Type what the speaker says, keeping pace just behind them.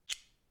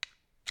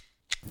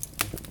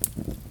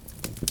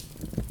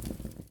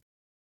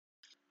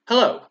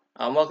Hello,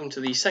 and welcome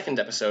to the second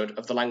episode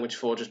of the Language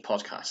Forgers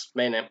podcast.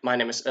 My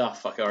name is... Oh,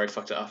 fuck, I already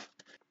fucked it off.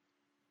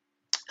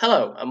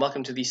 Hello, and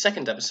welcome to the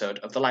second episode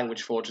of the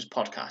Language Forgers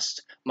podcast.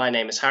 My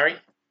name is Harry.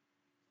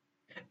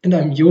 And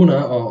I'm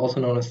Jona, or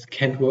also known as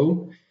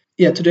Kentwo.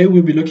 Yeah, today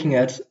we'll be looking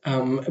at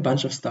a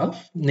bunch of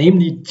stuff,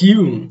 namely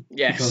Dune,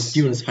 Yes. because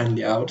Dune is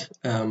finally out.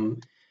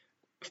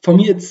 For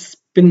me, it's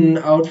been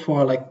out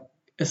for like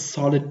a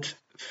solid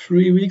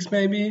 3 weeks,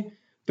 maybe.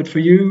 But for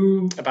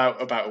you, About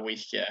a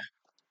week, yeah.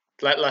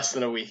 Less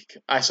than a week.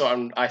 I saw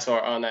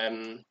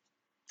it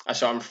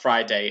on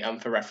Friday,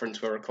 and for reference,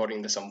 we're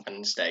recording this on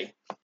Wednesday.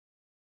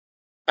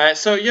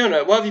 So,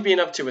 Jona, what have you been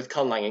up to with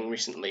conlanging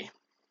recently?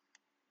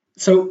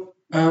 So,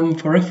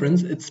 for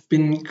reference, it's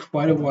been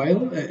quite a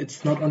while.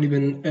 It's not only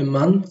been a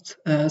month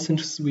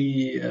since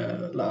we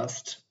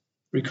last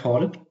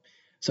recorded,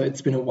 so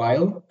it's been a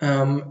while,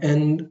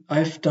 and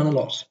I've done a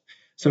lot.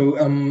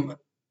 So,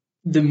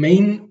 the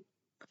main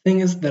thing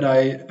is that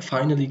I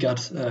finally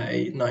got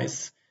a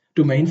nice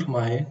domain for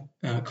my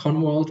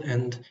Conworld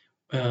and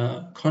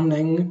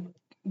Conlang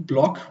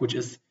blog, which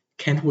is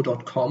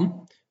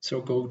kentwo.com.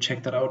 So go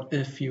check that out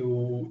if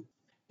you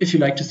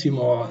like to see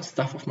more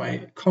stuff of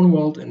my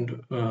Conworld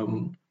and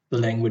the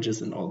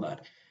languages and all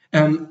that.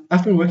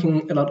 I've been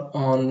working a lot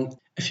on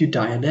a few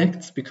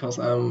dialects because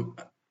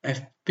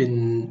I've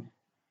been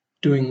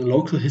doing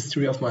local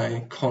history of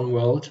my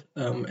Conworld,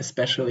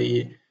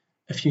 especially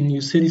a few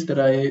new cities that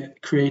I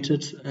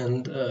created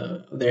and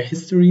their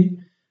history.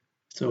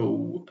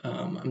 So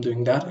I'm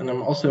doing that, and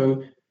I'm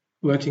also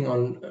working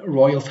on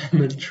royal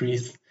family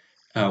trees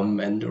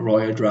and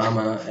royal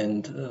drama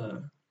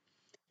and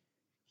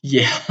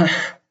yeah,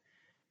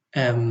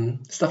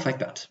 stuff like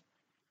that.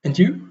 And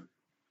you?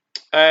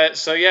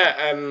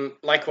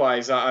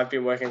 Likewise, I've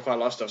been working quite a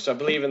lot of stuff. So I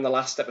believe in the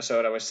last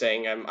episode I was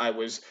saying I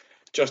was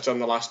just on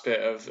the last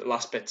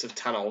bits of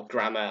Tannoll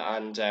grammar,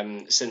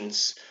 and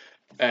since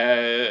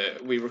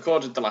we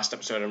recorded the last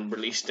episode and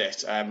released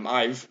it,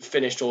 I've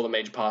finished all the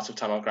major parts of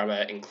Tannoll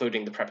grammar,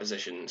 including the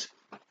prepositions,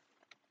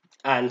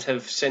 and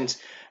have since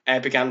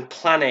began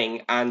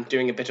planning and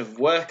doing a bit of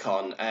work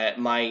on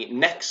my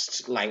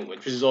next language,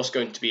 which is also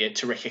going to be a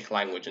Terrific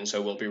language, and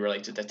so will be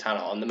related to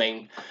Tannoll.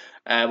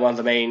 And one of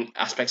the main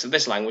aspects of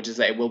this language is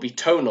that it will be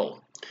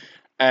tonal.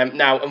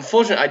 Now,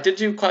 unfortunately, I did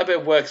do quite a bit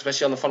of work,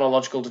 especially on the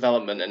phonological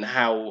development and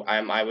how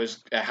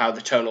how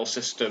the tonal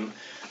system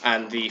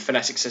and the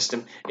phonetic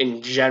system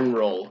in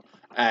general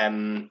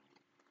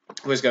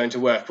was going to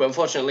work, but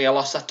unfortunately I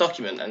lost that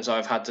document, and so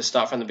I've had to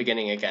start from the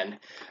beginning again.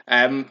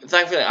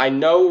 Thankfully, I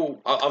know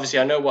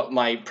what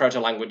my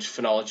proto-language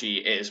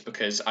phonology is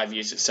because I've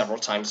used it several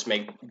times to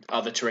make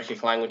other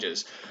Terrific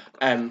languages,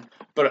 and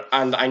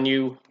I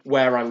knew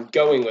where I'm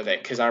going with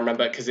it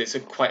because it's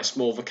quite a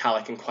small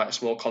vocalic and quite a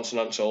small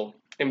consonantal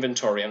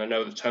inventory, and I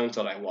know the tones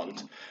that I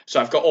want.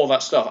 So I've got all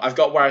that stuff. I've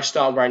got where I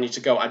start, where I need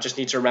to go. I just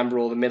need to remember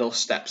all the middle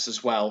steps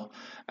as well,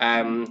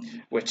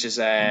 which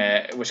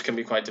can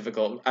be quite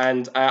difficult.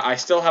 And I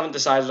still haven't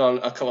decided on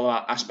a couple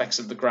of aspects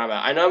of the grammar.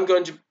 I know I'm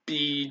going to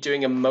be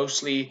doing a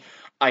mostly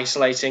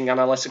isolating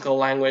analytical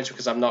language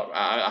because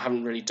I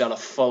haven't really done a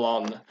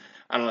full-on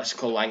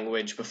analytical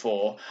language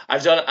before.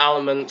 I've done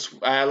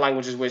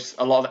languages with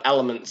a lot of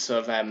elements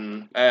of.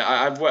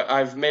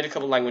 I've made a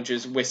couple of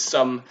languages with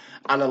some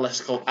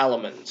analytical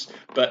elements,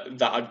 but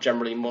that are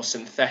generally more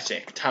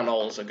synthetic.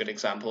 Tannoll is a good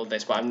example of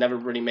this, but I've never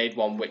really made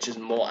one which is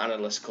more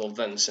analytical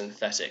than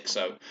synthetic.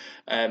 So,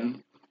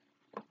 I'm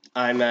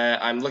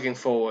looking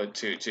forward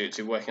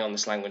to working on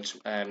this language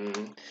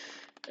in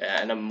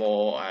a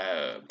more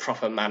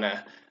proper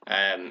manner.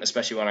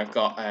 Especially when I've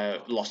got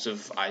lots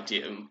of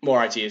more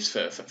ideas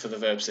for the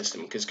verb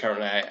system, because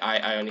currently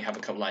I only have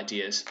a couple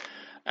ideas.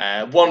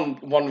 One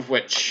of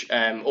which,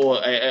 an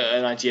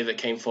idea that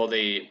came for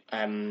the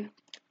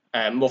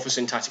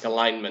morphosyntactic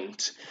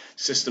alignment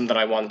system that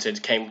I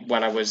wanted, came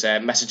when I was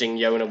messaging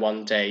Jona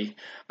one day,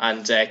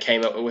 and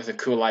came up with a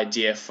cool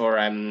idea for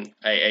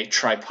a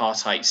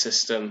tripartite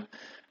system.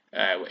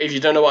 If you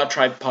don't know what a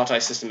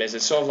tripartite system is,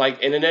 it's sort of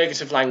like in a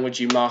negative language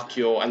you mark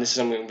and this is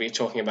something we'll be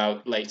talking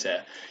about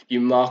later, you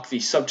mark the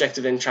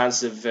subjective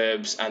intransitive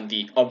verbs and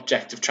the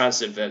objective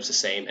transitive verbs the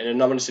same. In a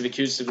nominative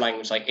accusative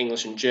language like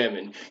English and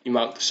German, you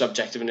mark the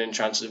subjective and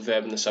intransitive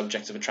verb and the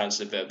subjective and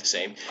transitive verb the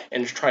same.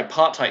 In a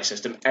tripartite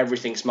system,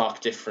 everything's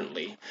marked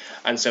differently.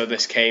 And so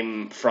this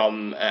came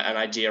from an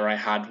idea I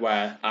had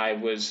where I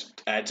was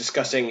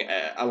discussing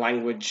a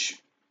language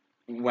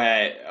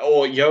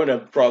or Jona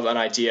brought an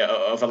idea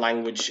of a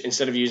language,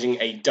 instead of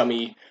using a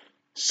dummy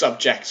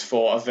subject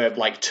for a verb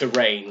like to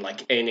rain,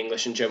 like in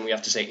English and German we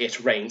have to say it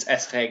rains,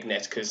 es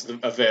regnet, because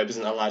a verb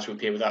isn't allowed to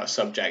appear without a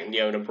subject. And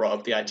Jona brought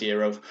up the idea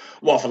of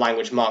what if a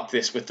language marked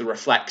this with the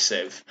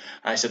reflexive.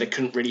 And I said it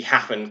couldn't really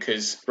happen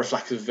because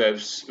reflexive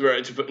verbs,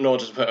 in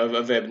order to put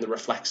a verb in the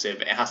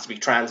reflexive, it has to be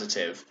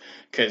transitive,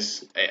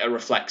 because a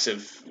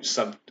reflexive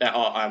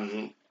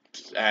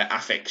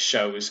affix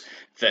shows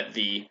that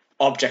the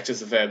object as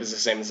the verb is the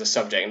same as the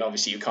subject, and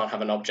obviously you can't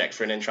have an object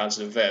for an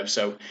intransitive verb.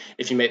 So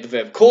if you make the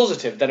verb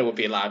causative, then it would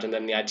be allowed, and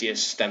then the idea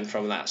stemmed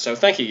from that. So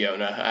thank you,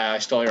 Yona. I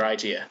stole your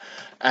idea.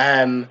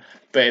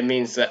 But it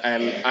means that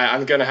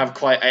I'm going to have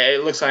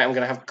it looks like I'm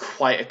going to have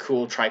quite a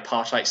cool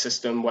tripartite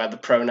system where the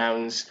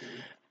pronouns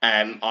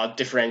are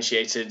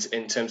differentiated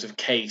in terms of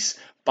case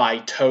by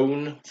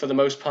tone for the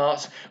most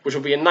part, which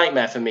will be a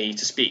nightmare for me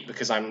to speak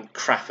because I'm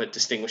crap at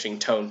distinguishing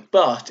tone,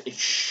 but it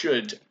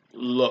should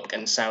look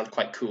and sound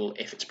quite cool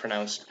if it's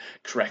pronounced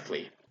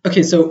correctly.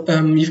 Okay, so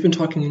you've been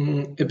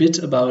talking a bit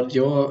about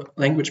your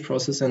language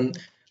process and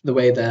the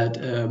way that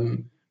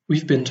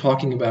we've been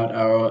talking about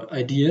our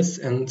ideas,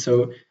 and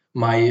so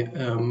my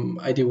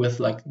idea with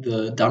like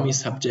the dummy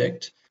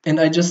subject. And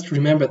I just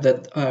remembered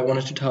that I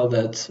wanted to tell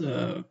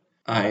that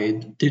I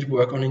did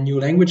work on a new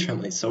language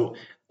family. So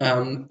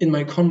in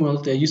my con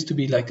world, there used to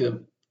be like a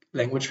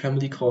language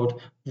family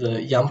called the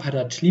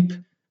Yampada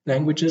Tlip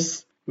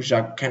languages, which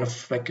are kind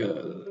of like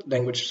a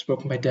language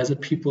spoken by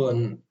desert people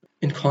and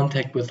in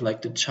contact with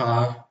like the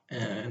Cha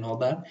and all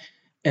that.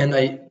 And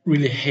I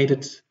really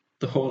hated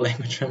the whole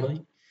language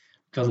family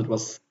because it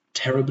was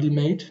terribly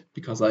made,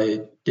 because I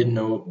didn't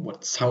know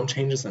what sound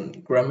changes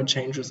and grammar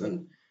changes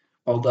and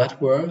all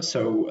that were.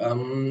 So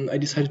I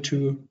decided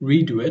to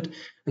redo it.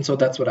 And so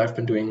that's what I've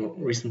been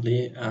doing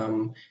recently.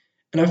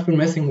 And I've been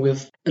messing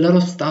with a lot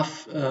of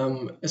stuff,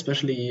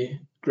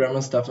 especially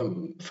grammar stuff.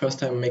 First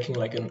time making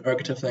like an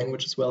ergative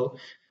language as well.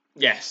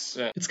 Yes.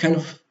 It's kind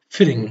of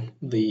fitting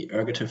the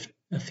ergative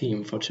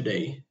theme for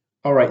today.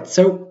 All right,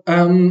 so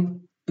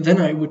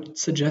then I would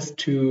suggest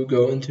to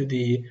go into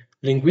the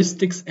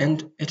linguistics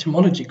and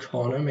etymology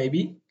corner,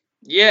 maybe.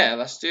 Yeah,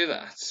 let's do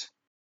that.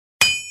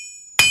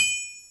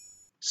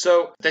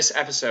 So this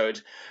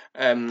episode,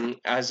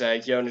 as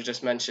Yona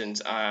just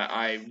mentioned,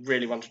 I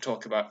really want to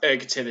talk about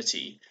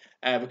ergativity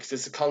because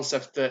it's a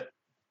concept that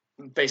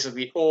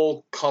basically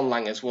all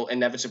conlangers will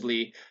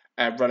inevitably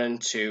run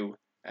into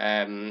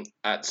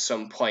at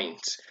some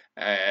point,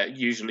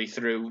 usually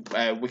through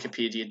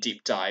Wikipedia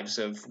deep dives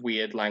of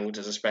weird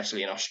languages,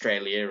 especially in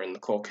Australia and the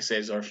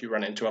Caucasus, or if you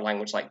run into a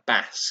language like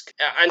Basque.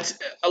 And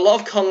a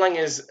lot of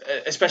conlangers,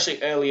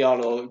 especially early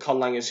on, or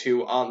conlangers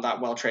who aren't that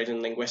well trained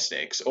in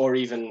linguistics, or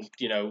even,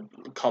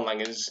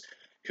 conlangers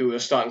who are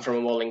starting from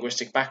a more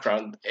linguistic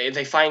background,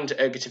 they find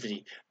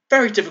ergativity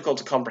very difficult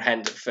to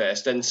comprehend at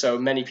first, and so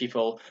many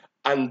people,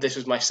 and this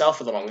was myself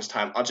for the longest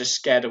time, are just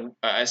scared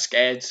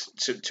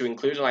to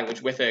include a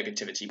language with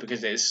ergativity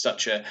because it is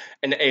such an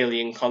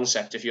alien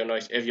concept if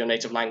your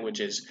native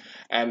languages,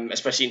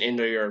 especially an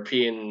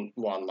Indo-European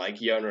one like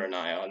Yona and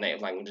I, our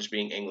native languages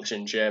being English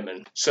and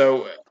German.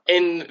 So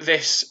in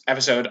this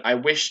episode, I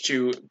wish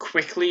to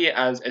quickly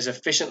and as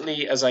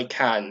efficiently as I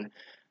can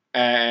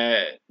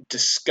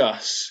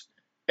discuss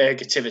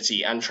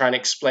ergativity and try and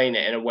explain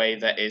it in a way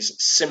that is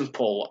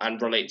simple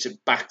and relates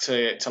it back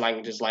to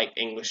languages like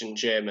English and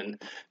German,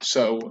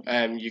 so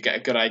you get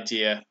a good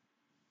idea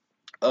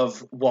of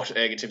what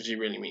ergativity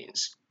really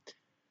means.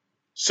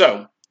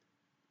 So,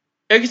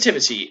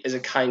 ergativity is a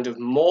kind of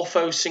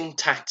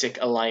morphosyntactic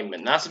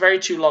alignment. That's very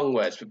two long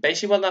words, but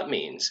basically what that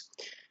means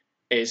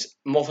is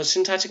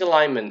morphosyntactic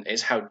alignment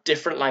is how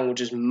different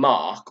languages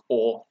mark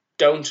or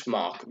don't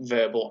mark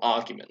verbal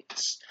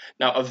arguments.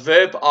 Now, a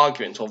verb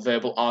argument or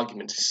verbal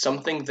argument is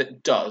something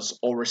that does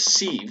or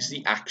receives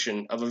the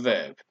action of a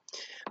verb.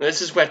 Now,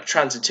 this is where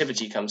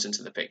transitivity comes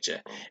into the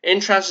picture.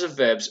 Intransitive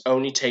verbs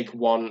only take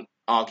one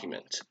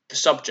argument, the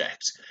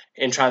subject.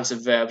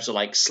 Intransitive verbs are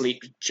like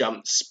sleep,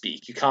 jump,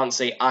 speak. You can't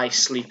say I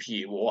sleep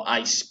you or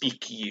I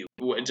speak you.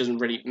 It doesn't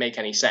really make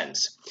any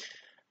sense.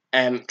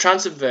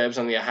 Transitive verbs,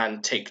 on the other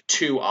hand, take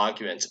two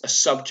arguments, a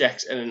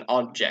subject and an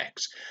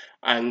object.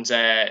 And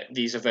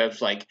these are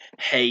verbs like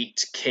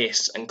hate,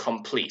 kiss, and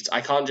complete.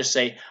 I can't just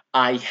say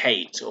I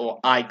hate or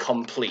I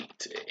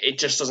complete. It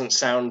just doesn't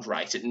sound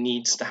right. It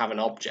needs to have an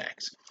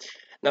object.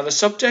 Now, the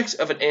subject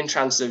of an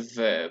intransitive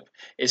verb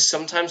is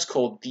sometimes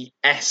called the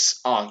S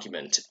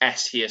argument,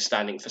 S here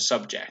standing for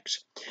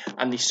subject.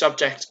 And the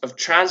subject of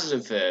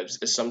transitive verbs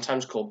is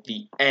sometimes called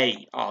the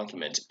A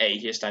argument, A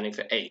here standing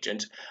for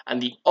agent.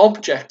 And the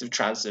object of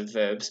transitive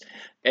verbs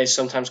is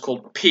sometimes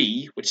called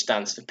P, which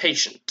stands for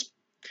patient.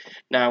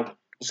 Now,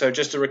 so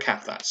just to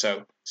recap that.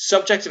 So,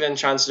 subject of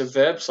intransitive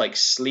verbs like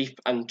sleep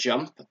and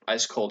jump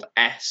is called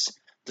S.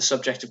 The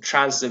subject of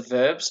transitive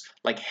verbs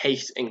like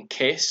hate and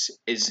kiss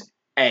is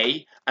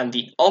A, and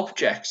the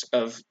object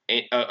of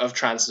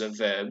transitive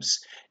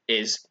verbs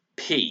is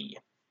P.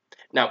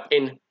 Now,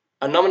 in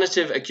a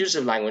nominative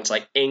accusative language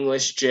like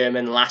English,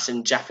 German,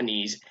 Latin,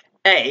 Japanese,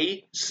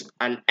 A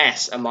and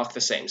S are marked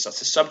the same. So that's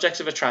the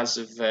subject of a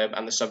transitive verb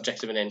and the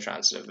subject of an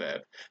intransitive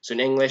verb. So in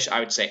English, I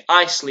would say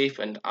I sleep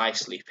and I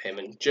sleep him.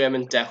 In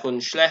German, der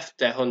Hund schläft,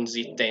 der Hund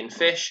sieht den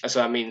Fisch. So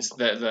that means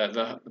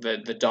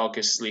the dog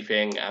is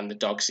sleeping and the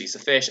dog sees the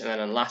fish. And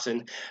then in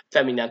Latin,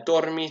 femina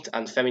dormit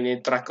and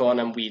femina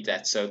draconam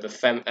videt. So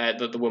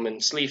the woman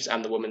sleeps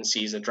and the woman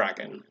sees a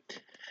dragon.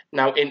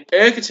 Now in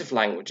ergative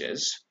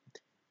languages,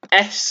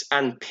 S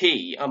and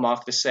P are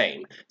marked the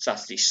same. So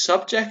that's the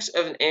subject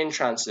of an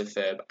intransitive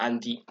verb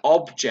and the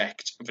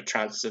object of a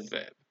transitive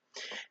verb.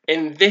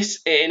 In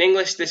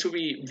English, this would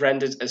be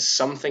rendered as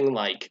something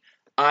like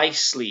I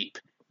sleep,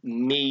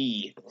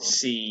 me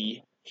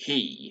see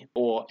he,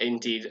 or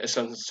indeed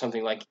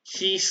something like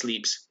he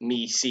sleeps,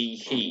 me see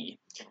he,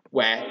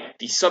 where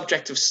the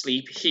subject of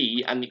sleep,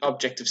 he, and the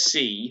object of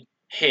see,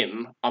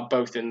 him, are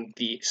both in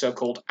the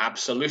so-called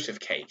absolutive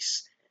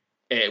case,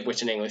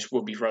 which in English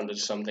would be rendered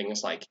as something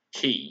as like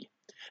he.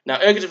 Now,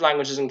 ergative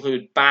languages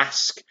include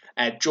Basque,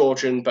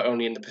 Georgian, but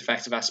only in the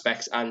perfective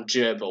aspects, and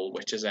Gerbil,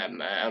 which is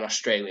an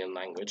Australian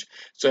language.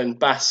 So in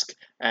Basque,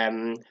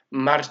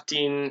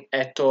 Martin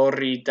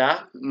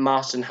etorrida,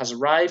 Martin has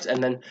arrived,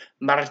 and then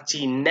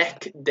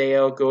Martinek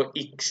Diego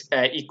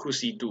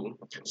ikusi du.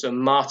 So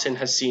Martin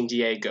has seen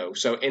Diego.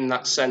 So in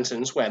that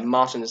sentence where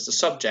Martin is the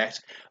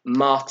subject,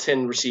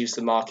 Martin receives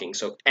the marking.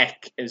 So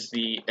ek is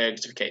the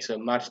ergative case. So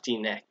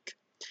Martinek.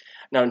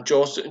 Now in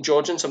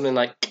Georgian, something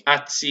like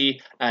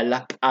Atsi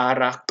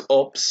laparak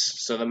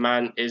ops, so the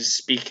man is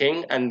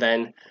speaking, and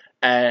then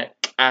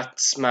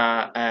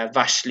Atsma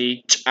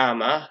vashli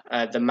chama,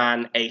 the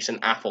man ate an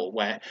apple,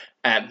 where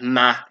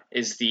ma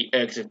is the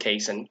ergative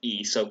case and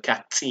e, so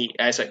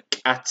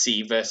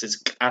katsi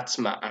versus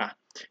katsma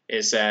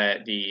is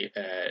the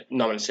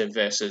nominative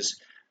versus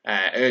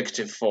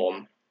ergative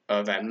form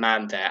of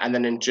man there. And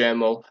then in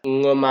German,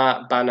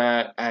 nguma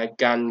bana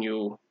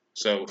ganyu,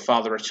 so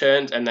father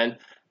returned, and then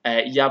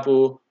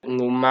Yabu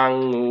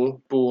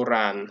ngumangu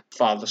buran,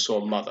 father saw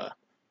mother.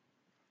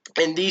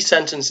 In these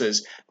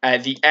sentences,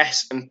 the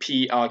S and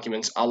P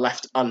arguments are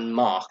left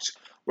unmarked,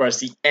 whereas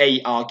the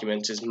A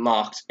argument is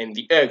marked in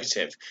the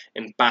ergative.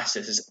 In Basque,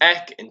 this is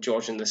ek, in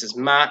Georgian, this is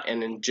ma,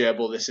 and in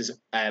Gerbil, this is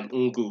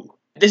ngu.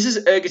 This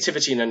is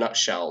ergativity in a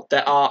nutshell.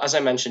 There are, as I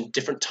mentioned,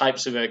 different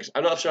types of ergativity.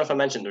 I'm not sure if I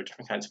mentioned there are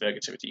different kinds of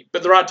ergativity,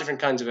 but there are different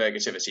kinds of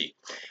ergativity.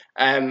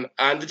 And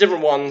the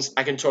different ones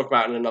I can talk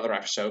about in another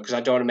episode because I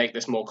don't want to make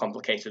this more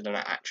complicated than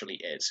it actually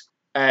is.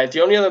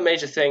 The only other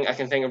major thing I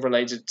can think of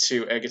related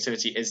to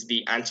ergativity is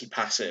the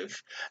antipassive.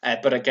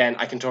 But again,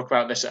 I can talk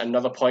about this at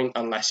another point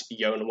unless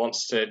Yona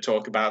wants to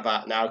talk about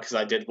that now, because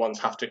I did once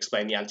have to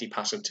explain the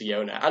antipassive to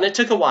Yona. And it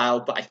took a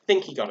while, but I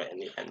think he got it in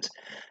the end.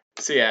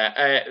 So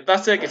yeah,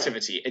 that's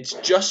ergativity. It's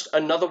just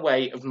another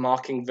way of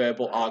marking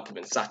verbal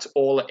arguments. That's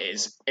all it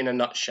is, in a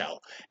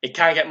nutshell. It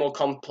can get more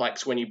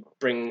complex when you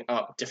bring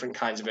up different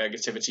kinds of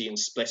ergativity and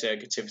split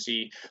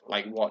ergativity,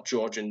 like what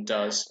Georgian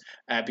does.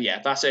 But yeah,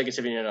 that's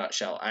ergativity in a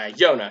nutshell.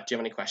 Yona, do you have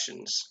any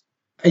questions?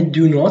 I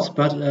do not,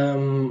 but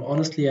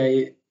honestly,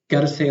 I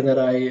gotta say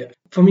that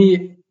for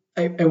me,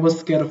 I was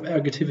scared of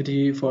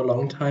ergativity for a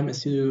long time,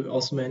 as you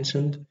also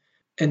mentioned,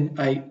 and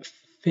I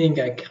think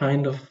I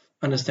kind of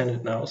understand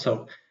it now.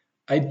 So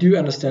I do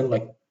understand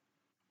like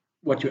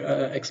what you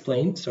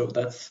explained, so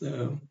that's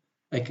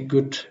like a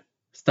good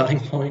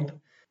starting point.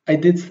 I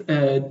did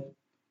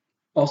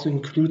also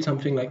include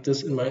something like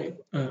this in my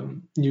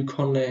new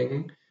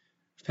Conlang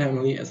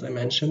family, as I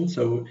mentioned.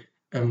 So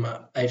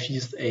I've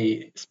used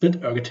a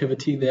split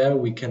ergativity there.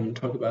 We can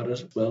talk about it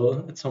as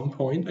well at some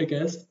point, I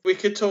guess. We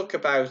could talk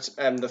about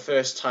the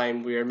first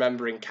time we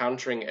remember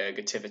encountering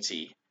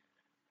ergativity,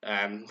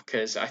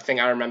 because I think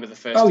I remember the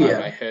first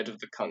time I heard of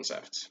the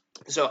concept.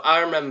 So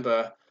I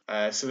remember,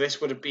 so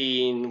this would have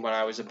been when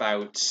I was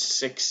about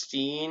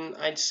 16,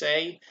 I'd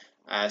say.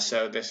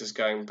 So this is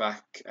going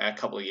back a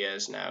couple of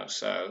years now.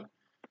 So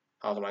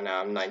how old am I now?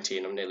 I'm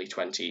 19, I'm nearly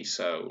 20.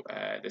 So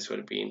this would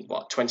have been,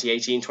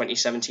 2018,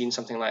 2017,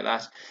 something like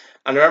that.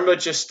 And I remember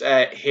just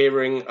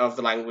hearing of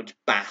the language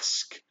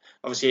Basque.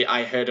 Obviously,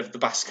 I heard of the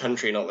Basque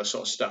country and all this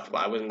sort of stuff, but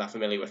I wasn't that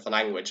familiar with the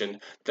language.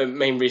 And the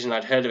main reason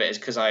I'd heard of it is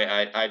because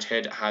I'd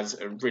heard it has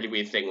a really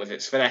weird thing with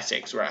its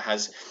phonetics, where it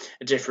has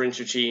a difference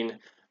between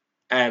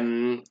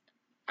a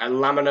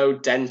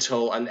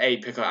laminodental and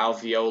apical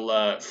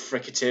alveolar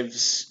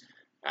fricatives,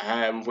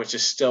 which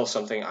is still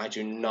something I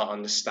do not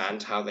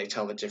understand how they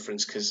tell the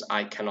difference, because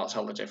I cannot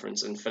tell the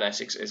difference, and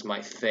phonetics is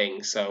my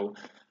thing. So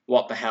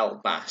what the hell,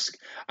 Basque?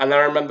 And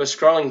I remember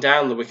scrolling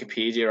down the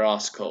Wikipedia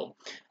article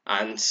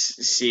and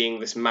seeing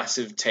this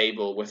massive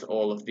table with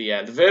all of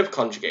the verb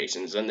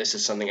conjugations, and this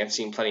is something I've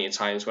seen plenty of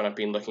times when I've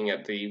been looking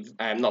at the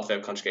not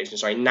verb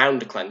conjugations, sorry, noun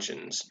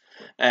declensions.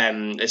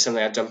 It's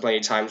something I've done plenty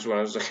of times when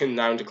I was looking at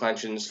noun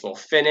declensions for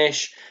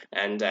Finnish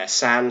and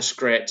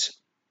Sanskrit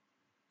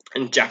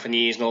and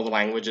Japanese and all the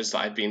languages that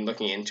I'd been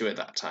looking into at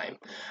that time.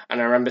 And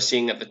I remember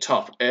seeing at the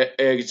top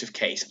ergative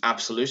case,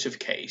 absolutive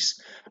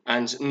case,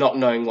 and not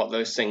knowing what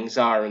those things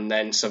are, and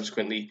then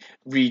subsequently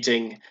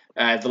reading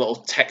the little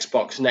text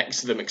box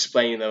next to them,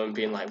 explaining them, and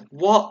being like,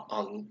 what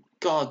on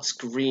God's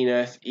green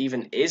earth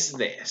even is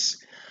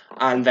this?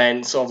 And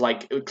then sort of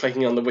like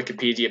clicking on the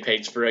Wikipedia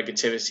page for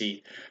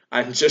ergativity,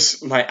 and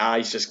just my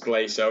eyes just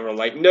glazed over. I'm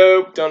like,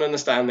 nope, don't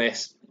understand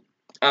this.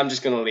 I'm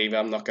just going to leave it.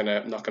 I'm not going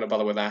to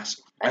bother with that.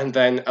 And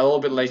then a little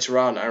bit later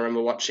on, I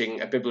remember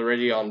watching a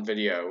Biblaridion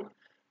video.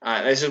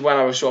 This is when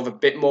I was sort of a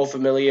bit more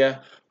familiar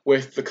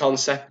with the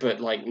concept,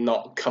 but like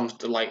not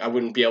comfortable. Like I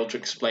wouldn't be able to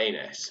explain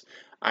it.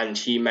 and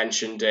he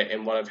mentioned it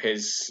in one of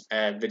his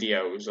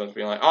videos. I was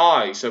being like,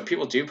 oh, so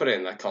people do put it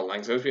in their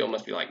Conlangs. Those people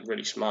must be like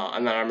really smart.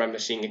 And then I remember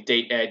seeing a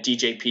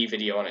DJP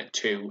video on it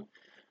too,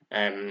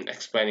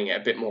 explaining it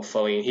a bit more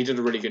fully, and he did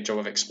a really good job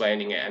of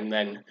explaining it. And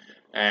then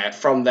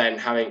from then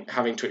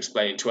having to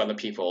explain it to other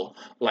people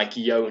like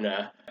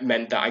Yona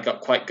meant that I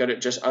got quite good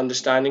at just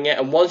understanding it.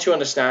 And once you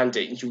understand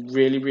it, you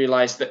really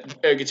realize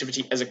that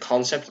ergativity as a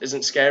concept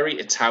isn't scary.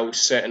 It's how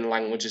certain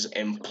languages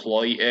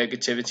employ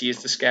ergativity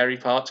is the scary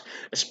part,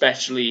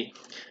 especially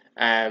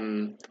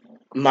my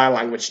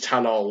language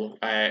Tanol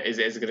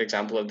is a good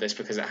example of this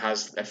because it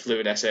has a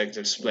fluid S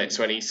ergative split.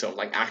 So any sort of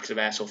like active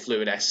S or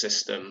fluid S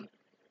system,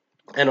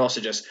 and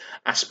also just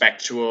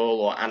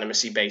aspectual or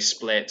animacy based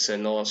splits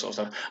and all that sort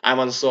of stuff. I'm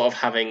on sort of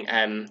having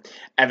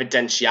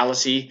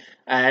evidentiality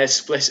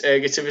split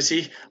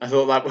ergativity. I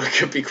thought that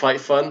could be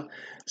quite fun.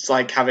 It's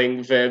like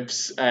having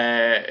verbs,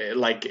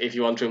 like if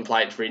you want to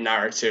imply it for a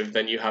narrative,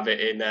 then you have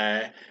it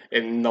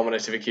in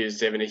nominative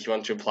accusative, and if you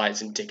want to imply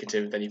it's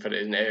indicative, then you put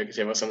it in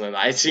ergative or something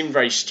like that. It seemed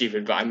very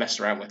stupid, but I messed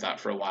around with that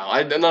for a while.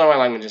 None of my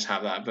languages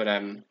have that, but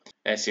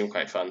it seemed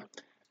quite fun.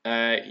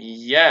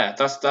 Yeah,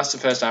 that's the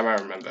first time I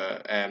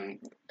remember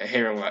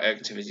hearing about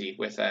ergativity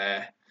with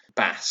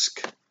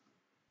Basque.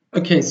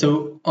 Okay,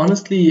 so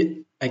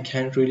honestly, I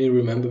can't really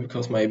remember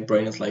because my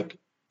brain is like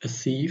a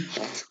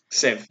thief.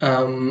 Civ.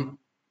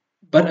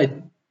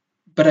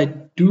 But I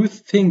do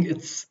think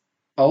it's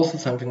also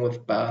something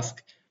with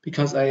Basque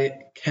because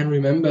I can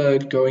remember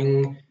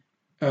going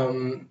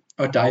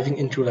or diving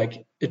into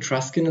like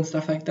Etruscan and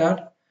stuff like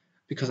that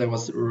because I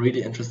was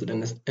really interested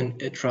in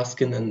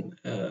Etruscan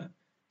and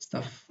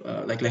stuff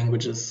like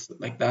languages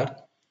like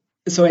that.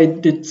 So I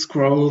did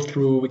scroll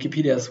through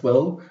Wikipedia as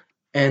well,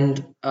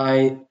 and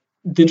I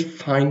did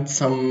find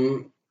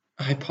some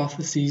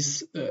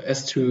hypotheses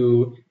as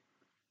to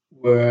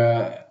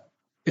where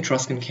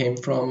Etruscan came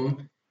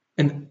from,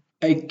 and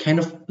I kind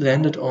of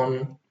landed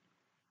on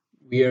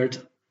weird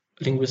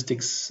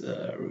linguistics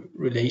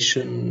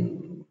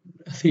relation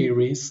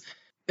theories,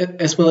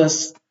 as well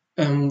as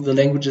the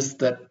languages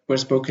that were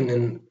spoken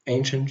in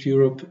ancient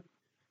Europe,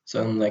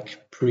 so in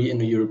like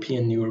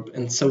pre-Indo-European Europe,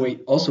 and so I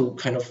also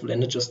kind of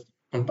landed just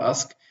on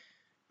Basque.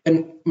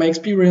 And my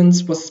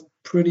experience was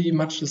pretty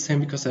much the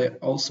same because I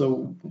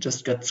also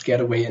just got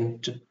scared away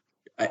and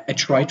I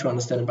tried to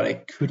understand it, but I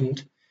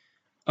couldn't.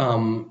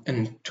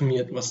 And to me,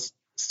 it was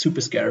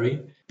super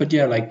scary. But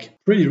yeah,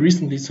 like pretty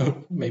recently,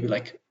 so maybe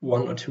like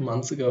 1 or 2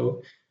 months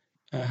ago,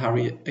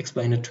 Harry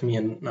explained it to me,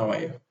 and now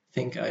I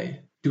think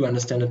I do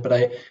understand it. But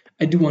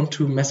I do want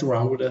to mess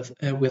around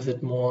with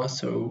it more.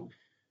 So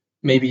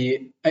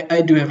maybe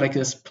I do have like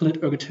a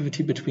split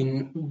ergativity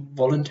between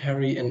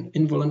voluntary and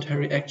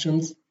involuntary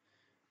actions,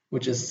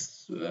 which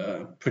is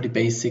pretty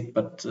basic,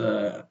 but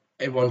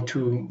I want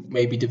to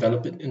maybe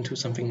develop it into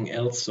something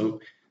else. So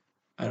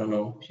I don't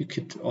know, you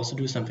could also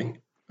do something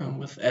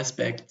with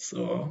aspects,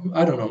 or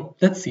I don't know.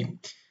 Let's see.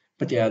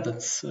 But yeah,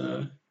 that's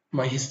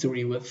my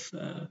history with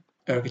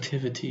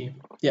ergativity.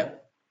 Yeah.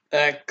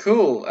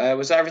 Cool.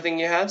 Was that everything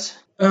you had?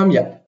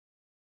 Yeah.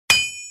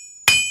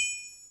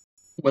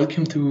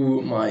 Welcome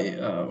to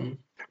my.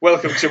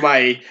 Welcome to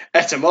my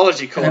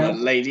etymology corner,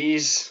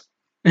 ladies.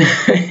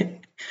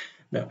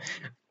 No.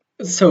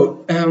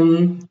 So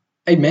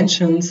I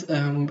mentioned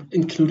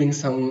including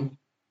some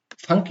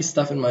funky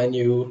stuff in my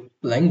new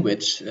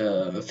language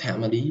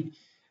family,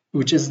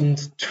 which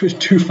isn't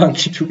too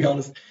funky to be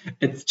honest.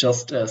 It's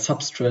just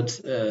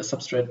substrate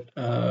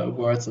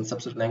words and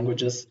substrate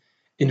languages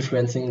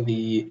influencing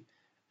the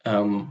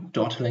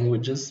daughter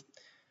languages.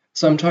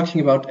 So I'm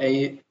talking about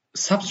a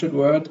substrate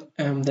word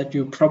that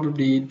you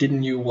probably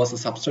didn't knew was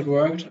a substrate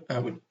word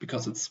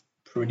because it's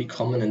pretty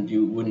common and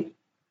you wouldn't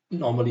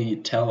normally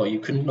tell, or you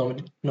couldn't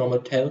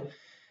normally tell.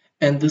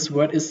 And this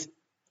word is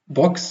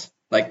box,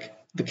 like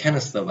the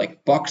canister,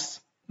 like box.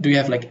 Do you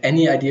have like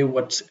any idea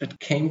what it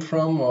came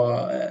from,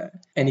 or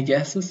any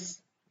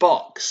guesses?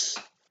 Box.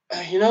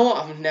 You know what?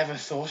 I've never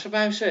thought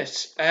about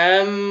it.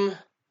 I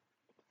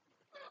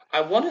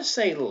want to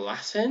say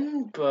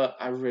Latin, but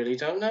I really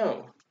don't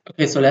know.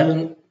 Okay, so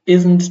Latin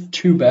isn't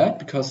too bad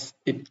because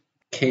it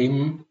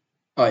came,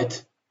 or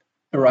it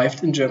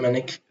arrived in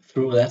Germanic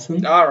through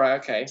Latin. All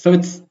right. Okay. So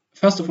it's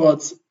first of all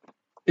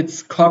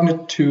it's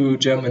cognate to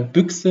German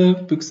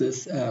Büchse. Büchse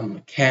is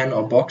can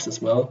or box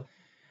as well,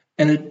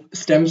 and it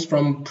stems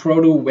from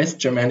Proto-West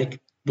Germanic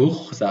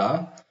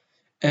Buchsa.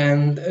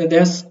 And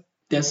there's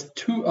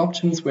two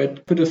options where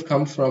it could have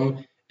come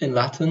from in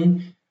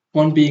Latin,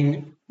 one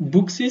being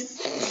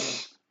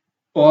buxis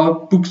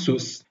or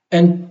buxus.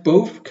 And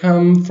both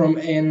come from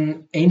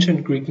an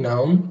ancient Greek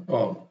noun,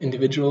 or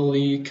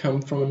individually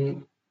come from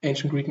an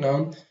ancient Greek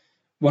noun,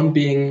 one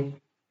being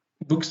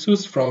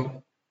buxus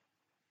from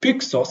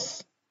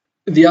pyxos,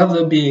 the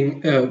other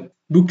being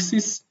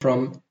buxis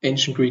from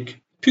ancient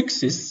Greek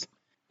pyxis.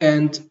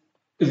 And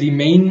the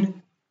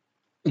main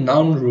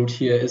noun root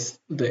here is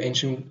the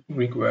ancient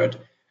Greek word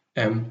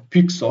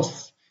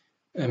pyxos,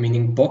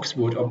 meaning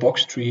boxwood or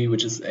box tree,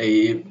 which is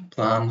a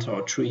plant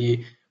or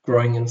tree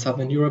growing in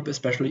southern Europe,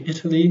 especially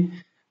Italy.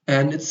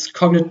 and it's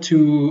connected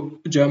to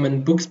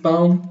German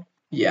Buchsbaum.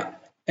 Yeah.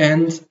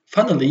 And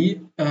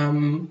funnily,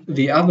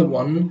 the other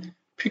one,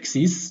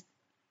 Pyxis,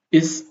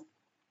 is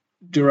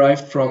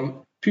derived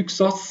from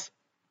Pyxos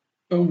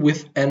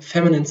with an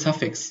feminine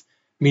suffix,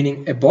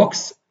 meaning a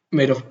box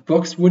made of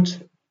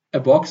boxwood, a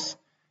box,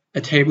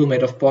 a table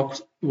made of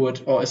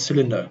boxwood, or a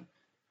cylinder.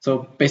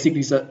 So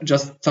basically,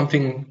 just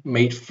something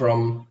made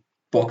from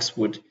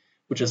boxwood,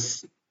 which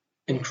is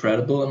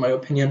incredible in my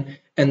opinion.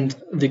 And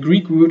the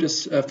Greek root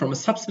is from a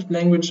subset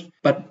language,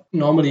 but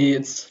normally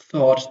it's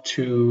thought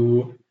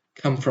to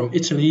come from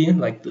Italy,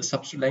 like the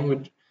subset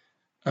language,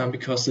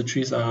 because the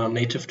trees are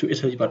native to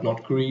Italy but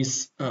not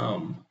Greece.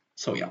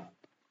 So yeah.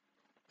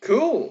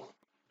 Cool.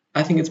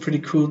 I think it's pretty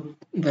cool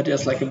that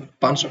there's like a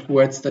bunch of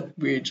words that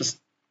we just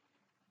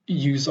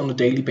use on a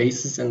daily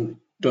basis and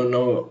don't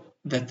know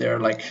that they're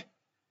like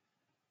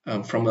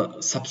from a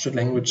substrate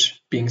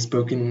language being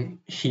spoken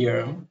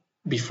here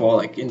before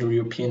like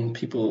Indo-European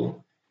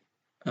people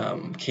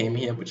came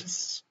here, which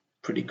is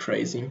pretty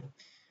crazy.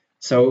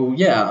 So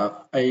yeah,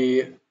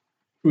 I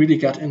really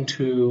got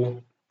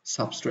into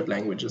substrate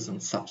languages and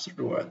substrate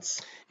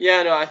words.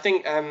 Yeah, no, I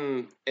think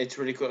it's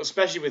really cool,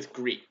 especially with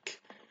Greek.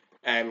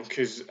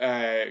 Because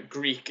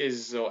Greek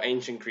is, or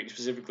ancient Greek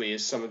specifically,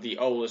 is some of the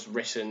oldest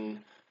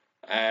written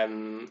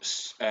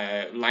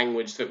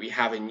language that we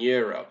have in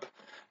Europe,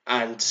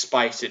 and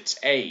despite its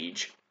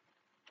age,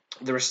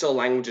 there are still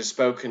languages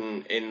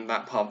spoken in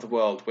that part of the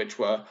world which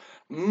were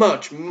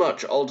much,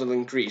 much older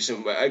than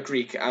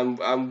Greek,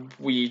 and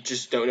we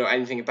just don't know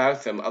anything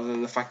about them other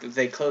than the fact that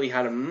they clearly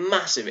had a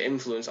massive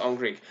influence on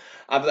Greek.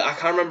 I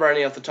can't remember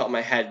any off the top of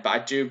my head, but I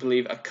do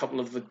believe a couple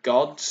of the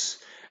gods,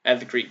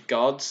 the Greek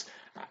gods,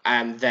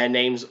 their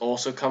names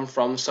also come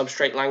from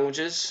substrate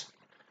languages.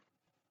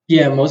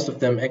 Yeah, most of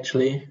them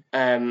actually.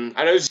 I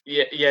know,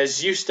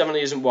 Zeus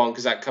definitely isn't one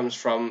because that comes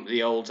from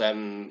the old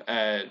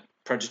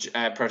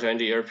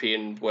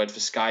Proto-Indo-European word for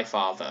sky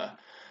father,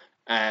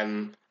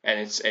 and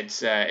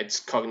it's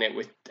cognate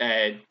with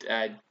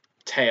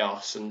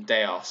Theos and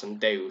Deos and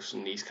Deus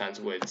and these kinds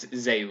of words.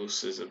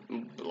 Zeus is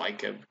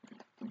like a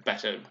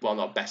better, well,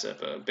 not better,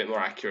 but a bit more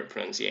accurate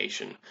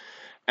pronunciation.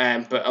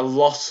 But a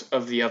lot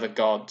of the other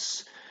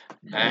gods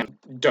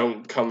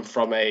don't come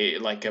from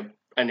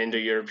an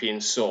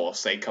Indo-European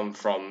source. They come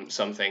from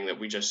something that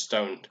we just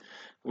don't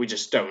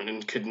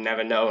and could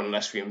never know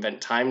unless we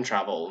invent time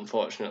travel,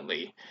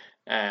 unfortunately.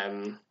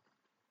 Yeah,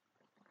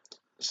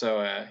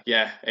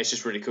 it's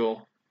just really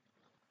cool.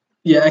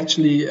 Yeah,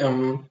 actually,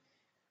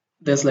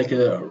 there's like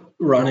a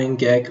running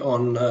gag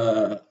on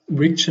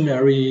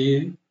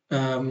Wiktionary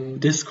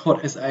Discord,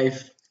 as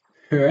I've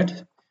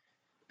heard,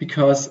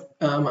 because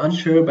I'm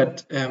unsure,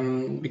 but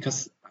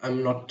because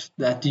I'm not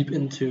that deep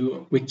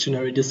into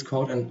Wiktionary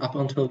Discord, and up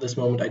until this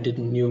moment, I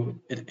didn't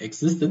knew it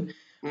existed.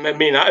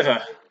 Me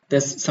neither.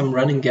 There's some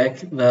running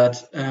gag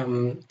that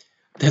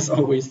there's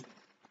always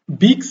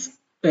Beaks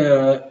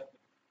or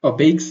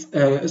Bakes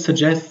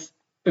suggests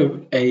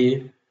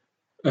a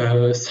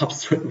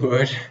substrate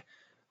word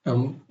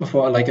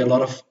for like a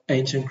lot of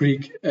ancient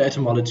Greek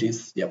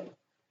etymologies. Yep.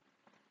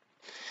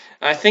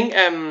 I think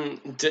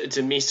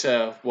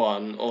Demeter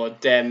one or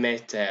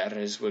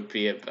Demeter would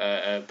be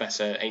a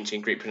better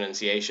ancient Greek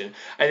pronunciation.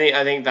 I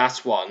think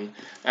that's one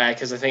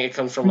because I think it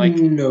comes from like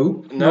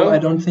No, I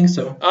don't think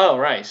so. Oh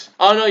right.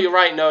 Oh no, you're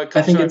right. No, it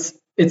comes I think from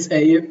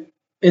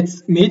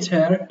it's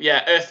meter.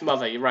 Yeah, Earth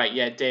Mother. You're right.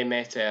 Yeah,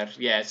 Demeter.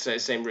 Yeah, it's the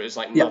same root as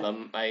like Yep. mother.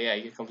 Yeah,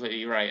 you're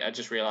completely right. I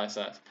just realised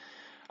that.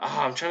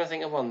 I'm trying to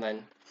think of one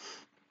then.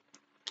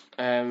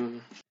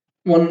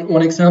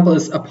 One example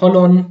is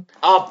Apollon.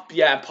 Oh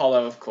yeah,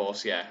 Apollo, of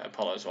course. Yeah,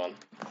 Apollo's one.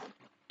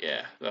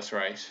 Yeah, that's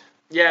right.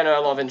 Yeah, no,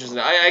 a lot of interest in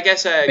it. I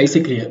guess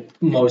Basically,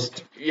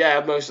 most.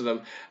 Yeah, most of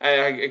them.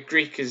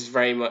 Greek is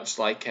very much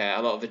like a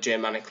lot of the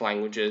Germanic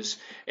languages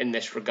in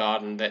this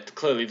regard, and that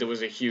clearly there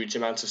was a huge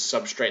amount of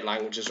substrate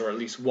languages, or at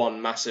least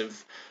one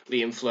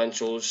massively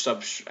influential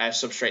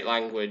substrate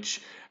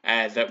language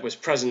that was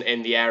present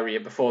in the area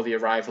before the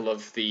arrival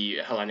of the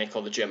Hellenic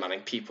or the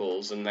Germanic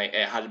peoples, and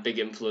it had a big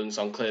influence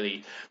on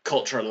clearly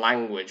culture and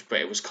language,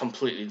 but it was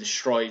completely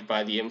destroyed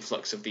by the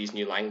influx of these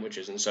new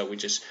languages, and so we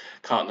just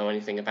can't know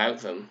anything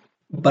about them.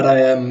 But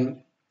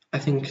I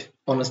think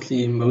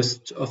honestly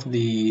most of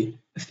the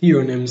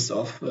theonyms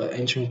of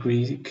ancient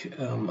Greek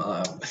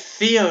are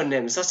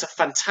Theonyms, that's a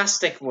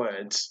fantastic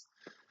word.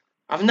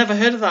 I've never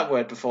heard of that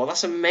word before.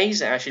 That's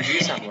amazing. I should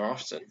use that more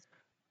often.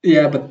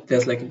 Yeah, but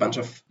there's like a bunch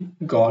of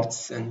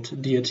gods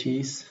and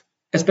deities,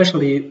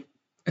 especially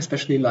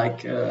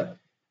like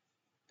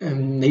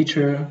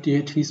nature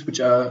deities, which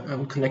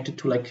are connected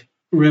to like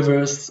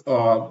rivers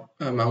or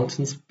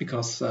mountains,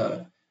 because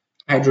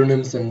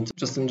hydronyms and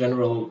just in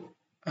general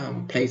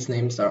place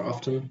names are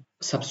often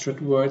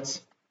substrate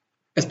words,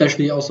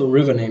 especially also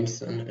river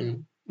names.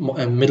 In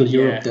Middle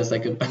Europe, there's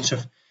like a bunch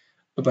of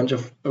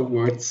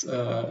words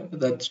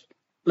that,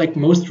 like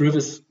most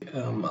rivers,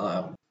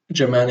 are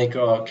Germanic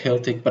or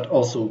Celtic, but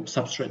also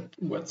substrate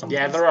words sometimes.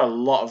 Yeah, there are a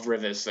lot of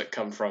rivers that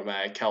come from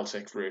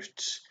Celtic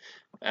roots.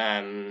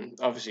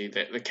 Obviously,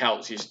 the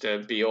Celts used to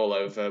be all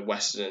over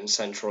Western and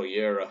Central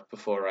Europe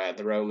before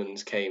the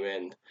Romans came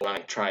in,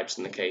 like tribes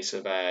in the case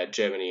of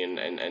Germany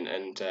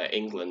and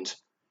England.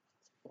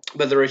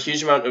 But there are a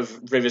huge amount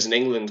of rivers in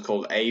England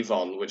called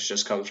Avon, which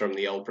just comes from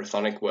the old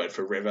Brythonic word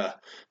for river.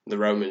 The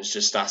Romans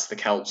just asked the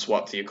Celts,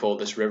 "What do you call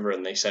this river?"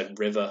 And they said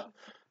river.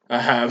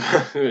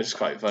 It was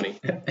quite funny.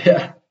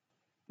 Yeah.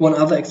 One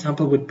other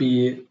example would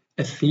be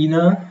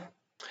Athena.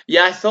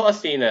 Yeah, I thought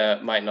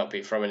Athena might not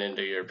be from an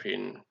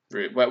Indo-European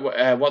root.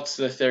 What's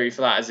the theory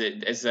for that?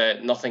 Is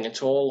there nothing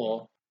at all,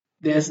 or?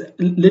 There's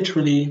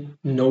literally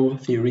no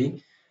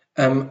theory.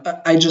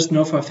 I just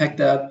know for a fact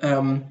that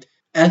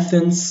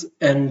Athens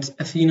and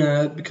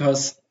Athena,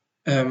 because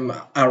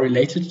are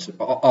related,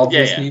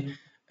 obviously.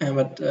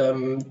 But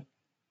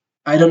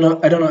I don't know.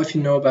 I don't know if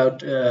you know about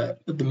the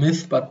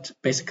myth, but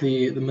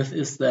basically the myth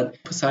is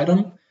that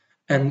Poseidon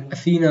and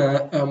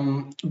Athena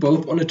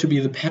both wanted to be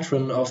the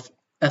patron of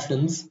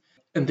Athens,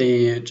 and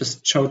they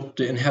just showed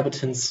the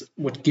inhabitants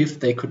what gift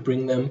they could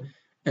bring them.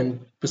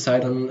 And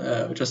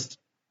Poseidon just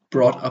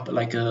brought up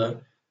like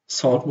a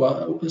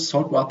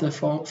saltwater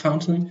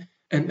fountain,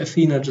 and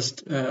Athena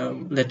just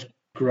let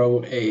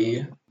grow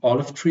a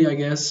olive tree, I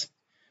guess.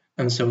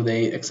 And so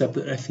they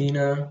accepted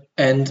Athena,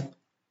 and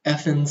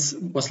Athens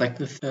was like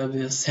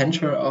the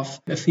center of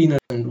Athena.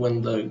 And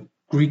when the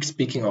Greek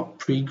speaking or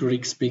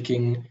pre-Greek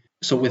speaking,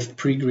 so with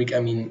pre-Greek I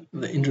mean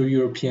the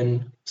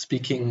Indo-European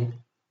speaking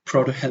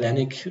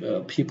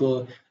Proto-Hellenic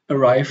people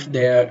arrived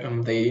there,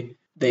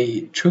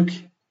 they took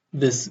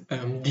this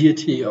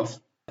deity of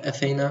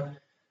Athena,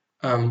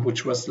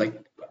 which was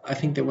like, I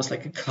think there was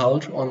like a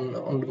cult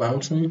on the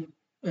mountain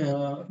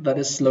that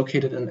is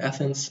located in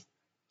Athens.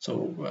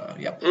 So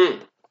yeah.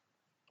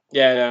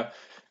 Yeah, no.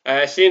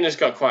 Athena's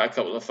got quite a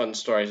couple of fun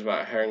stories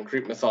about her in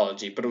Greek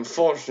mythology, but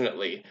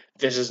unfortunately,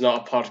 this is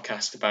not a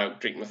podcast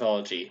about Greek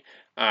mythology.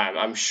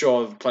 I'm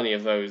sure plenty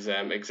of those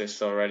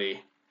exist already.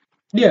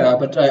 Yeah,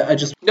 but I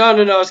just No.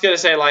 I was going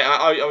to say, like,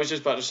 I was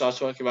just about to start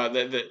talking about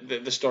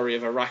the story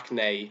of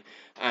Arachne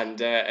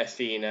and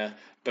Athena,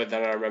 but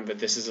then I remembered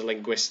this is a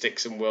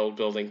linguistics and world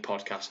building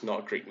podcast, not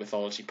a Greek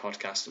mythology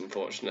podcast,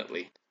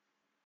 unfortunately.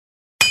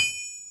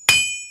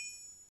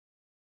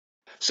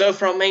 So,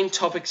 for our main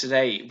topic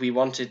today, we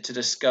wanted to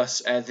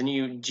discuss the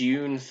new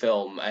Dune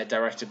film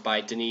directed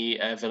by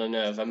Denis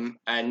Villeneuve,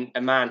 and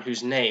a man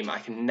whose name I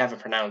can never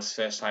pronounce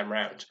first time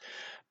round.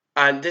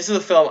 And this is a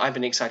film I've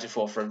been excited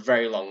for a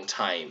very long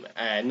time,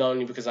 not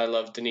only because I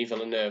love Denis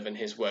Villeneuve and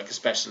his work,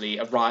 especially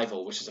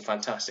Arrival, which is a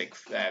fantastic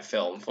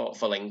film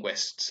for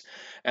linguists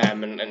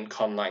and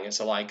conlangers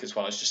alike, as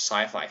well as just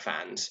sci-fi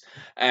fans,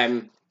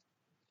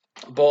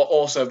 but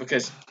also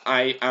because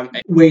I am.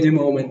 wait a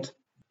moment.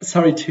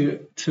 Sorry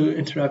to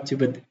interrupt you,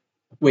 but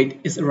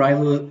wait, is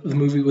Arrival the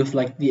movie with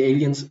like the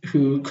aliens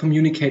who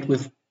communicate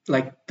with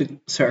like the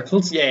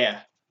circles?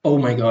 Yeah. Oh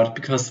my god,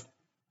 because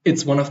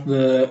it's one of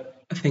the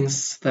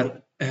things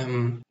that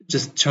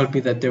just showed me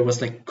that there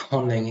was like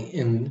conning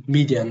in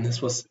media, and this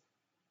was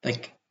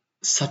like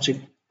such a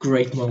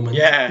great moment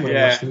when I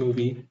Yeah. watched the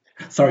movie.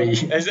 Sorry,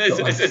 go on.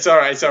 It's all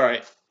right. It's all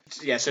right.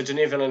 Yeah. So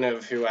Denis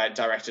Villeneuve, who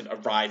directed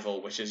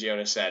Arrival, which, as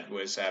Jonas said,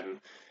 was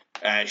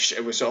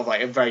it was sort of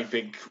like a very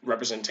big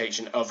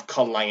representation of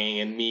conlanging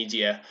in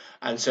media,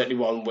 and certainly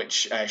one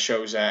which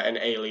shows an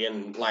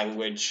alien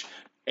language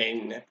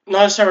in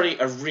not necessarily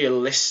a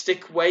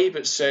realistic way,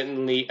 but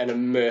certainly an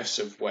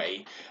immersive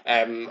way.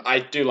 I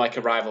do like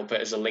Arrival,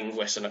 but as a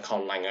linguist and a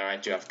conlanger, I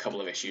do have a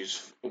couple of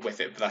issues with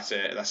it. But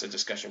that's a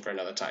discussion for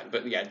another time.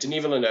 But yeah,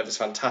 Denis Villeneuve is a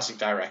fantastic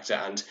director,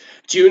 and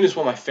Dune is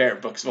one of my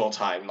favorite books of all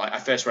time. Like, I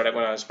first read it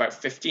when I was about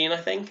 15, I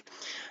think,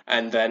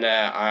 and then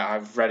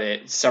I've read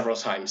it several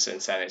times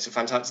since then. It's a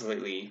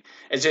fantastically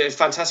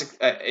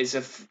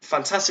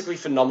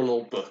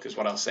phenomenal book, is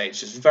what I'll say. It's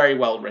just very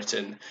well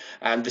written,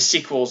 and the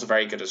sequels are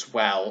very good as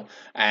well.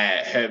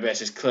 Herbert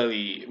was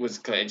clearly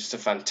just a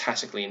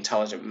fantastically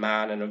intelligent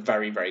man and a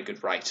very, very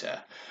good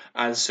writer,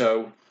 and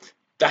so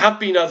there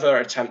have been other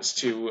attempts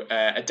to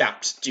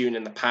adapt Dune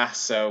in the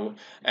past. So,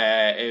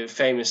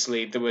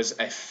 famously, there was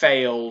a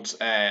failed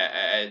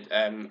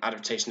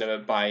adaptation of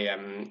it by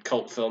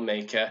cult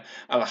filmmaker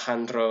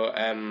Alejandro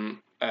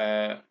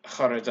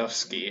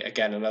Jodorowsky.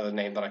 Again, another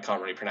name that I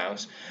can't really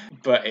pronounce.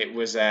 But it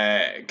was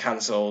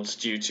cancelled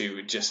due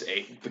to just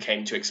it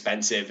became too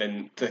expensive,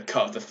 and the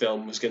cut of the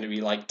film was going to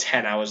be like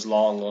 10 hours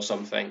long or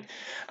something.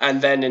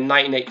 And then in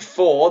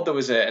 1984, there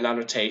was an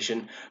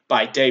adaptation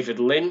by David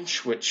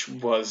Lynch, which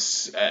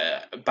was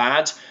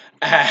bad.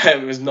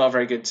 It was not a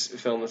very good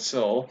film at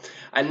all.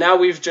 And now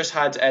we've just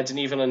had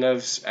Denis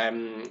Villeneuve's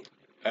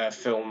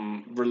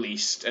film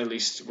released, at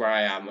least where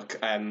I am,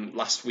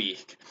 last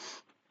week.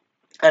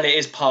 And it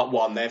is part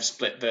one. They've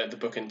split the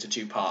book into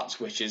two parts,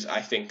 which is,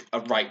 I think, a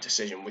right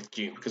decision with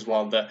Dune, because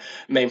one of the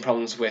main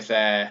problems with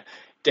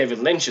David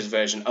Lynch's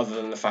version, other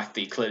than the fact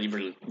that he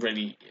clearly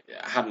really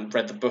hadn't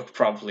read the book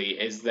properly,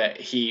 is that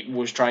he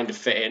was trying to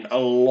fit in a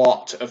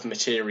lot of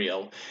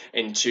material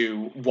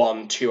into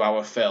one 2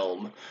 hour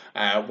film,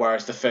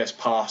 whereas the first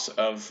part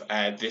of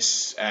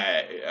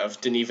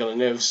of Denis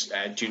Villeneuve's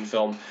Dune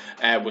film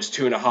was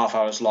 2.5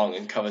 hours long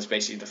and covers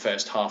basically the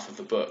first half of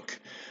the book.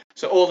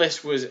 So all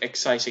this was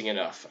exciting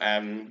enough.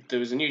 There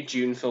was a new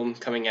Dune film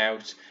coming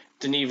out,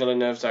 Denis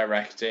Villeneuve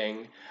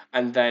directing,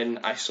 and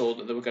then I saw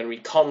that there were going to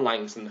be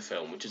Conlangs in the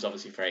film, which is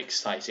obviously very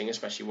exciting,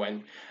 especially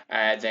when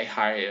they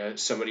hire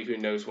somebody who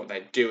knows what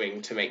they're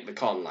doing to make the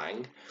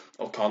Conlang,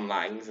 or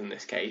Conlangs in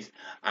this case.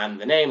 And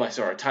the name I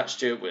saw attached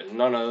to it was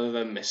none other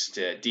than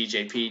Mr.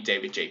 DJP,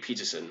 David J.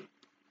 Peterson,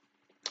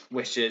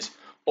 which is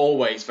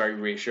always very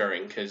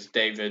reassuring because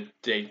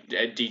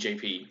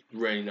DJP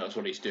really knows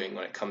what he's doing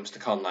when it comes to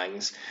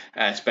Conlangs,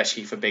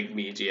 especially for big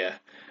media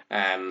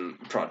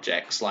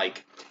projects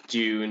like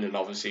Dune, and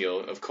obviously,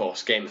 of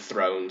course, Game of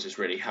Thrones is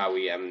really how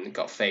he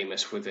got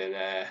famous within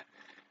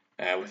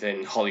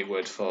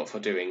Hollywood for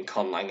doing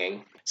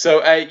conlanging.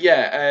 So Yona,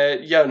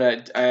 do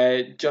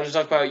you want to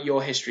talk about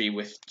your history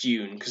with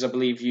Dune? Because I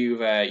believe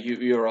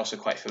you're also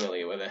quite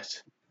familiar with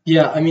it.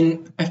 Yeah, I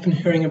mean, I've been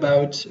hearing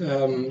about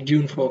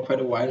Dune for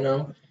quite a while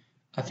now.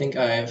 I think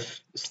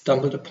I've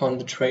stumbled upon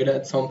the trailer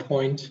at some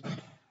point,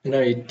 and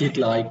I did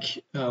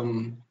like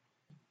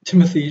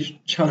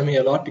Timothy Chalamet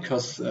a lot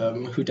because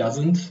who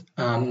doesn't?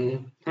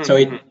 So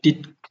I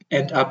did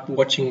end up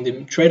watching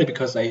the trailer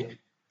because I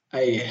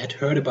had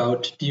heard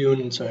about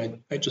Dune, so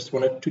I just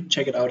wanted to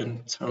check it out,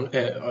 and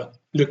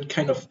looked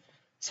kind of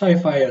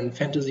sci-fi and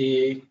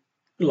fantasy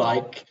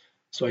like.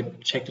 So I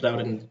checked it out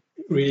and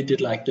really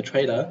did like the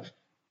trailer.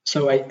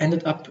 So I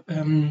ended up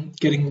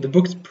getting the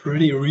books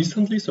pretty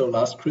recently, so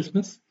last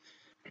Christmas.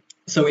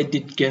 So I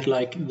did get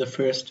like the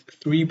first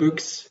 3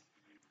 books.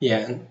 Yeah,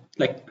 and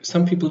like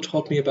some people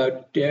told me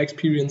about their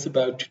experience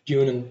about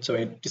Dune, and so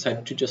I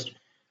decided to just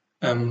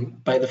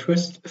buy the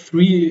first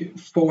 3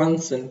 for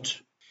once. And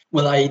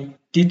well, I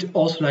did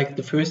also like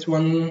the first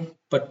one,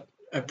 but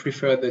I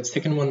prefer the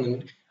second one,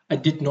 and I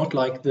did not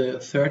like the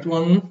third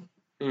one.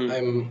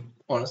 I'm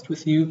honest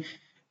with you.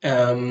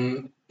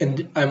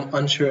 And I'm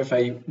unsure if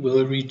I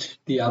will read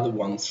the other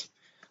ones.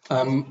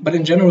 But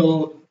in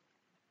general,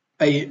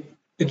 I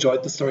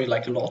enjoyed the story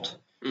like a lot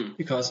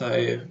because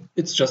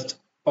it's just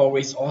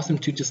always awesome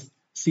to just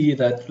see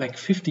that like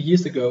 50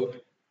 years ago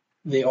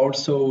they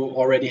also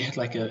already had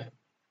like a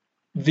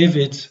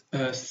vivid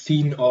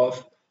scene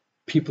of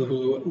people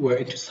who were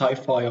into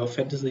sci-fi or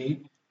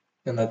fantasy,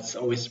 and that's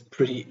always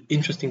pretty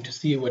interesting to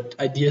see what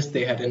ideas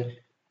they had and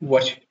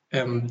what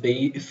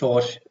they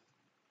thought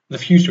the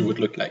future would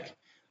look like.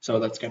 So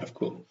that's kind of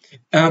cool.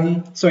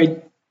 So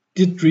I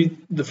did read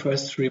the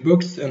first 3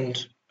 books and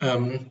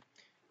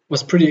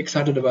was pretty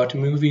excited about the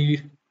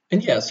movie.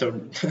 And yeah, so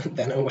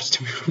then I watched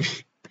the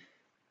movie.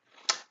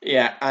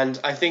 Yeah, and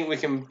I think we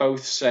can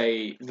both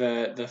say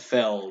the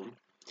film,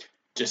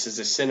 just as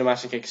a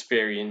cinematic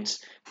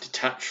experience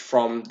detached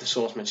from the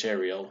source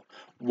material,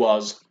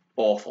 was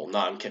awful. No,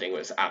 I'm kidding. It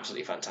was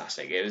absolutely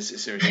fantastic.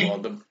 It's seriously one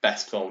of the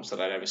best films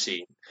that I've ever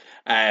seen.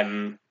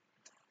 And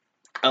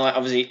like,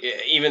 obviously,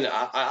 even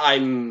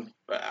I'm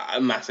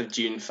a massive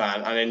Dune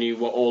fan, and I knew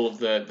what all of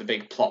the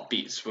big plot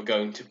beats were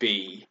going to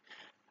be.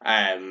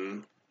 I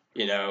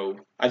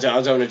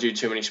don't want to do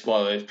too many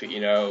spoilers, but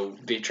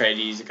the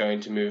Atreides are going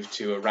to move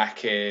to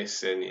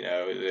Arrakis, and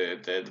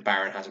the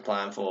Baron has a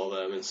plan for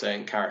them, and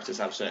certain characters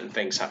have certain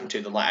things happen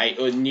to them. Like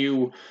I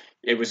knew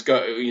it was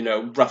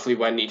roughly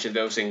when each of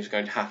those things was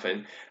going to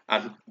happen,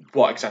 and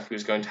what exactly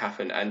was going to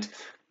happen. And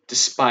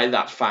despite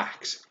that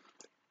fact,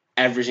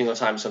 every single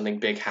time something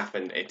big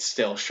happened, it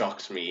still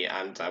shocked me,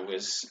 and I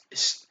was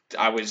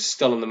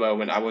still in the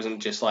moment. I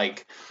wasn't just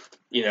like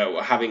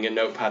having a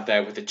notepad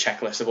there with a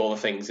checklist of all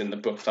the things in the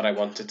book that I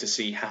wanted to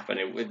see happen.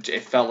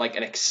 It felt like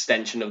an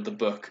extension of the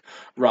book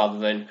rather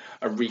than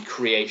a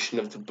recreation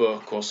of the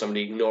book, or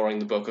somebody ignoring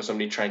the book, or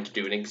somebody trying to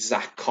do an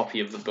exact copy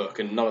of the book.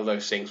 And none of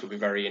those things would be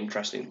very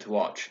interesting to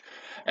watch.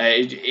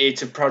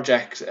 It's a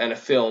project and a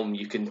film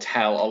you can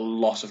tell a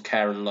lot of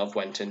care and love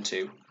went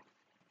into.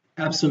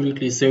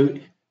 Absolutely. So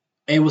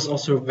I was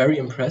also very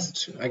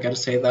impressed. I gotta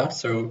say that.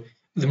 So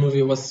the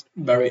movie was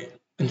very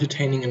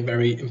entertaining and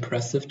very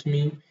impressive to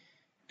me.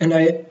 And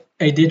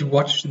I did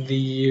watch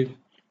the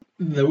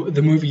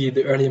movie,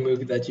 the earlier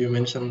movie that you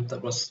mentioned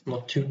that was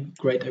not too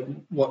great.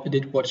 I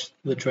did watch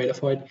the trailer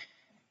for it,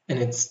 and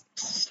it's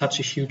such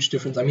a huge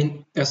difference. I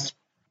mean, there's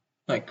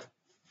like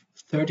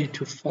 30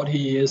 to 40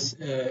 years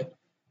a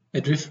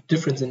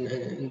difference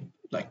in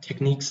like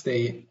techniques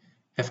they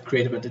have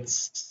created, but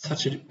it's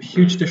such a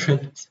huge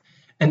difference.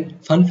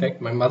 And fun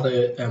fact, my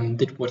mother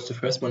did watch the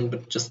first one,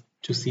 but just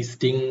to see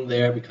Sting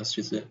there because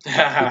she's a big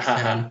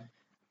fan.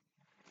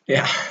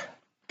 Yeah.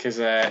 Because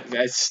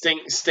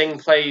Sting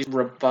plays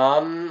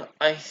Raban,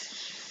 I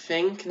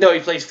think. No,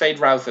 he plays Fade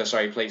Routher.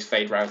 Sorry, he plays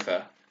Fade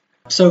Routher.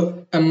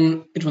 So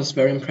it was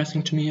very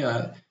impressive to me.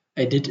 I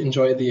did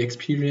enjoy the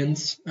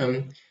experience.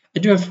 I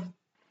do have,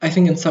 I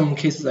think in some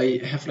cases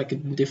I have like a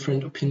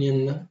different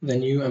opinion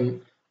than you.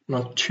 I'm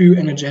not too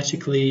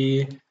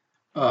energetically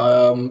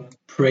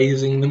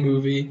praising the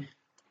movie,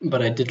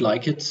 but I did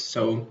like it.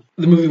 So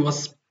the movie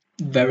was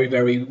very,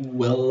 very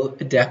well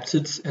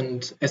adapted,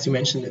 and as you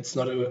mentioned, it's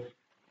not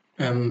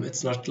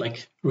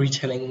like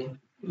retelling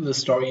the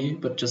story,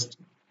 but just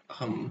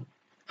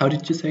how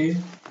did you say?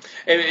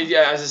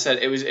 Yeah, as I said,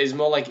 it's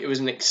more like it was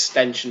an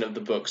extension of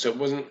the book, so it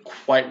wasn't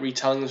quite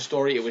retelling the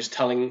story. It was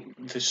telling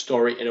the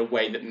story in a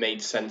way that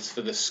made sense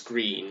for the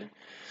screen.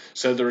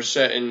 So there are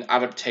certain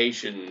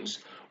adaptations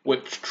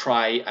which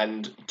try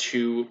and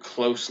too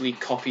closely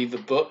copy the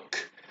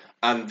book,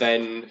 and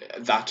then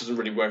that doesn't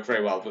really work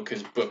very well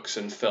because books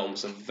and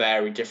films are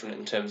very different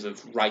in terms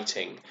of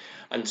writing,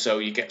 and so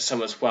you get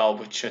some as well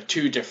which are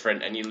too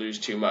different and you lose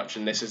too much,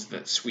 and this is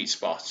the sweet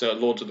spot. So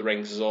Lord of the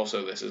Rings is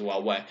also this as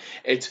well, where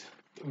it's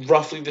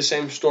roughly the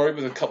same story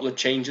with a couple of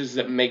changes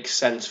that make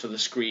sense for the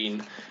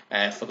screen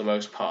for the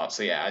most part.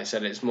 So yeah, I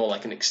said it's more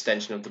like an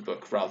extension of the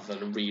book rather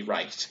than a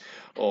rewrite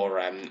or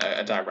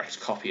a direct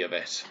copy of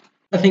it.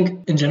 I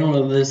think in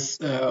general, this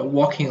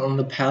walking on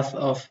the path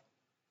of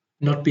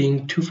not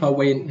being too far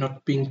away,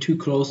 not being too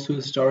close to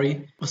the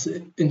story was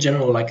in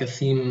general like a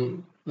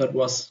theme that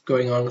was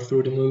going on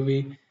through the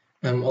movie.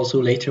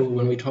 Also later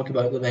when we talk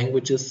about the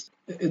languages,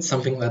 it's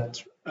something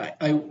that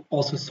I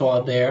also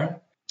saw there.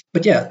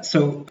 But yeah,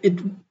 so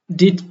it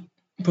did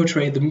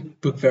portray the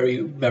book very,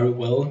 very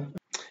well.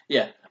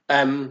 Yeah.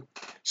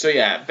 So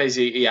yeah,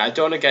 basically, yeah. I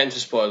don't want to get into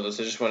spoilers.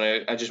 I just want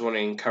to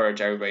encourage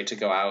everybody to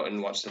go out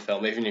and watch the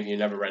film, even if you've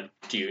never read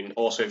Dune.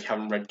 Also, if you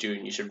haven't read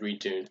Dune, you should read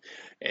Dune.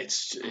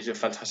 It's a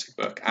fantastic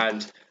book,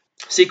 and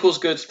sequel's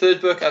good.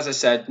 Third book, as I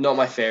said, not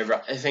my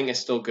favorite. I think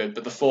it's still good,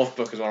 but the fourth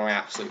book is one of my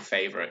absolute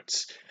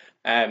favorites.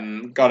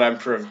 God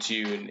Emperor of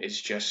Dune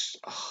is just.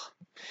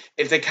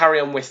 If they carry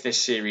on with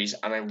this series,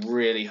 and I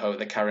really hope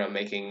they carry on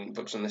making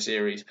books on the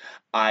series,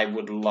 I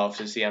would love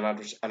to see an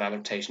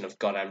adaptation of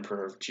God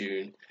Emperor of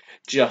Dune,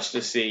 just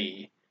to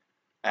see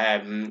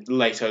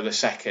Leto the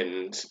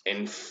Second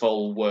in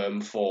full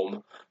worm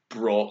form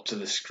brought to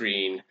the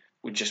screen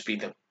would just be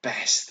the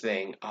best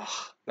thing.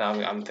 Oh, now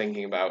I'm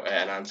thinking about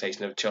an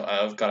adaptation of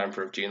God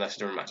Emperor of Dune. That's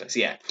doesn't matter. So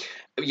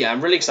yeah,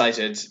 I'm really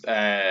excited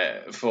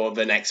for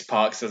the next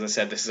part. Because as I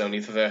said, this is only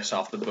the first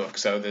half of the book,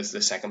 so there's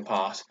the second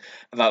part.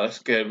 And that looks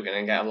good. We're going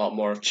to get a lot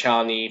more of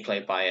Chani,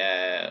 played by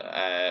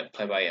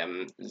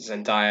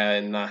Zendaya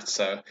in that.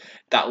 So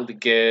that will be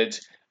good.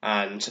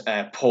 And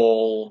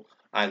Paul,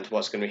 and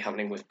what's going to be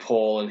happening with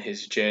Paul and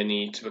his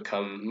journey to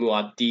become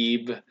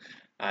Muad'Dib,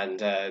 and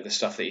the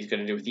stuff that he's going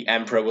to do with the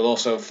Emperor. We'll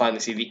also finally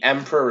see the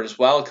Emperor as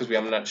well, because we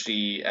haven't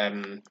actually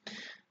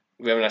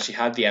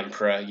had the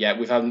Emperor yet.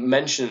 We've heard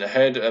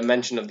a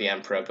mention of the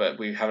Emperor, but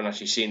we haven't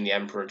actually seen the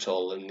Emperor at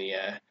all in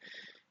the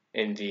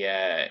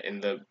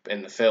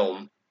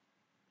film.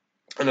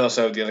 And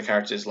also the other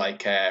characters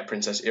like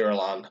Princess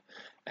Irulan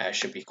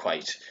should be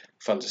quite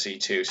fun to see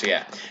too. So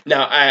yeah.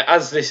 Now,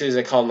 as this is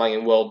a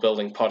Conlang world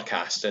building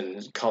podcast,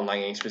 and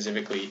Conlanging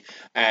specifically,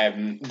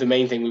 the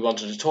main thing we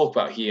wanted to talk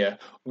about here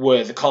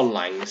were the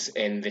Conlangs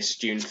in this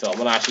Dune film.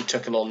 And I actually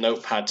took a little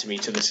notepad to me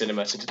to the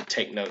cinema to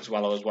take notes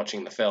while I was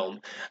watching the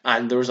film.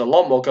 And there was a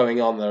lot more going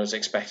on than I was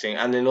expecting,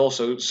 and in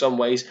also some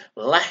ways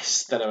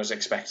less than I was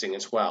expecting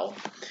as well.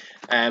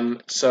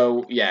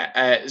 So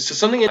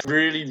something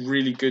really,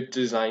 really good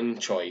design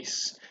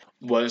choice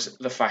was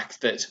the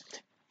fact that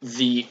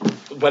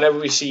whenever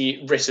we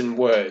see written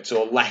words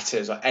or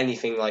letters or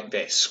anything like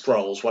this,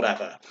 scrolls,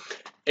 whatever,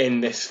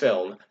 in this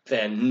film,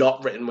 they're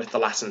not written with the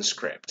Latin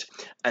script,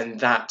 and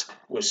that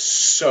was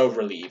so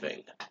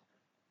relieving.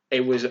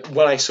 It was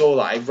when I saw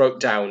that I wrote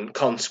down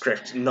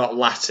conscript, not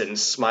Latin,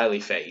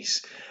 smiley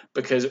face,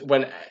 because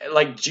when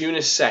Dune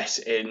is set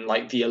in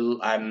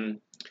the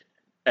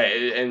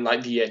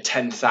year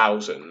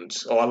 10,000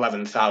 or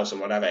 11,000,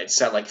 whatever. It's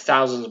set like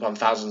thousands upon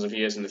thousands of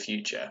years in the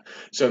future.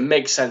 So it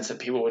makes sense that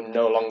people would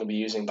no longer be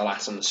using the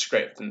Latin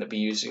script and they'd be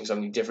using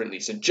something differently.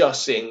 So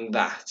just seeing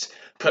that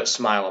put a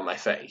smile on my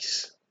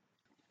face.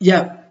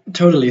 Yeah,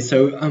 totally.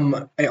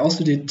 So I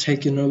also did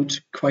take a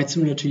note quite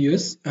similar to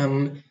yours,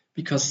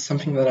 because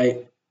something that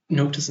I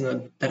noticed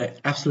and that I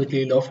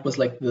absolutely loved was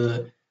like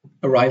the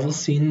arrival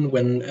scene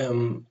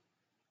when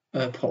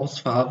Paul's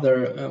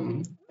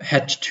father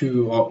had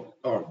to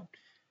or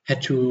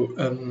had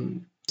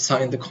to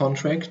sign the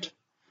contract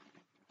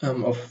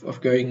of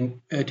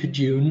going to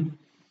Dune,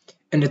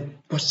 and it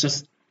was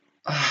just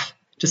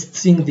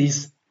seeing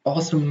these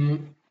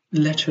awesome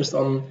letters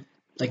on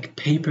like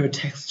paper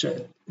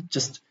texture.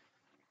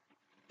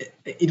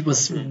 It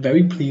was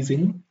very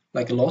pleasing,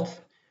 like a lot,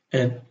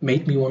 and it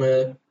made me want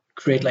to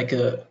create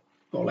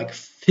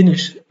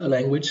finish a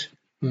language,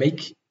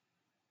 make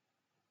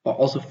or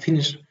also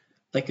finish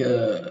like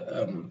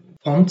a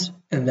font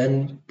and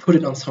then put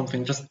it on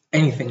something, just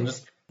anything,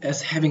 just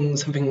as having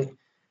something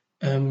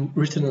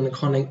written in a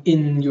Conlang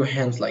in your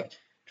hands, like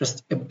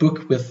just a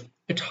book with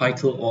a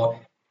title, or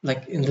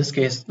like in this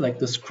case, like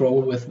the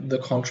scroll with the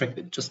contract.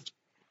 It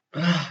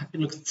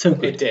looks so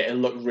good. It did. It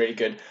looked really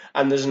good.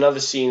 And there's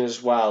another scene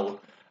as well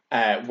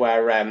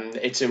where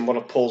it's in one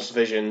of Paul's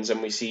visions,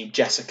 and we see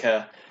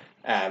Jessica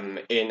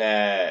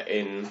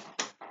in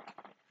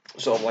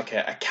sort of like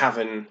a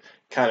cavern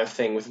kind of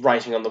thing with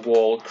writing on the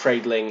wall,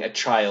 cradling a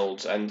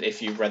child. And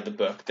if you've read the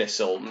book, this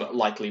will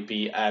likely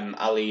be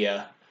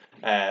Aliyah,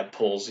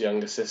 Paul's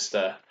younger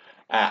sister.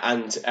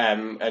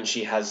 And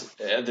she has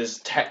there's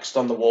text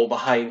on the wall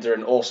behind her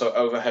and also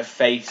over her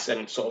face,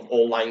 and sort of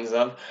all lines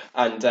up.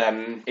 And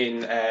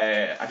in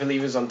I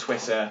believe it was on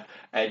Twitter,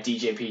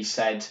 DJP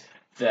said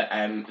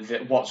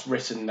that what's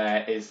written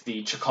there is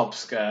the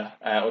Chekhovska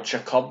or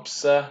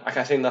Chekhovsa.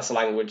 I think that's the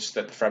language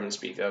that the Fremen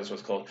speak. That's what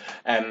it's called.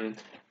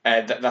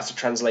 That's a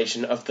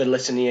translation of the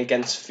Litany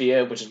Against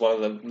Fear, which is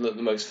one of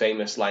the most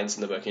famous lines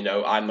in the book.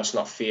 I must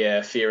not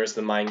fear. Fear is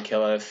the mind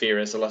killer. Fear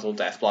is a little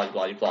death. Blah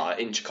blah blah.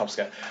 In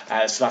Chekhovska.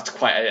 So that's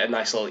quite a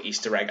nice little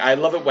Easter egg. I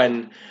love it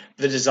when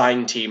the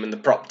design team and the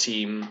prop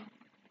team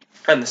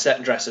and the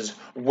set dressers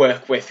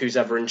work with who's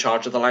ever in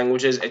charge of the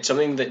languages. It's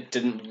something that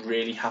didn't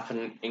really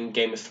happen in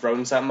Game of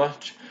Thrones that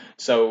much.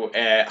 So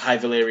High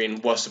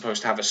Valyrian was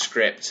supposed to have a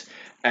script,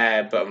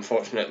 but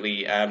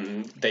unfortunately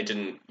they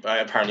didn't.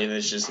 Apparently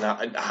they just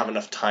not have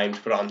enough time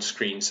to put it on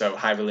screen. So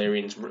High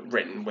Valyrian's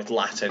written with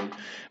Latin,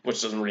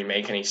 which doesn't really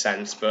make any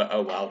sense. But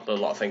oh well, there are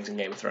a lot of things in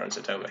Game of Thrones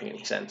that don't make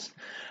any sense.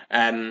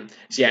 So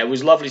yeah, it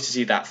was lovely to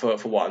see that for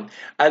one.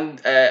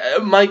 And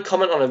my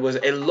comment on it was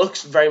it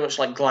looks very much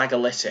like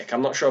Glagolitic.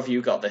 I'm not sure if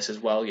you got this as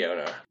well,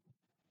 Yona.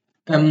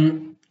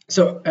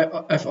 So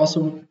I've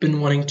also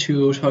been wanting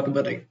to talk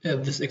about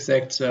this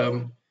exact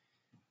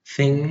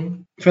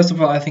thing. First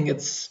of all, I think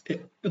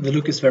the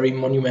look is very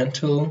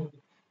monumental.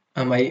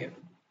 I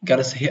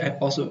gotta say, I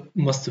also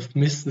must have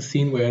missed the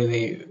scene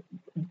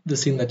the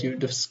scene that you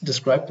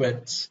described where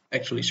it's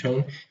actually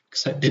shown,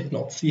 because I did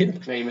not see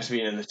it. No, you must have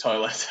been in the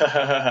toilet.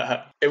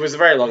 It was a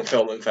very long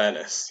film, in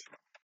fairness.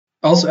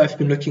 Also, I've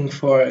been looking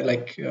for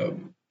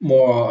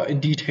more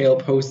in detail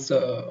posts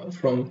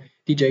from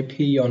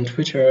DJP on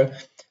Twitter.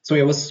 So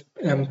I was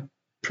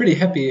pretty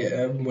happy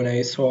when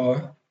I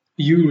saw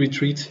you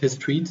retweet his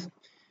tweet.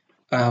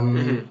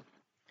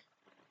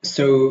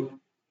 So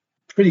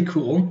pretty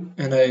cool,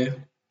 and I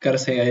gotta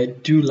say I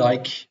do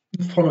like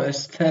the formal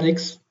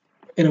aesthetics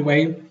in a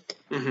way,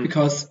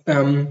 because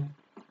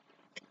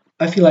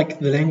I feel like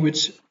the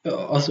language.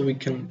 Also, we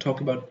can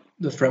talk about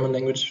the Fremen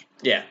language.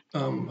 Yeah.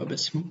 A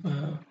bit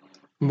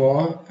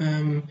more.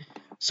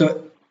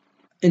 So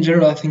in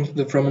general, I think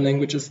the Fremen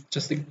language is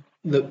just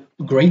the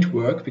great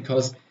work,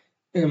 because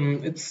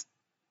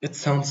it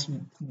sounds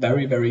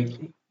very,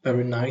 very,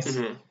 very nice.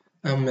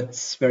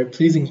 It's very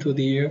pleasing to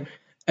the ear.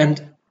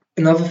 And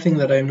another thing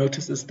that I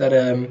noticed is that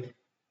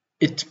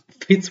it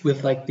fits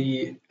with like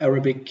the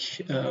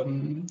Arabic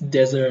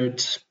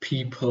desert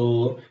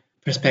people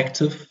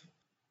perspective,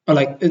 or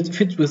like it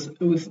fits with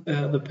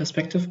the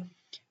perspective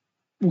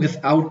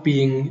without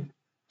being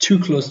too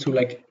close to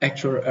like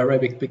actual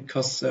Arabic,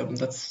 because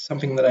that's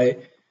something that I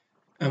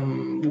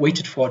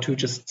waited for, to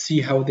just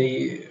see how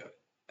they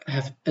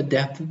have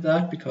adapted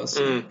that, because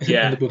in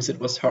the books it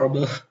was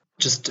horrible.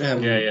 Just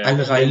Lili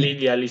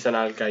Lisan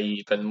Al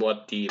Gaib and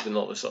Muad'Dib and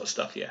all this sort of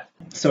stuff. Yeah.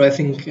 So I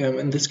think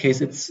in this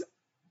case it's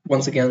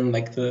once again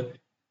like the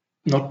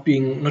not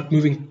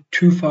moving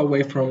too far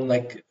away from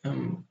like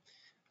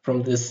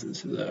from this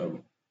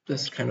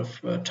kind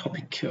of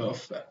topic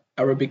of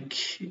Arabic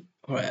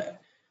or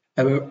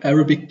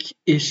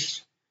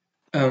Arabic-ish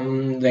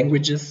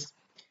languages,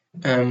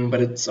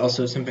 but it's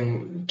also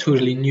something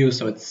totally new.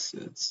 So it's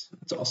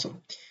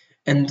awesome.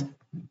 And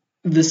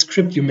the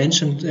script you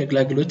mentioned,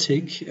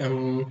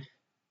 Glagolitic,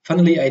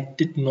 funnily I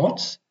did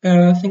not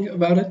think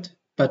about it,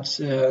 but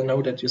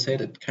now that you say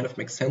it, it kind of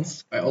makes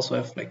sense. I also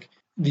have like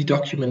the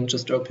document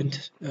just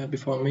opened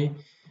before me,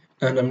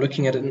 and I'm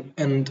looking at it,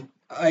 and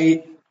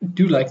I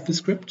do like the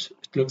script.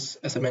 It looks,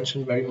 as I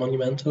mentioned, very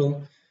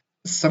monumental.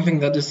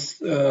 Something that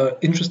is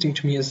interesting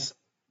to me is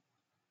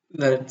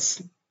that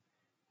it's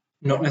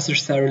not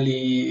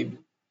necessarily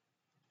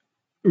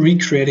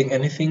recreating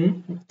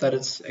anything that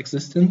is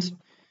existent,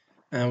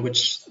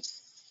 which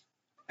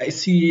I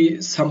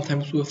see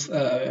sometimes with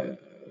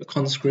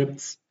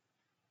conscripts.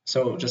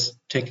 So just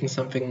taking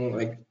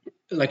something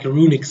like a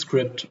runic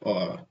script,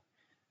 or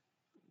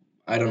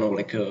I don't know,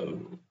 like a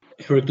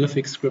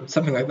hieroglyphic script,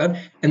 something like that.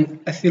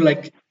 And I feel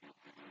like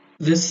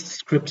this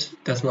script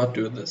does not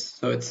do this.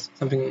 So it's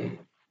something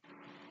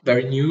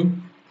very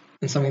new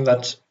and something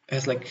that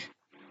has like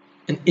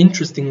an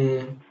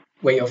interesting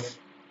way of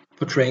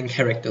portraying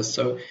characters.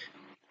 So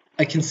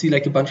I can see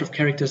like a bunch of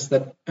characters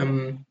that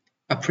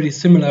are pretty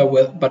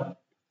similar, but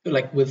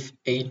like with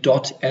a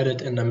dot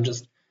added, and I'm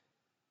just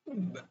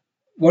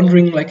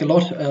wondering like a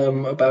lot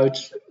about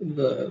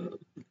the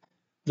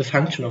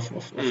function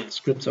of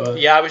scripts.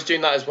 Yeah, I was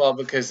doing that as well,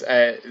 because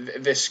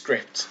this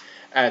script,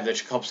 the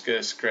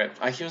Chekhovska script,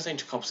 I keep on saying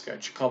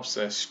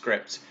Chekhovska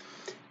script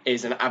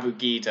is an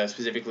Abugida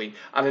specifically,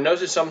 and I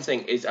noticed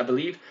something is, I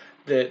believe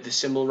the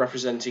symbol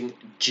representing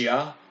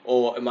Ja,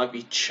 or it might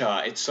be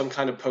Cha, it's some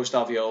kind of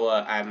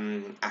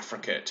post-alveolar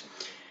affricate.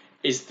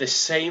 is the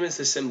same as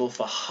the symbol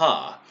for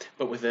ha,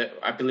 but with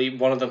I believe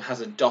one of them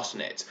has a dot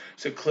in it.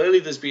 So clearly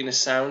there's been a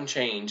sound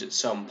change at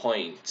some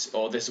point,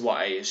 or this is what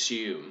I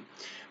assume,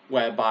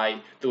 whereby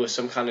there was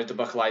some kind of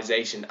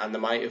debuccalization and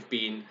there might have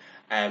been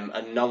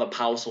another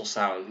palatal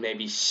sound,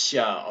 maybe sh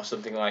or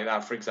something like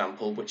that, for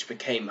example, which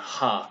became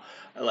ha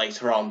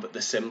later on, but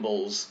the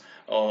symbols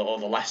or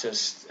the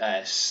letters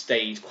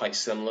stayed quite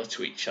similar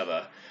to each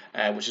other,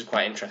 which is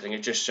quite interesting.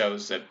 It just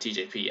shows that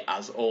DJP,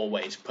 as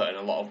always, put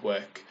a lot of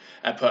work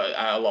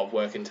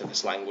into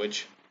this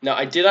language. Now,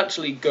 I did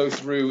actually go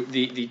through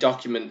the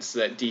documents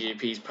that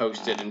DJP's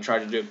posted and try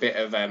to do a bit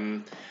of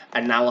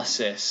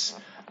analysis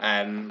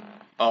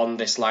on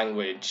this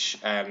language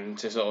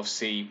to sort of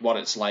see what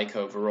it's like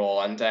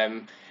overall, and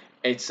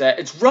it's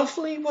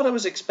roughly what I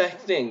was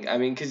expecting. I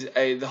mean, because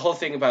the whole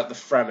thing about the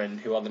Fremen,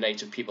 who are the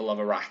native people of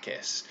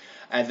Arrakis,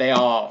 they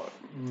are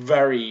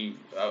very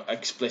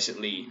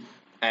explicitly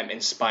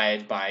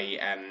inspired by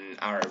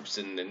Arabs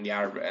and the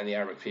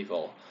Arabic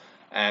people.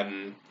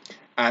 And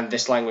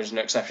this language is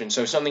no exception.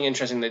 So something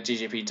interesting that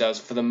DJP does,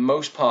 for the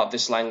most part,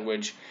 this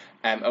language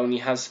only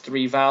has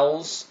 3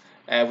 vowels,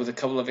 with a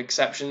couple of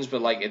exceptions,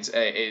 but like it's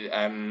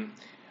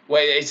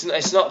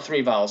not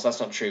 3 vowels. That's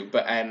not true,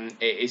 but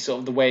it's sort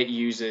of the way it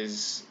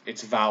uses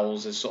its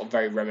vowels is sort of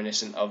very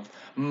reminiscent of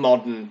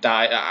modern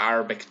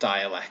Arabic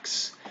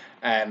dialects.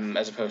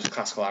 As opposed to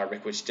classical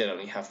Arabic, which did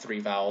only have 3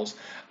 vowels.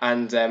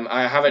 And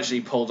I have actually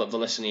pulled up the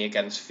listening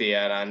against fear,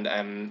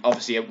 and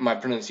obviously my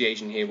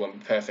pronunciation here won't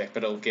be perfect,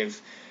 but it'll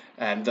give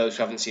those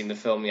who haven't seen the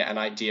film yet an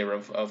idea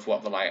of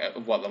what the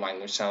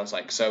language sounds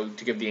like. So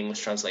to give the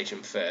English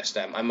translation first,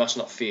 I must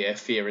not fear.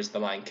 Fear is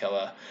the mind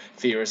killer.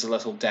 Fear is a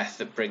little death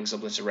that brings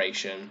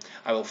obliteration.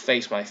 I will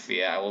face my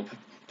fear. I will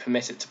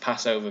permit it to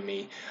pass over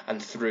me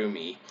and through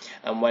me,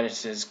 and when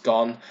it is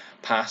gone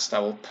past, I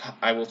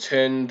will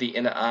turn the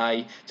inner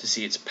eye to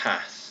see its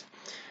path.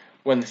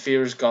 When the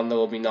fear is gone, there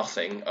will be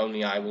nothing,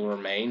 only I will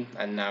remain.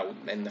 And now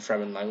in the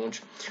Fremen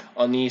language,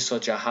 Oni so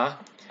jaha,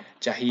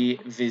 jahi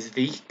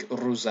vizdik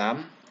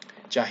ruzam,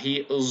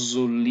 jahi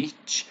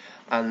zulich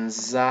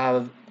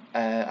anzad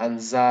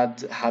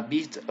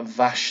habit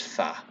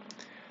vashtha,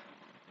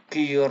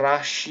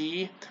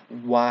 kirashi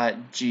wa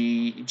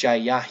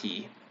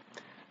jayahi,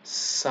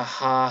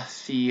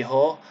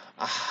 Sahathiho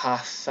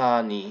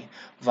Ahathani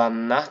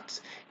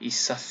Vanat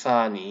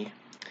Isathani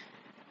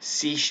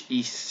Sish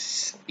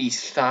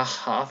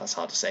Ithaha, that's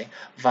hard to say,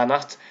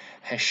 Vanat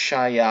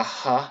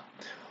Heshayaha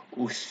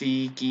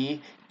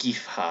Uthigi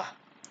Gifha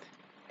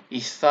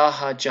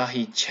Ithaha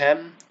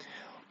Jahichem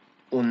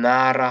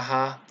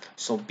Unaraha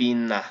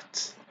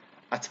Sobinat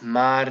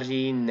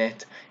Atmari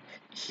Net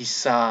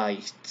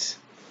Hisait.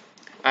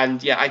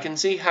 And yeah, I can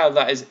see how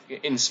that is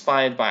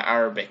inspired by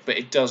Arabic, but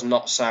it does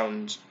not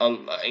sound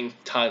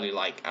entirely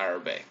like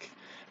Arabic.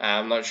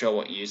 I'm not sure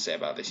what you say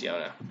about this,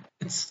 Yona.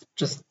 It's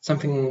just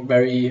something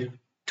very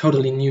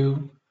totally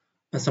new,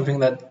 and something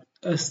that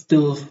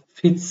still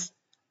fits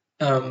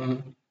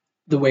the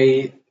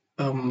way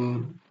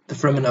the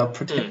Fremen are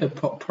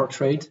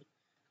portrayed,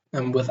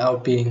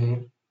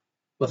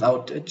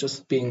 without it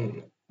just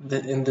being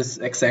in this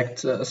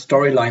exact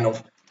storyline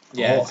of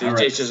it's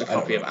Arabs, just a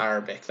copy of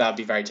Arabic. That'd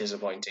be very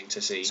disappointing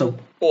to see. So,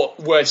 or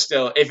worse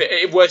still, if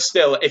it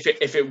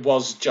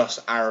was just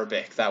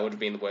Arabic, that would have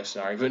been the worst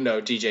scenario. But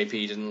no,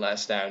 DJP didn't let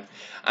us down,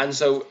 and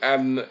so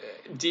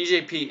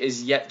DJP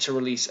is yet to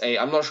release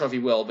I'm not sure if he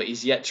will, but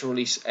he's yet to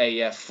release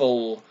a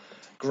full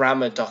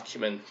grammar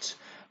document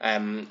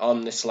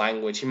on this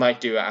language. He might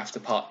do it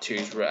after part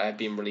 2's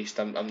been released.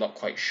 I'm not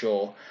quite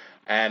sure.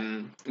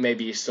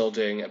 Maybe he's still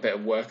doing a bit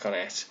of work on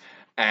it.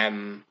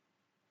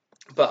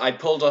 But I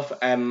pulled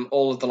up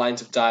all of the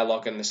lines of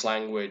dialogue in this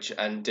language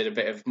and did a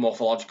bit of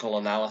morphological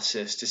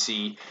analysis to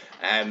see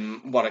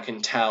what I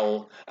can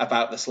tell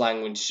about this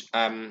language.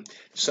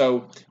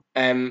 So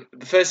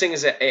the first thing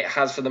is that it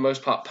has, for the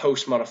most part,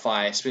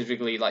 post-modifiers,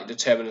 specifically like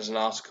determiners and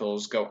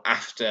articles go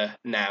after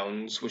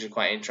nouns, which is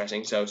quite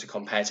interesting. So to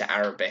compare to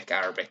Arabic,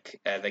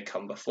 they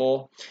come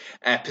before.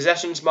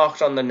 Possessions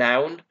marked on the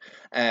noun,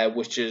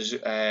 which is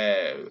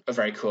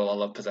very cool. I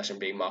love possession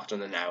being marked on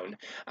the noun.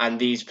 And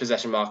these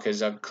possession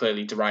markers are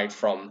clearly derived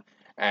from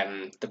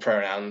the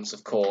pronouns,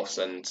 of course,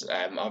 and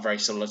are very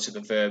similar to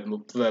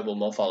the verbal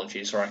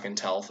morphology, so I can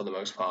tell for the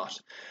most part.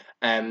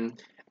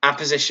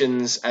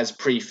 Appositions as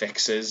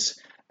prefixes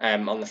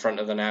on the front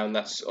of the noun,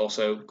 that's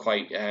also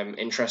quite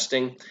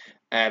interesting.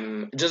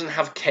 It doesn't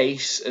have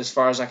case as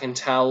far as I can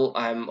tell,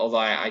 although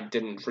I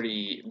didn't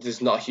really,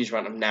 there's not a huge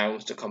amount of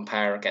nouns to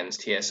compare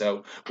against here,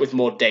 so with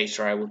more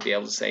data I would be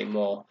able to say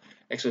more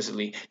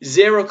explicitly.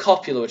 Zero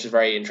copula, which is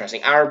very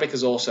interesting. Arabic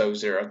is also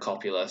zero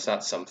copula, so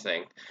that's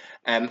something.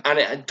 And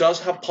it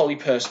does have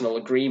polypersonal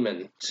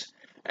agreement,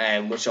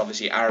 which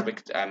obviously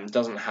Arabic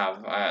doesn't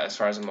have, as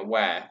far as I'm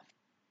aware.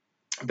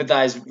 But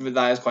that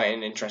is quite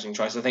an interesting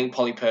choice. I think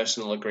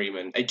polypersonal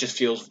agreement, it just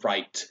feels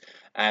right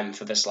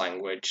for this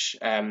language.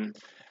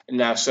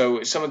 Now,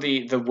 so some of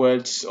the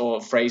words or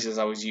phrases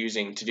I was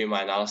using to do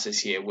my analysis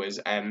here was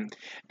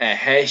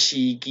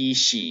Heshi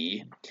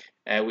Gishi,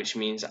 which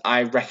means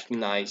I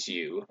recognize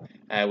you,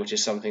 which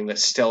is something that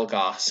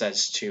Stilgar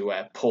says to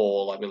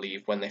Paul, I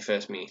believe, when they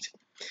first meet.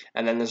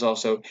 And then there's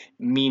also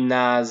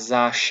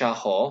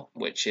Minazashaho,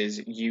 which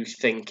is you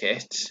think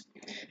it.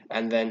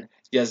 And then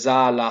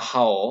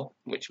Yazalahao,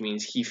 which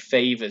means he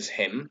favors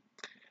him.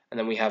 And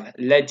then we have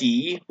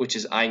Ledi, which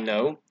is I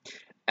know.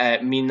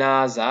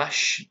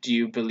 Minazash, do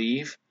you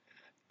believe?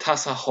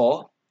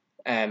 Tasaho,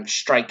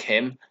 strike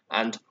him.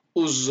 And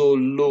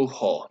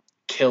Uzuluho,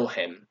 kill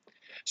him.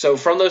 So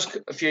from those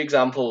few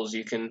examples,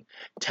 you can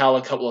tell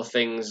a couple of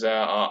things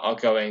are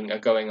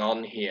going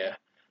on here.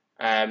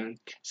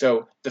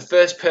 So the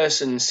first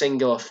person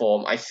singular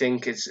form, I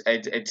think it's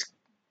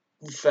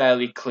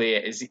fairly clear,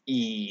 is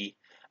E.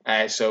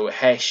 So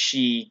he,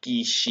 she,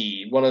 gi,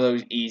 she. One of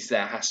those E's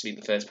there has to be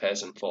the first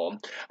person form.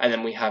 And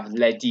then we have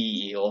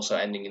ledi also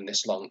ending in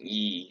this long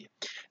E.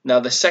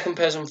 Now the second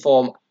person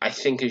form I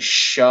think is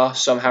sha,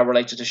 somehow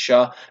related to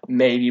sha,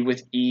 maybe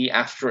with E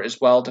after it as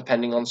well,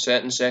 depending on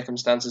certain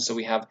circumstances. So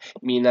we have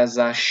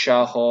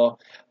minazashaho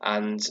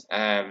and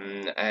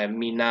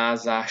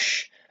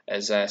minazash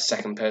as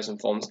second person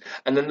forms.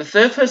 And then the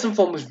third person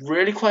form was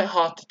really quite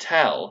hard to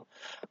tell.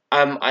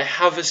 I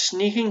have a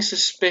sneaking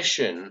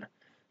suspicion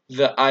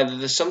that either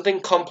there's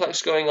something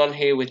complex going on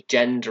here with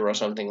gender or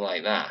something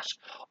like that,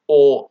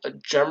 or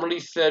generally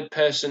third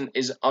person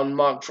is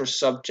unmarked for a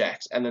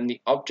subject, and then the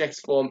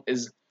object form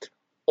is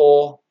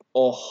or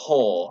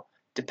ho,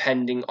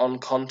 depending on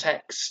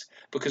context,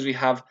 because we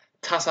have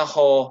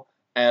tasaho,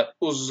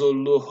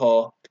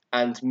 uzuluho,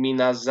 and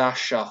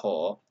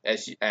minazashaho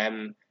as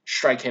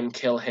strike him,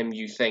 kill him,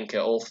 you think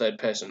are all third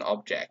person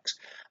objects,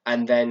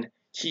 and then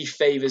he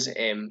favors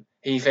him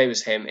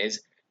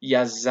is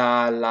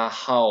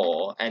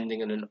yazalahao,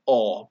 ending in an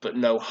or but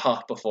no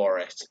ha before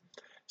it.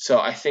 So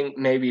I think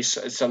maybe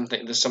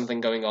there's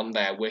something going on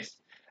there with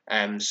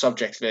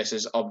subject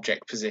versus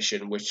object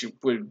position, which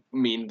would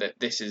mean that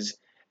this is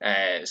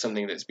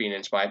something that's been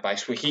inspired by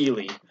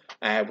Swahili,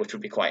 which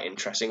would be quite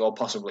interesting, or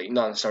possibly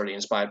not necessarily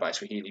inspired by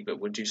Swahili, but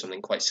would do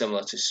something quite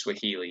similar to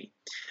Swahili.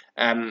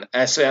 So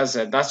as I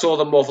said, that's all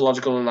the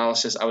morphological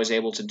analysis I was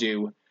able to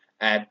do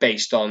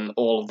based on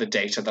all of the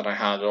data that I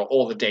had, or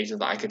all the data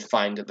that I could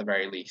find at the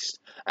very least.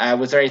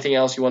 Was there anything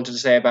else you wanted to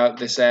say about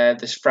this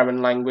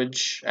Fremen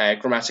language,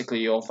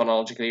 grammatically or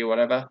phonologically or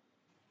whatever?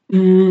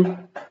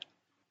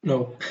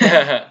 No.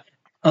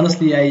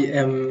 Honestly,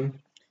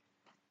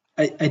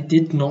 I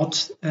did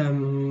not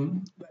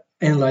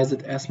analyze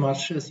it as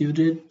much as you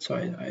did, so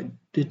I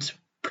did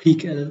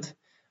peek at it.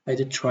 I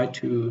did try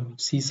to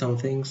see some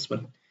things,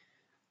 but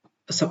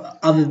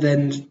other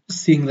than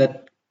seeing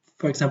that,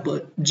 for example,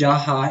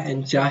 Jaha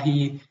and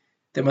Jahi,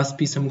 there must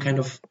be some kind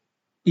of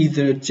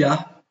either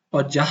Jah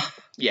or Jah.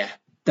 Yeah.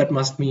 That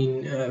must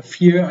mean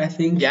fear, I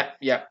think.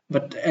 Yeah.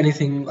 But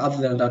anything other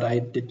than that, I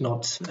did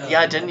not.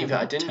 I didn't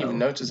even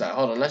notice that.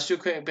 Hold on, let's do a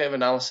quick bit of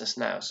analysis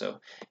now.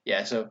 So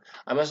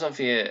I must not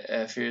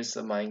fear. Fear is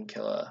the mind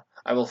killer.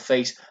 I will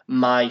face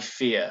my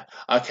fear.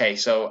 Okay,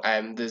 so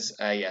there's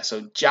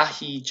so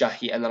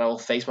Jahi, and then I will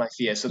face my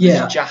fear. So this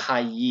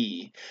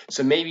Jahayi.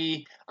 So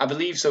maybe I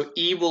believe so.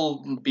 E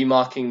will be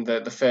marking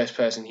the first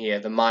person here,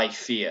 the my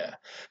fear.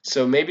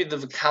 So maybe the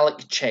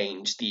vocalic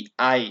change, the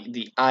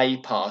I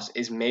part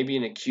is maybe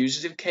an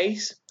accusative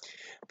case,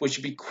 which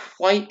would be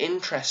quite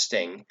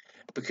interesting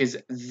because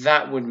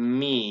that would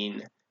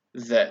mean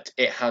that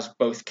it has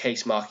both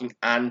case marking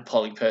and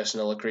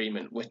polypersonal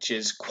agreement, which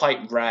is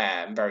quite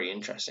rare and very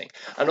interesting.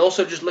 And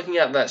also just looking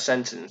at that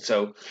sentence,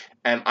 so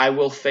I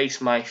will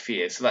face my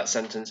fears. So that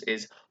sentence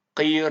is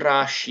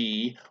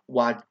Qirashi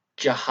wa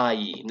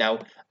Jahai.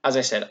 Now, as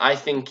I said, I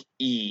think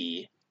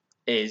E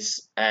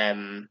is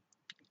the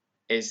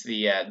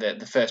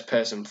first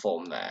person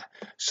form there.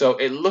 So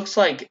it looks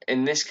like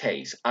in this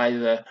case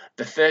either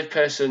the third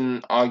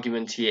person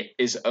argument here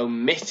is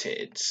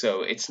omitted,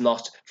 so it's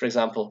not, for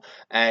example,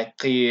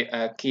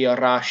 Kiyarashi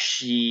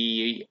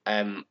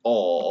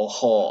or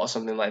ho or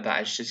something like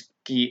that. It's just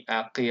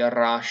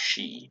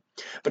Kiyarashi.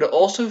 But it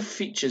also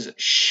features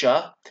sh,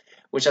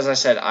 which, as I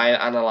said, I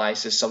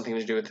analysed as something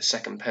to do with the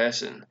second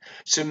person.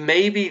 So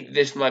maybe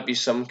this might be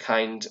some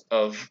kind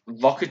of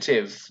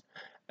vocative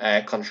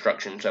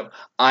construction. So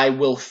I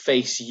will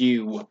face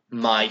you,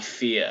 my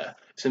fear.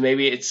 So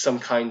maybe it's some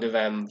kind of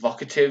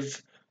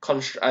vocative.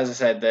 As I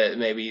said, that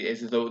maybe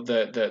is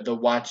the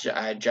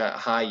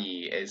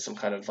wajahai is some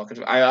kind of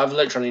vocative. I've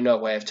literally no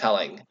way of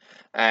telling.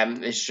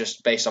 It's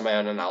just based on my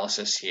own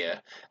analysis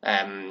here.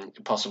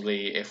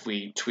 Possibly if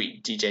we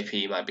tweet DJP,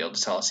 he might be able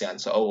to tell us the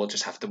answer. Or we'll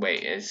just have to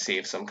wait and see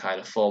if some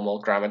kind of formal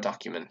grammar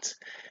document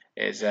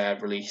is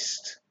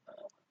released.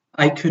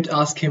 I could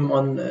ask him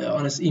on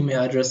his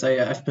email address.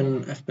 I've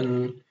been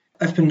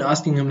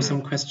asking him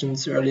some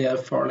questions earlier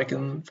for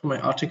my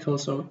article,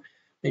 so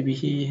maybe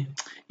he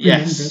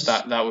remembers.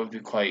 Yes, that would be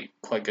quite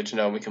good to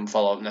know. We can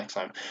follow up next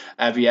time.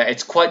 But yeah,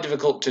 it's quite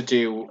difficult to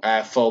do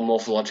full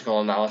morphological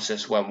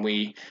analysis when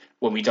we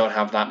don't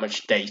have that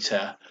much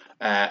data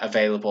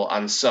available,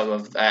 and some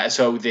of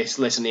so this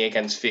listening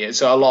against fear.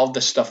 So a lot of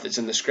the stuff that's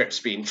in the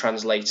script's being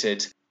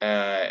translated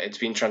it's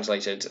been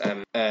translated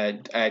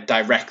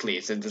directly.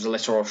 There's a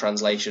literal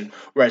translation,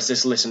 whereas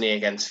this Litany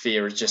Against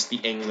Fear is just the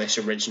English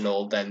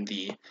original, then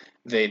the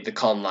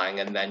Conlang,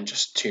 and then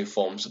just two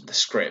forms of the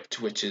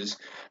script, which is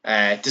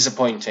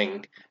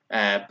disappointing.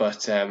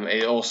 But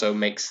it also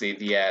makes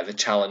the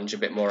challenge a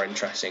bit more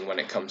interesting when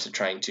it comes to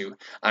trying to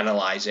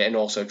analyze it, and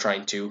also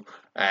trying to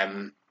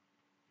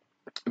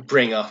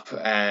bring up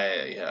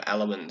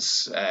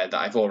elements that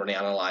I've already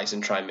analysed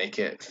and try and make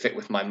it fit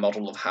with my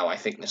model of how I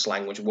think this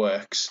language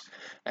works.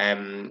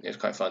 It was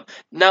quite fun.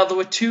 Now, there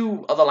were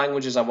two other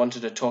languages I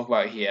wanted to talk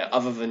about here,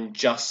 other than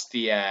just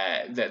the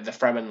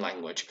Fremen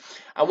language,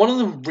 and one of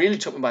them really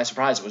took me by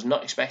surprise. I was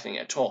not expecting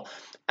it at all,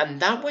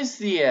 and that was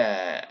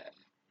there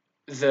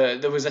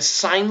was a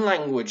sign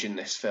language in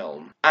this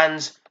film,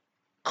 and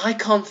I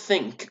can't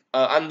think,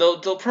 and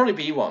there'll probably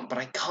be one, but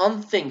I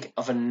can't think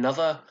of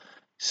another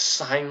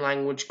sign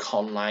language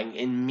conlang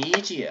in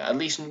media, at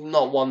least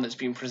not one that's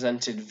been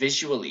presented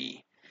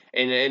visually.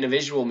 In a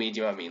visual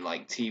medium, I mean,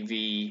 like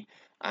TV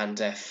and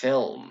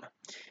film.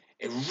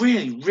 It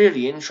really,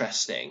 really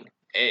interesting.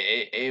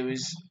 It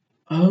was.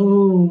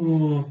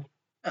 Oh,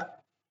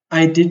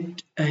 I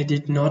did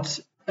not.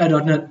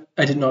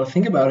 I did not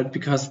think about it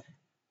because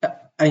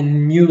I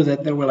knew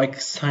that there were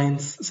like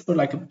signs or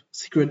like a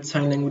secret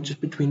sign language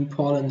between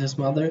Paul and his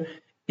mother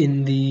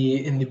in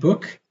the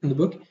book, and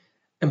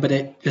but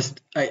I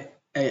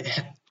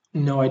had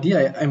no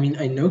idea. I mean,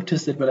 I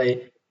noticed it, but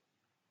I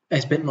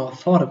spent no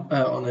thought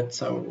on it.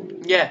 So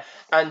Yeah,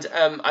 and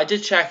I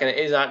did check, and it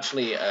is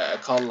actually a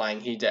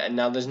conlang he did. And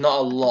now there's not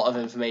a lot of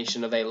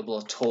information available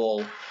at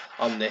all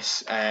on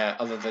this,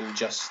 other than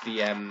just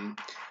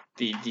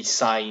the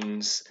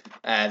signs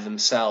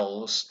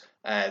themselves.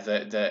 There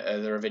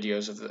are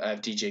videos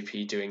of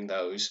DJP doing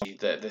those,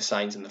 the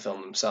signs in the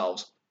film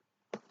themselves,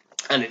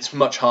 and it's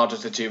much harder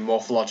to do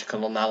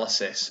morphological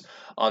analysis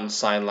on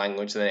sign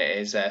language than it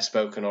is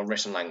spoken or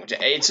written language.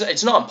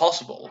 It's not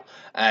impossible,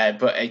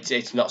 but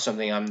it's not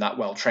something I'm that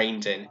well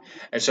trained in.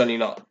 It's certainly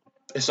not.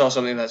 It's not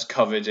something that's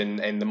covered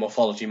in the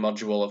morphology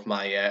module of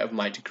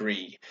my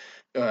degree,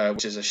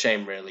 which is a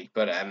shame, really.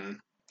 But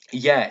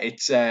yeah,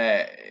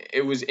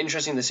 it was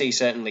interesting to see,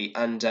 certainly,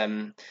 and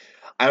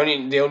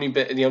the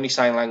only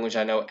sign language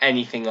I know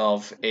anything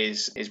of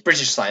is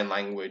British Sign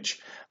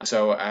Language.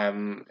 So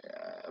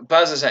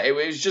but as I said, it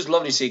was just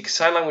lovely to see, because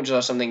sign languages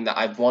are something that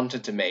I've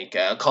wanted to make,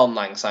 a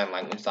Conlang sign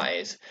language, that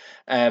is.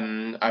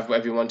 I've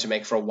been wanting to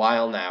make for a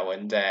while now,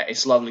 and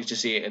it's lovely to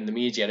see it in the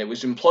media, and it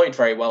was employed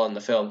very well in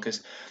the film,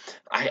 because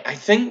I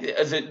think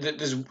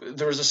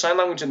there was a sign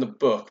language in the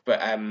book, but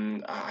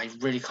I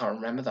really can't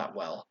remember that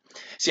well.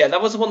 So yeah,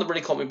 that was the one that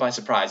really caught me by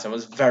surprise. I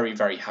was very,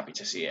 very happy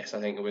to see it. I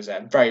think it was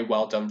very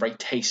well done, very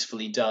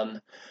tastefully done.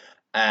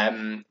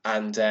 And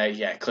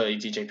yeah, clearly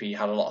DJP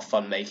had a lot of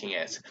fun making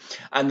it.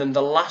 And then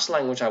the last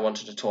language I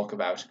wanted to talk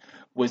about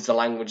was the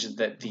language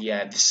that the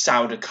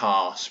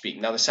Sardaukar speak.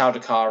 Now, the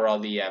Sardaukar are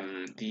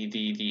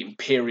the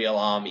Imperial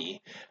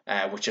Army,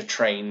 which are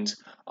trained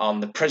on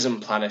the prison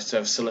planet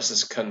of Silissa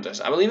Secundus.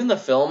 I believe in the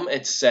film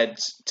it's said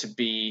to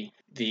be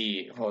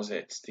the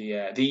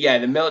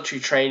the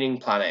military training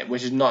planet,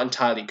 which is not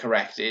entirely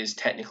correct. It is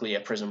technically a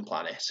prison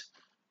planet.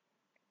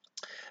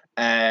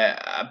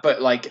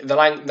 But like the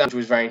language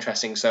was very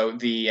interesting. So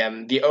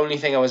the only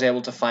thing I was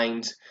able to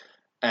find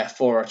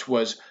for it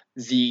was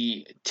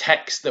the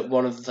text that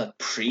one of the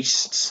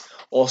priests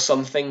or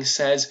something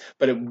says,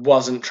 but it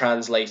wasn't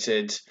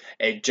translated.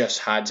 It just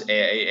had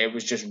it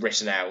was just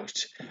written out,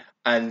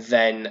 and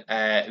then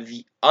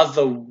the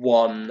other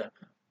one.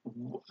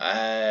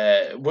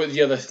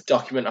 The other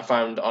document I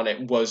found on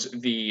it was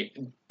the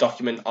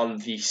document on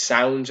the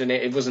sounds, and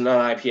it wasn't an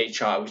IPA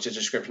chart, it was a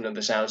description of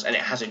the sounds, and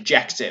it has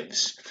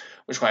adjectives,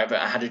 which I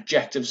had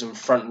adjectives and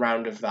front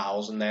round of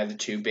vowels, and they're the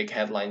two big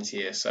headlines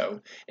here.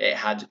 So it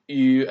had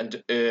u and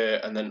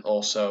and then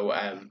also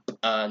and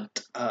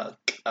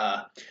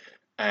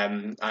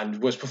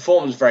and was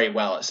performed very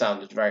well. It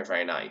sounded very,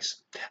 very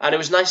nice, and it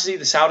was nice to see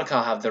the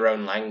Sardaukar have their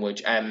own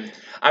language. I'm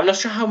not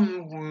sure how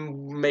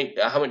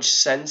much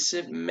sense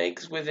it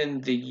makes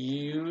within the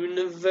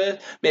universe.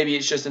 Maybe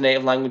it's just a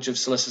native language of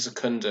Silissa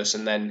Secundus,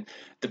 and then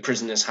the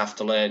prisoners have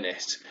to learn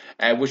it,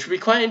 which would be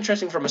quite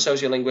interesting from a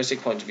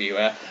sociolinguistic point of view.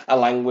 A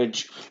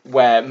language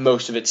where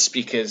most of its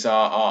speakers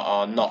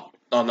are not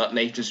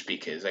native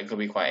speakers. That could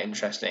be quite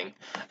interesting,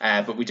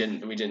 but we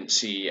didn't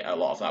see a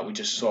lot of that. We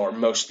just saw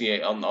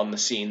mostly on the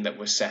scene that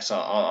was set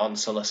on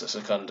Silissa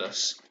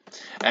Secundus.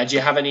 Do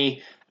you have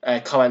any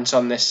comments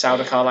on this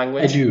Sardaukar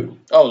language? I do.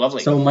 Oh,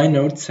 lovely. So my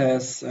note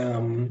says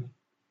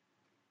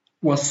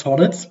was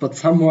solid, but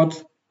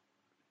somewhat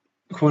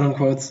quote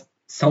unquote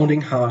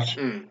sounding harsh,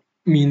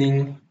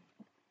 meaning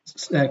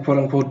quote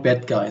unquote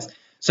bad guys.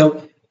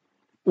 So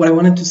what I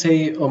wanted to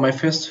say, or my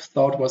first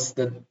thought was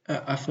that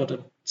I thought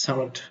it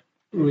sounded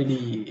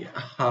really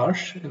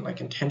harsh and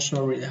like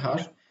intentional, really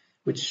harsh,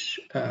 which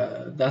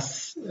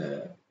thus,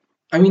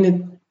 I mean,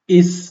 it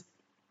is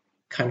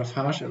kind of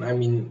harsh, and I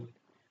mean,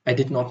 I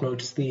did not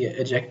notice the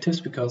adjectives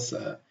because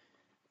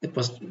it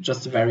was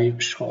just a very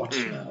short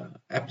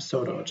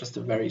episode or just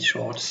a very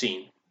short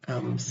scene.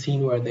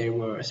 scene where they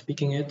were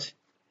speaking it.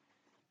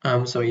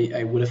 So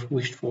I would have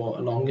wished for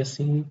a longer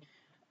scene,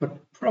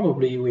 but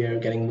probably we are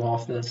getting more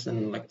of this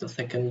in like the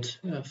second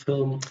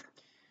film.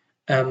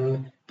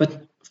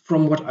 But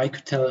from what I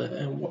could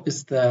tell,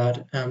 is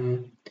that I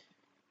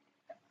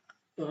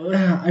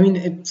mean,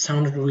 it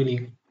sounded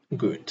really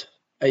good.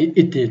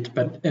 It did,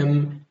 but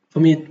for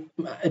me,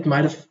 it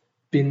might have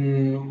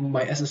been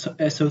my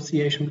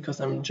association because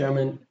I'm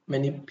German.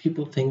 Many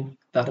people think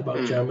that about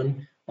Mm.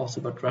 German,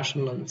 also about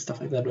Russian and stuff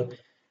like that. But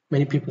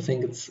many people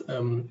think it's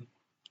the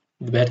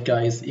bad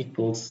guys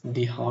equals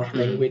the harsh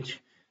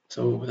language.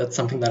 So that's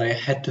something that I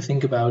had to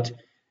think about,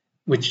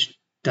 which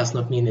does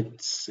not mean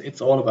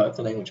it's all about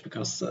the language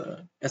because,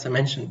 as I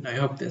mentioned, I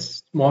hope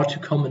there's more to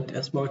come and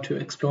there's more to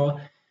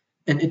explore.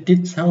 And it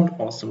did sound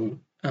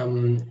awesome,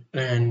 and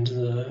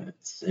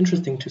it's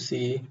interesting to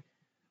see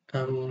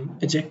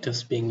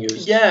adjectives being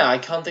used. Yeah, I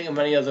can't think of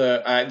many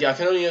other. I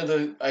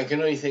can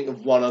only think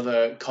of one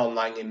other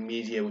conlang in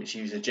media which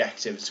use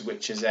adjectives,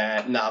 which is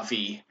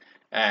Na'vi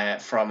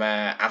from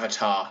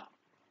Avatar,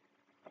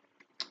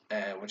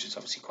 which is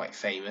obviously quite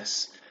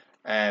famous.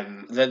 Yeah.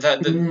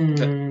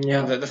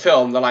 The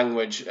film, the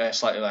language,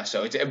 slightly less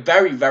so. It's a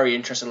very, very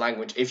interesting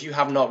language. If you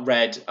have not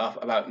read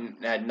about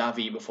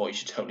Navi before, you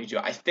should totally do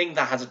it. I think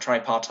that has a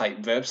tripartite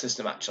verb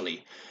system,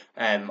 actually,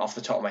 off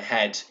the top of my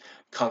head.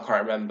 Can't quite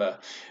remember.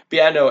 But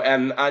yeah, no,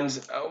 and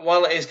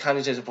while it is kind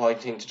of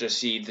disappointing to just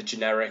see the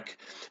generic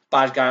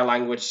bad guy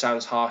language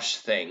sounds harsh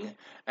thing,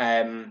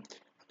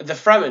 the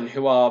Fremen,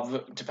 who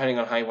are, depending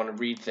on how you want to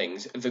read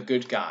things, the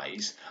good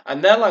guys,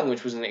 and their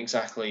language wasn't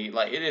exactly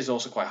like it is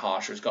also quite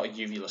harsh. It's got a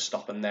uvula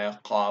stop in there,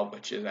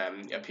 which is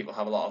people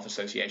have a lot of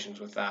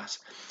associations with that.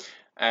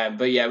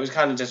 But yeah, it was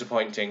kind of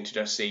disappointing to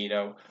just see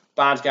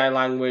bad guy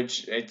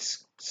language. It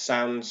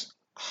sounds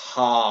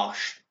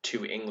harsh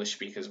to English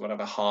speakers,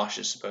 whatever harsh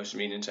is supposed to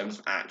mean in terms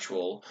of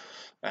actual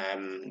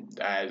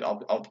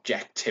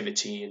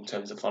objectivity in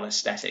terms of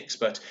aesthetics,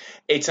 but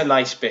it's a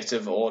nice bit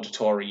of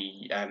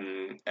auditory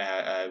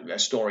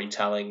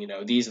storytelling.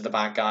 These are the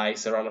bad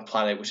guys. They're on a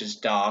planet which is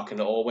dark and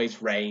it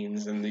always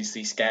rains, and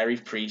these scary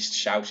priests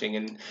shouting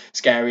in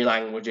scary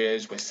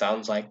languages with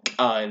sounds like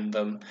in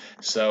them.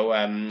 So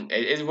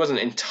it wasn't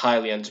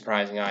entirely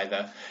unsurprising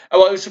either. Oh,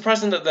 well, it was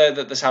surprising that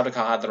the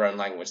Sardaukar had their own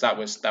language. That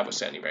was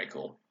certainly very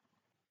cool.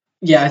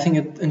 Yeah, I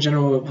think in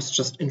general it was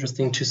just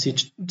interesting to see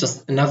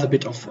just another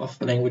bit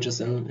of languages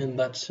in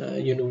that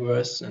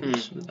universe, and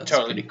that's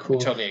pretty cool.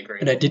 Totally agree.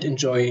 And I did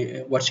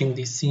enjoy watching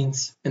these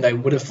scenes, and I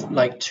would have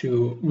liked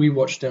to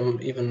rewatch them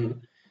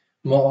even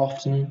more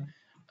often.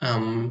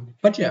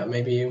 But yeah,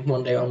 maybe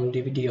one day on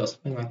DVD or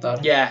something like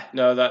that. Yeah,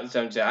 no, that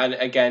sounds it. And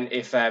again,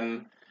 if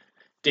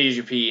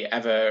DGP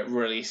ever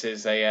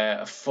releases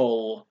a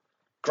full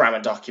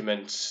grammar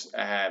document,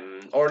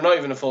 or not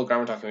even a full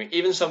grammar document,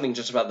 even something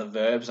just about the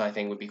verbs, I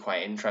think would be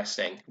quite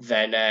interesting.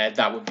 Then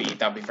that would be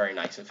very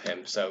nice of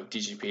him. So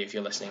DGP, if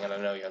you're listening, and I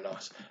know you're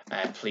not,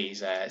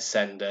 please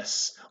send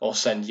us, or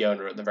send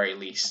Yona at the very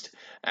least,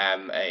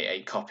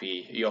 your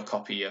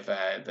copy of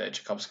the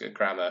Jakobska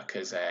grammar,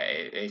 because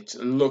it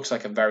looks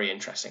like a very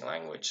interesting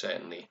language,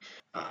 certainly.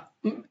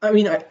 I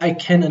mean, I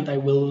can and I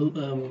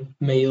will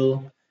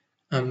mail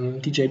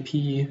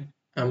DJP.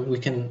 We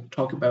can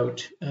talk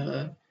about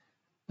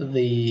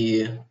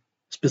the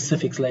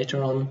specifics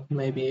later on,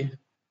 maybe.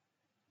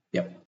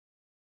 Yep.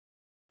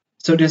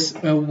 So there's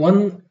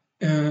one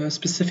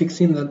specific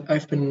scene that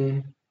I've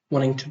been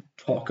wanting to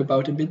talk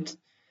about a bit,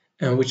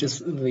 which is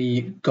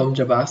the Gom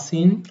Jabbar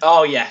scene.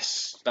 Oh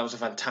yes, that was a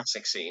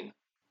fantastic scene.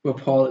 Where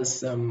Paul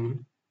is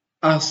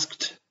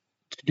asked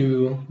to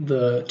do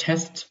the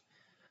test.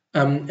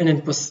 And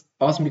it was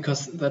awesome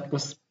because that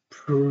was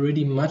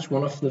pretty much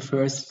one of the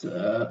first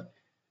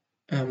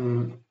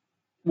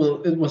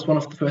it was one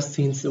of the first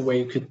scenes where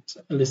you could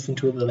listen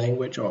to the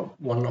language or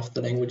one of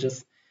the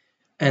languages.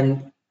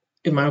 And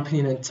in my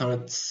opinion, it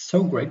sounded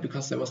so great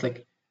because there was like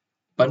a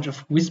bunch of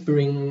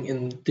whispering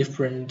in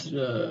different.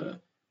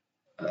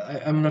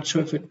 I'm not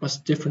sure if it was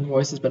different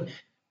voices, but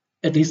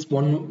at least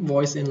one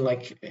voice in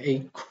like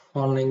a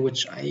Kron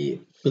language, I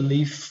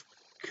believe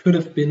could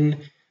have been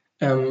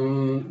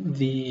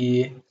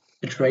the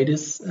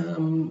Atreides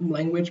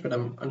language, but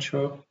I'm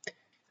unsure.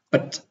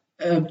 But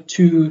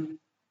to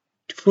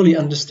fully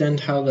understand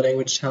how the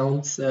language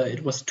sounds,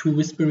 it was too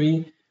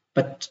whispery,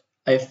 but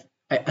I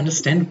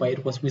understand why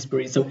it was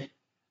whispery. So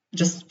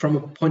just from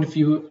a point of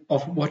view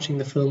of watching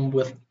the film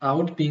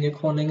without being a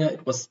Corninger,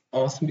 it was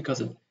awesome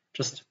because it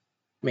just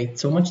made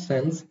so much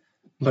sense.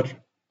 But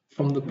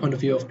from the point of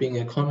view of being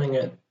a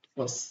Corninger, it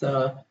was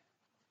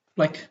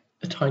like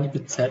a tiny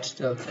bit sad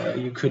that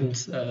you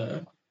couldn't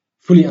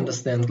fully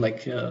understand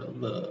like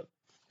the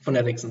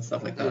phonetics and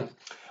stuff like that.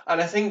 And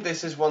I think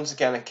this is once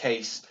again a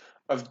case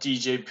of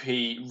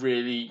DJP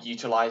really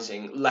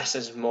utilizing less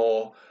is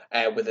more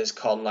with his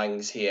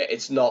conlangs here.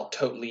 It's not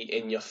totally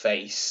in your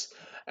face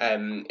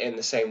in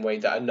the same way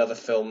that another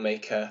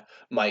filmmaker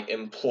might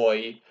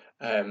employ.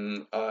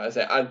 And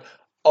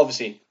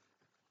obviously,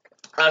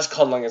 as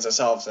conlangers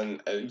ourselves,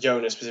 and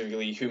Yona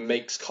specifically, who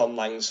makes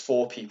conlangs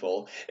for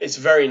people, it's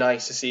very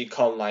nice to see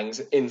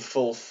conlangs in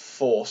full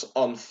force,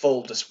 on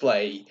full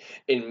display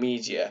in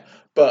media.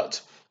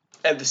 But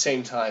at the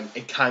same time,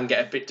 it can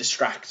get a bit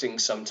distracting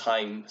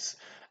sometimes.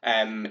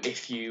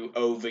 If you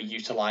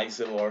overutilize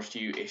them, or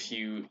if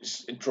you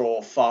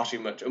draw far too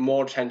much,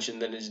 more attention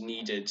than is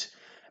needed,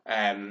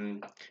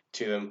 to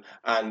them.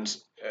 And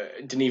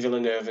Denis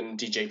Villeneuve and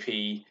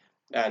DJP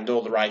and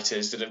all the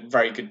writers did a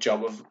very good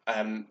job of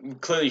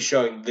clearly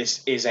showing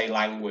this is a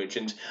language.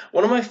 And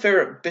one of my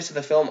favorite bits of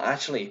the film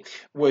actually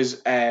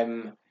was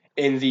in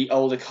the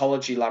old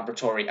ecology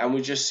laboratory, and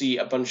we just see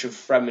a bunch of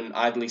Fremen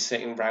idly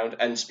sitting around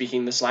and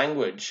speaking this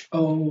language.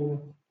 Oh,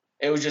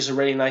 It was just a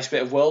really nice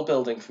bit of world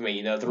building for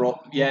me.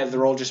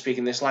 They're all just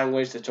speaking this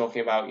language. They're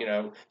talking about,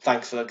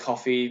 thanks for the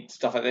coffee,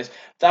 stuff like this.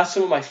 That's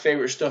some of my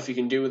favorite stuff you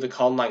can do with the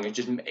con language.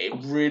 It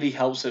really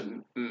helps it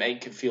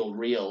make it feel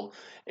real.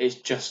 It's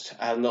just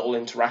little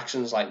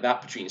interactions like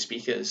that between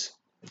speakers.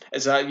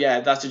 That's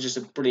just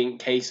a brilliant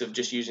case of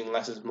just using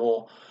less is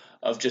more,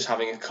 of just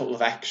having a couple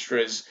of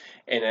extras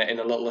in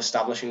a little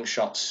establishing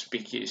shot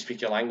speak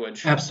your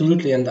language.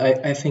 absolutely. And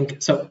I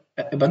think so.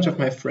 A bunch of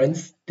my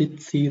friends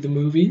did see the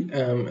movie.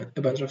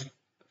 A bunch of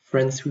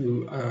friends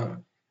who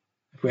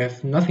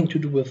have nothing to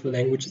do with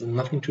languages and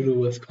nothing to do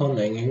with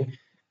conlanging,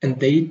 and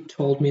they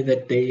told me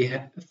that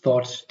they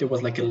thought there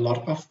was like a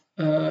lot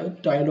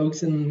of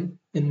dialogues in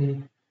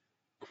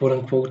quote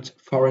unquote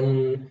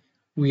foreign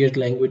weird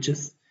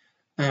languages,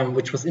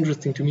 which was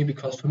interesting to me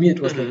because for me it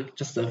was Mm-hmm. like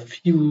just a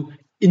few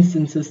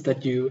instances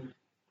that you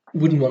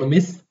wouldn't want to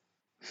miss,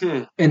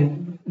 Hmm.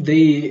 and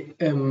they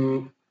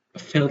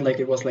felt like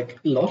it was like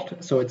a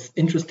lot. So it's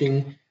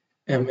interesting,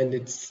 and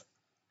it's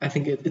I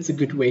think it's a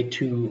good way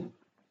to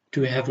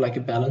have like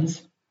a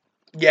balance.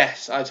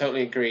 Yes, I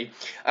totally agree.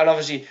 And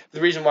obviously,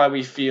 the reason why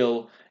we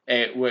feel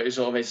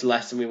it's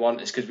less than we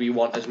want is because we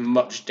want as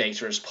much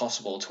data as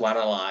possible to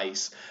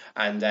analyze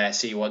and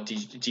see what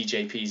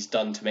DJP's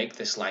done to make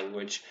this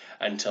language,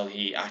 until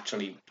he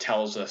actually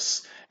tells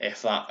us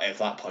if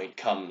that point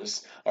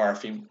comes, or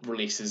if he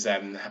releases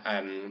Art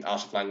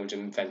of Language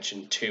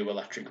Invention 2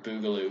 Electric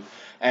Boogaloo.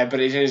 But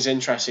it is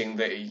interesting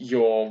that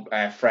your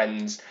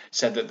friends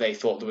said that they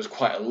thought there was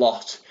quite a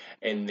lot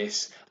in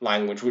this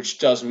language, which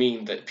does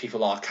mean that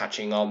people are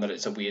catching on that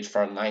it's a weird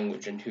foreign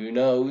language, and who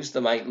knows, they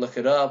might look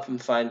it up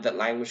and find that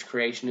language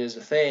creation is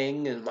a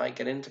thing and might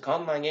get into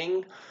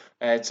conlanging.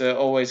 It's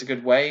always a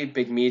good way.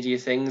 Big media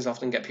things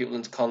often get people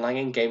into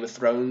conlanging. Game of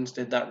Thrones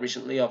did that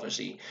recently,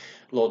 obviously.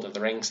 Lord of the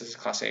Rings is a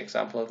classic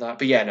example of that.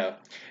 But yeah, no.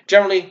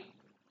 Generally,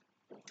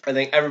 I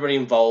think everybody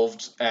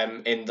involved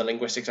in the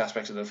linguistics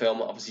aspect of the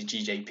film, obviously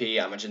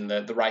GJP, I imagine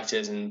the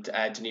writers and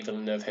Denis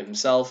Villeneuve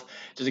himself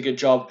did a good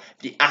job.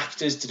 The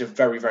actors did a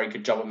very, very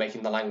good job of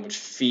making the language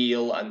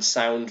feel and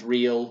sound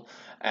real.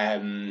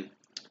 And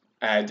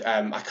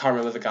I can't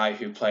remember the guy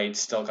who played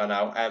Still Gone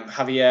Out.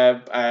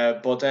 Javier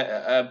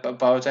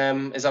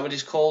Bardem, is that what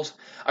he's called?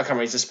 I can't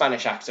remember. He's a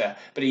Spanish actor,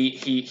 but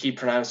he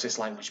pronounced this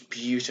language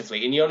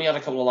beautifully. And he only had a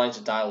couple of lines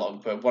of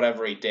dialogue, but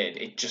whatever he did,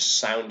 it just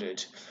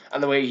sounded.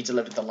 And the way he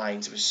delivered the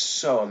lines, it was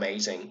so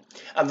amazing.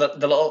 And the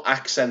little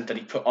accent that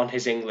he put on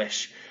his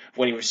English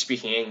when he was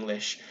speaking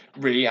English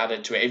really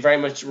added to it. It very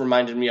much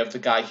reminded me of the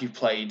guy who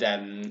played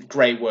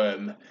Grey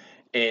Worm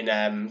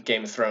in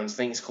Game of Thrones. I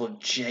think it's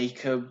called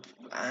Jacob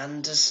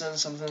Anderson,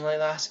 something like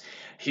that.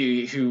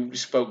 Who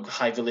spoke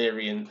High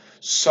Valyrian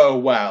so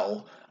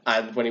well,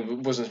 and when he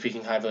wasn't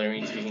speaking High Valyrian,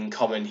 he was speaking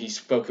Common. He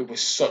spoke it with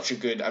such a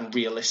good and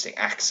realistic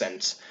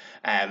accent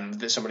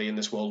that somebody in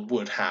this world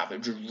would have.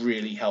 It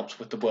really helps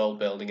with the world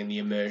building and the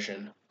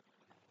immersion.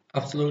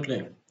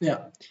 Absolutely,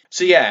 yeah.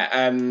 So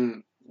yeah,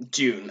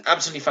 Dune,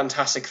 absolutely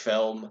fantastic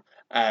film.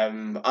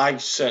 I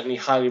certainly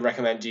highly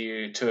recommend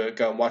you to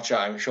go and watch it.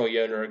 I'm sure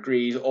Yona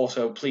agrees.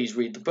 Also, please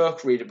read the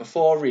book. Read it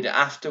before, read it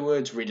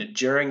afterwards, read it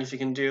during if you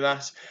can do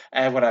that.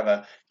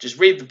 Whatever. Just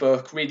read the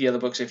book. Read the other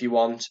books if you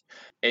want.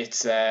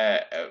 It's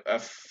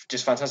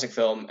just fantastic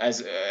film.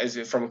 As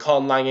from a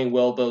Con Langing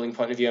world building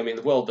point of view, I mean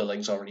the world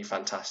building's already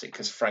fantastic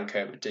because Frank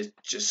Herbert did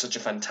just such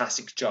a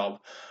fantastic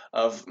job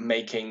of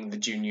making the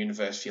Dune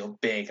universe feel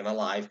big and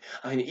alive.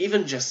 I mean,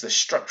 even just the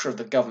structure of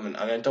the government,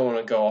 and I don't want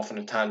to go off on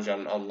a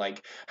tangent on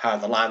like how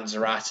the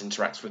Lanzarat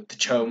interacts with the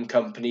Chome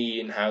Company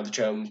and how the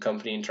Chome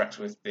Company interacts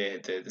with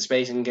the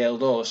Spacing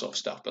Guild, all this sort of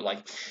stuff. But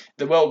like,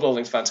 the world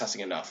building's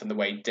fantastic enough, and the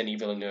way Denis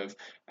Villeneuve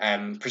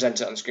presents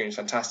it on screen is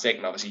fantastic.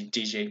 And obviously,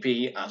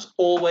 DJP, as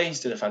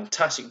always, did a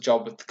fantastic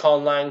job with the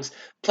conlangs.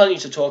 Plenty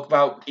to talk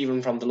about,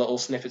 even from the little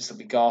snippets that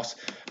we got.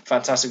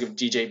 Fantastic of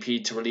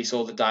DJP to release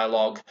all the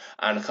dialogue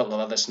and a couple of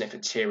other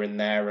snippets here and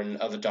there and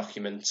other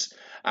documents.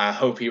 I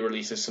hope he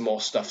releases some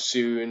more stuff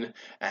soon.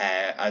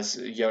 As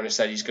Jonas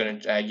said,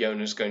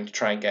 Jonas going to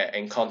try and get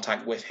in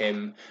contact with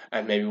him,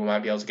 and maybe we might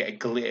be able to get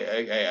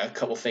a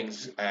couple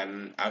things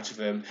out of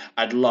him.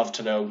 I'd love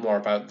to know more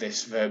about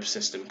this verb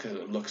system because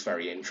it looks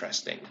very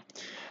interesting.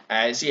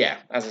 So yeah,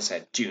 as I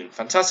said, Dune,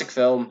 fantastic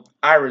film.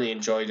 I really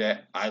enjoyed it.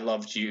 I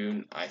love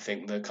Dune. I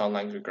think the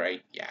conlangs were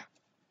great. Yeah.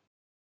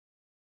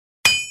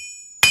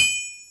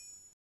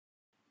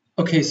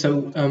 Okay, so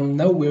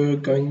now we're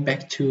going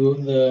back to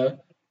the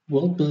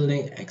world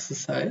building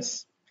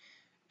exercise.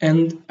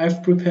 And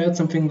I've prepared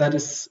something that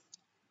is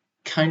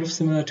kind of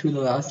similar to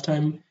the last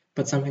time,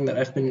 but something that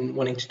I've been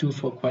wanting to do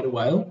for quite a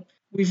while.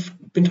 We've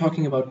been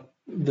talking about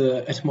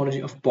the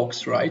etymology of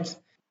box, right?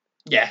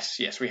 Yes,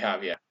 we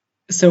have, yeah.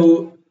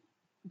 So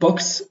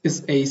box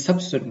is a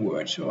substrate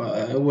word or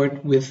a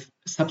word with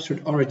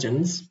substrate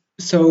origins.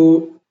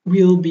 So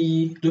we'll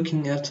be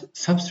looking at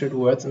substrate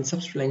words and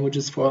substrate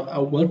languages for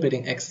our world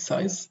building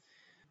exercise.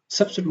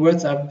 Substrate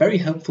words are very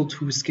helpful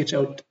to sketch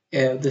out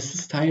the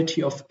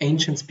society of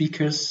ancient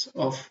speakers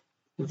of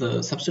the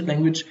substrate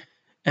language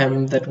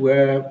that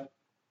were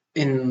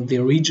in the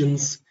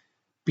regions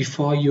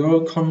before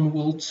your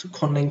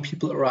Conlang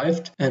people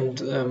arrived,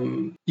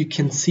 and you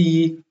can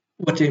see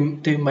what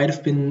they might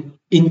have been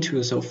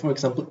into. So, for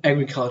example,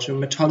 agriculture,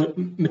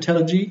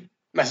 metallurgy,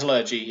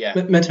 Yeah.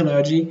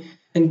 metallurgy,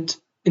 and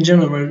in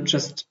general,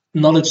 just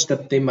knowledge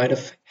that they might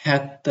have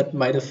had that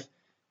might have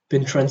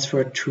been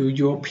transferred to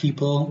your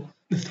people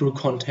through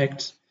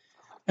contact.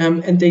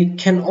 And they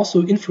can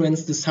also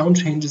influence the sound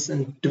changes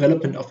and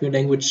development of your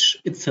language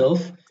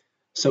itself.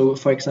 So,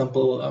 for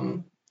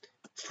example,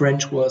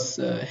 French was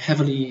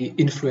heavily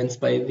influenced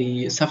by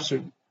the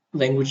substrate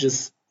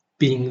languages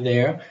being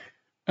there,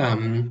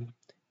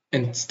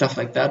 and stuff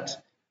like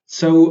that.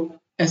 So,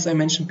 as I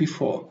mentioned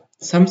before,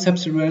 some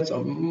substrate words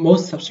or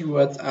most substrate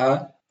words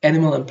are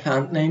animal and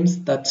plant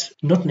names that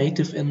not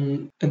native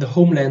in the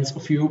homelands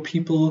of your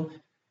people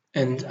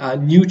and are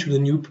new to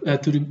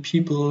the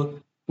people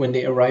when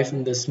they arrive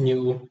in this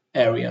new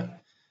area.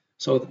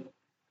 So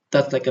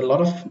that like a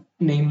lot of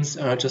names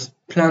are just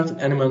plant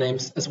and animal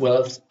names as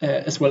well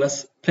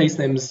as place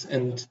names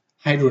and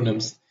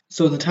hydronyms.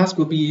 So the task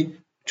will be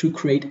to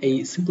create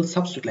a simple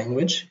substrate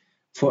language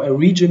for a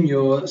region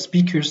your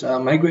speakers are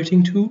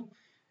migrating to,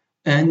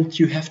 and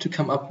you have to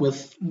come up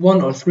with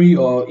one or three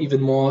or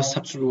even more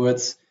substrate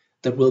words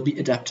that will be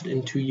adapted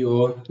into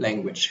your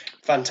language.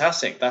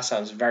 Fantastic. That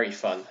sounds very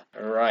fun.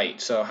 Right.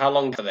 So how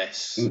long for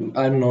this?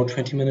 I don't know,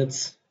 20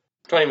 minutes.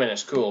 20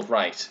 minutes. Cool.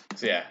 Right.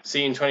 So yeah.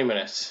 See you in 20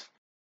 minutes.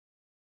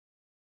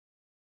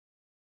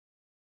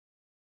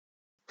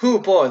 Oh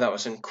boy, that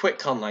was some quick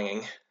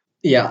conlanging.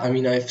 Yeah, I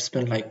mean, I've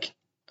spent like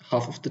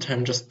half of the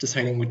time just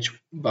deciding which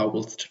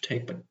vowels to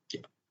take, but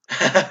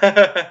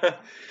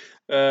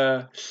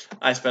yeah.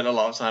 I spent a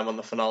lot of time on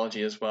the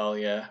phonology as well,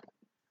 yeah.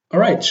 All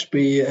right, should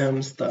we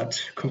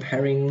start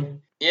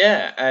comparing?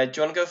 Yeah, do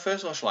you want to go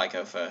first or shall I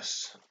go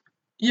first?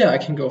 Yeah, I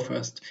can go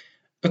first.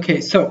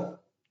 Okay, so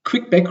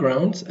quick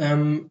background.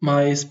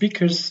 My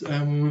speakers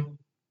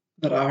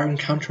that are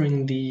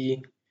encountering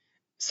the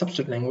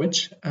substrate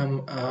language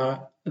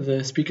are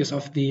the speakers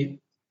of the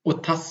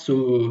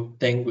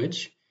Otasu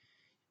language,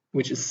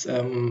 which is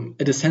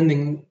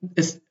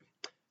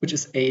which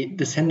is a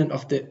descendant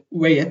of the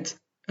Wayet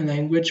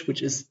language,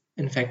 which is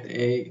in fact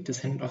a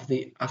descendant of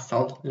the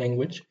Asal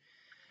language.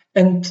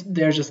 And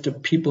they're just a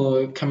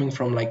people coming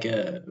from like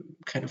a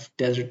kind of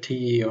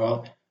deserty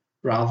or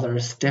rather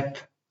steppe,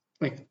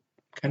 like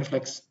kind of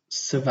like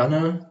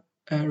savanna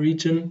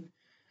region,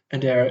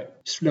 and they're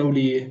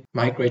slowly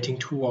migrating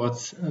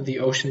towards the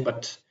ocean,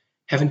 but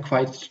haven't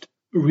quite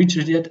reached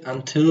it yet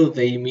until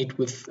they meet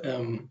with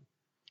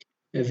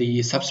the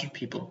substrate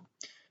people.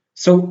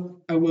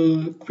 So I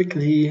will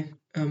quickly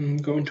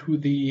go into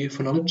the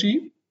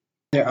phonology.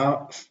 There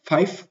are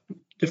 5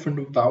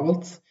 different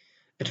vowels.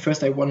 At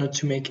first, I wanted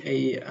to make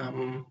a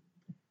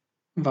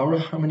vowel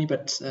harmony,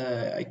 but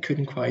I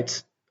couldn't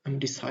quite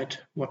decide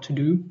what to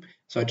do.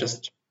 So I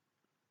just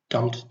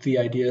dumped the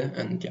idea,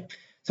 and yeah.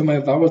 So my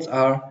vowels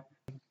are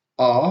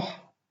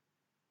ah,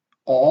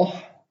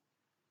 oh,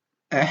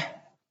 eh,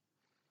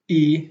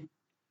 e,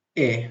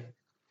 e.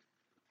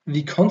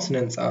 The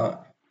consonants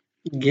are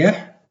g,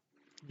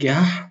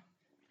 ga,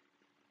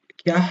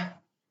 kya,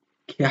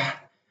 kya.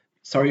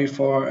 Sorry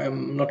for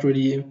not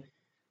really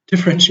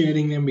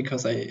differentiating them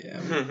because I,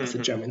 as a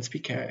German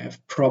speaker, I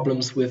have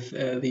problems with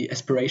the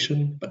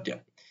aspiration. But yeah,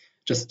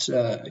 just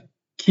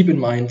keep in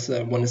mind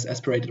one is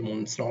aspirated and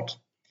one is not.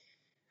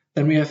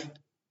 Then we have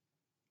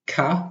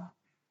ka,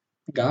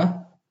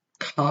 ga,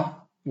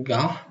 ka,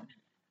 ga.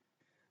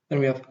 Then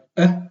we have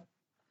h,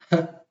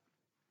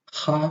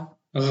 ha,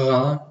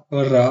 ra,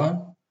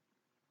 ra,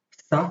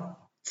 sa,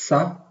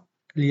 sa,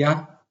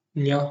 lia,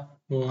 nya,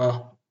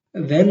 nga.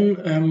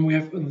 Then we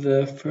have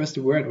the first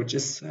word, which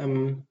is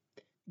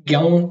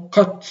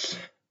Gyankot,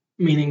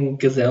 meaning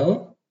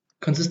gazelle,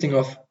 consisting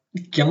of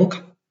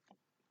gyank,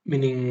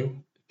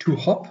 meaning to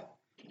hop,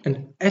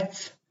 and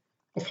et,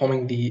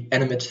 forming the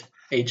animate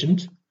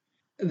agent.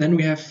 Then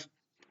we have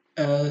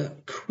a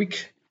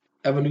quick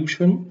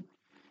evolution.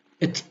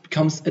 It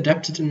becomes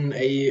adapted in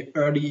a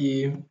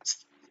early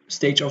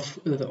stage of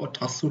the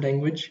Otasu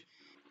language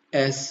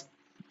as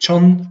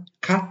Chon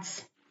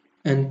Katz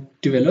and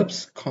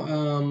develops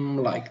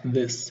like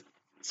this: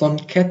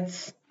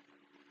 Sonkets,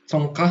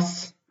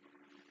 Sonkas,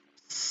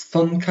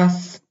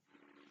 Sonkas,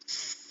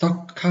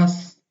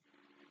 Sokkas,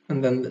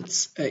 and then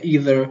it's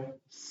either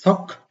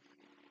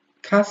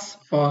Sokkas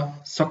or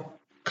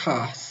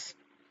Sokkas.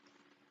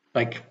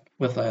 like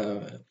with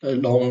a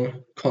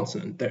long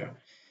consonant there.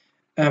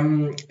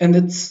 And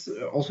it's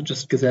also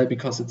just gazelle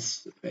because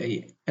it's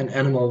an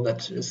animal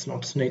that is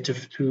not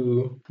native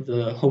to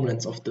the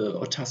homelands of the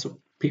Otasu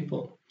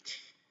people.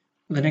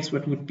 The next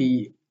word would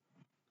be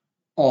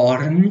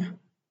orn,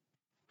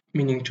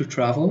 meaning to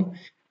travel.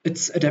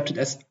 It's adapted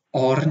as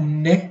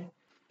orne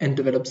and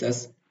develops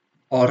as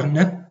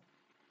orne,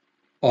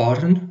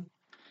 orn,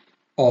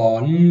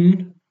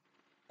 on,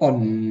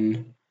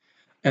 on.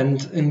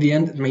 And in the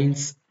end, it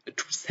means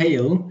to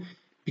sail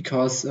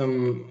because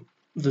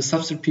the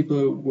substitute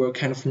people were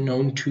kind of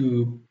known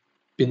to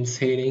been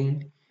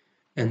sailing,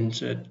 and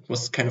it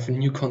was kind of a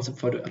new concept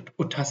for the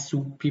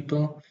Otasu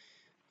people.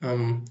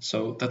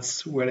 So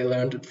that's where they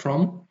learned it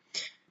from.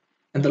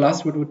 And the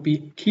last word would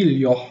be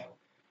kilyoh,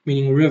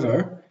 meaning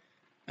river,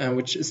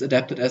 which is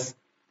adapted as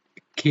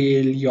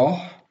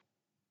kelyoh,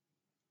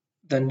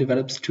 then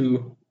develops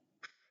to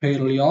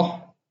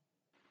shelyoh,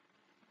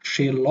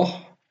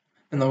 sheloh,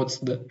 and now it's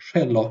the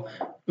sheloh,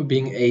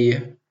 being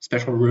a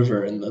special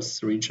river in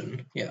this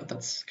region. Yeah,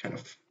 that's kind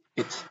of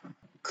it.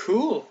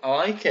 Cool, I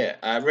like it.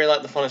 I really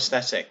like the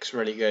phonesthetics,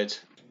 really good.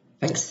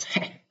 Thanks.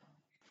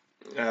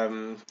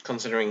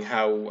 Considering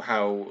how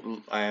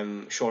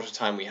short a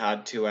time we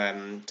had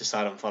to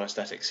decide on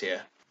phonesthetics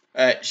here.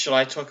 Shall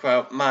I talk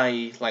about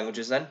my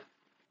languages then?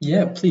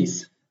 Yeah,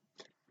 please.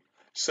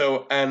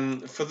 So,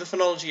 for the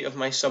phonology of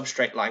my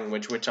substrate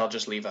language, which I'll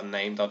just leave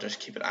unnamed, I'll just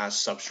keep it as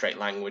substrate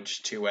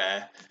language to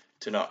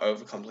not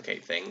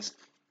overcomplicate things.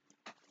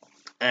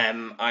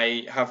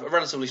 I have a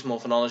relatively small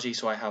phonology,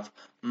 so I have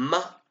m,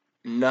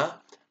 n,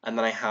 and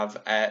then I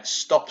have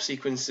stop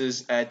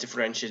sequences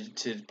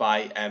differentiated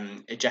by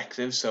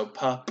ejectives, so p,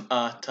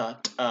 t,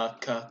 t,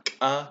 k,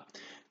 k.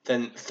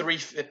 Then three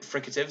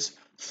fricatives,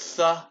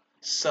 th,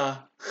 s, ch,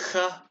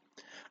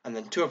 and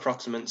then two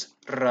approximants,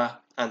 r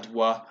and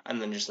w,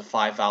 and then just a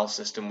 5-vowel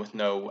system with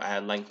no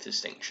length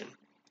distinction.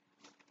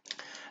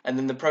 And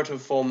then the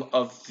protoform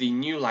of the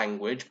new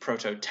language,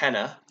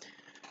 proto-tenor,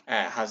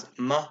 has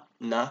m,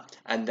 n,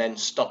 and then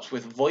stops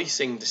with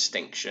voicing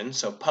distinction,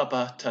 so p,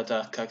 p, t,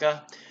 t, k, k.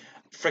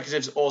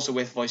 Fricatives also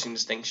with voicing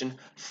distinction,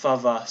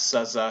 f, v, s,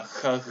 z,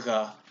 ch, g,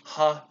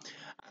 h,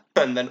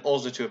 and then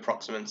also two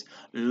approximants,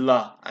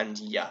 l and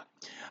y.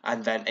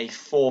 And then a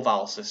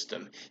 4-vowel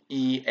system,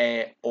 e,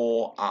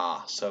 o,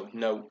 r, so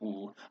no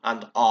u,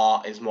 and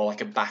r is more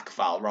like a back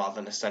vowel rather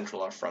than a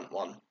central or front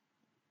one.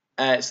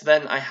 So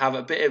then I have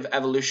a bit of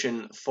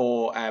evolution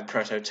for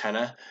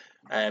proto-tenor.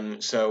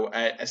 So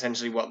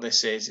essentially what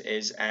this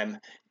is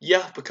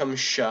y becomes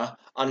sh,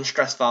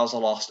 unstressed vowels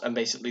are lost, and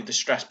basically the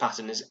stress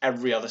pattern is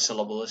every other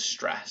syllable is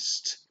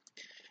stressed.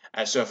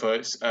 So if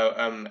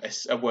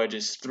a word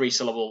is 3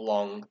 syllable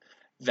long,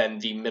 then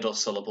the middle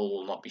syllable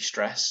will not be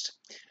stressed.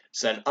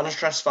 So then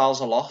unstressed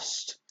vowels are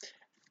lost.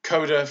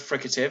 Coda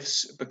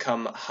fricatives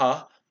become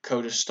h,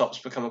 coda stops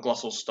become a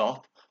glottal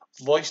stop.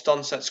 Voiced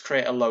onsets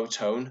create a low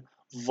tone.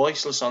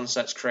 Voiceless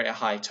onsets create a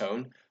high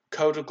tone.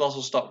 Coda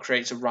glottal stop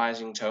creates a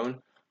rising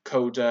tone.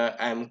 Coda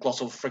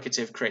glottal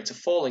fricative creates a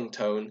falling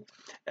tone.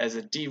 There's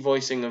a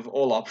devoicing of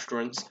all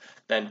obstruents.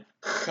 Then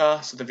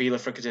ch, so the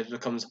velar fricative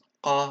becomes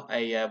qa,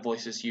 a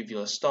voiceless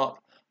uvular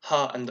stop.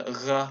 H and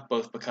r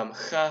both become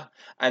ch,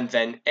 and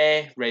then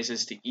e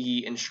raises to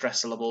e in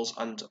stress syllables,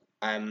 and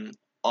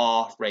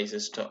r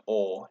raises to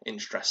or in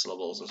stress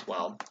syllables as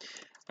well.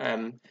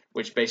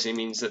 Which basically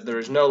means that there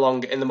is no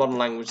longer, in the modern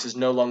language, there's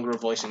no longer a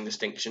voicing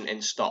distinction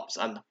in stops,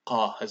 and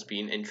qa has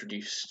been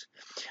introduced.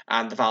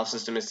 And the vowel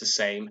system is the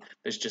same,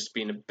 there's just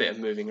been a bit of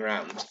moving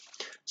around.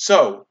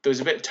 So, there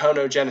was a bit of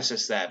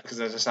tonogenesis there, because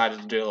I decided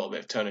to do a little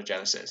bit of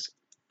tonogenesis.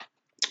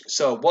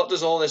 So, what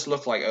does all this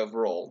look like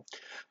overall?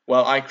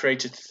 Well, I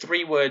created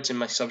 3 words in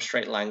my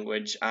substrate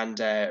language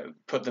and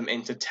put them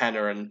into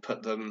tenor and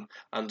put them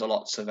under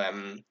lots of but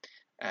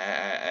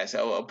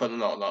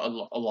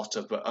not a lot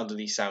of but under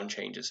these sound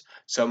changes.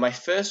 So my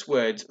first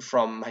word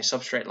from my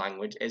substrate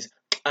language is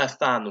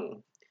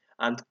athanu,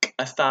 and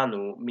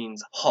athanu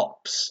means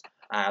hops,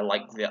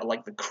 like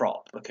the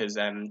crop, because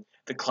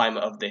the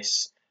climate of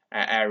this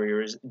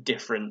area is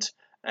different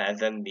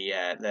than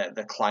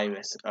the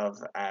climate of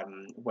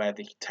where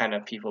the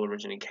tenor people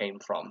originally came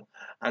from,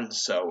 and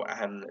so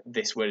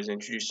this word is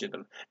introduced to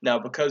them. Now,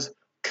 because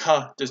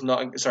ka does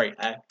not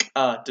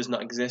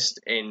exist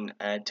in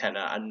tenor,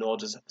 and nor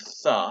does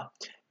th.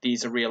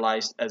 These are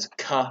realized as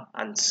ka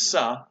and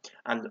sa,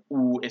 and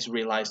u is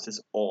realized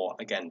as or,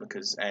 again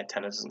because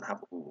tenor doesn't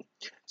have u.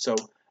 So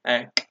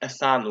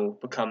athanu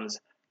becomes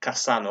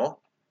kasano,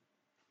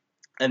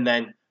 and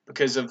then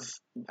because of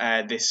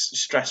this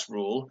stress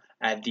rule,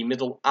 the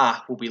middle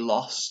a will be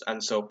lost,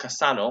 and so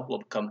kasano will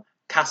become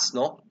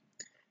kasno.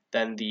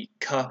 Then the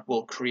k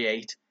will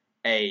create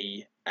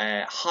a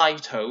high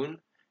tone.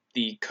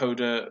 The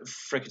coda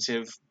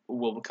fricative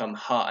will become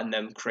ha and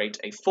then create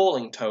a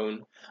falling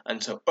tone,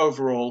 and so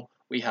overall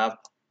we have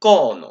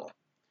kono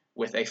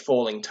with a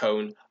falling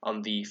tone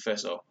on the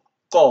first o,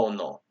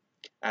 kono,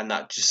 and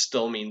that just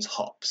still means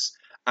hops.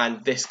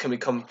 and this can be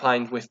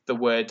combined with the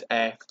word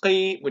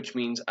qi, which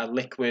means a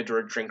liquid or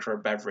a drink or a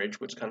beverage,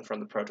 which comes from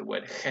the proto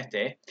word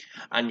chete,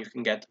 and you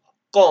can get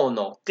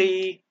kono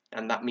qi,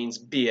 and that means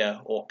beer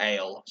or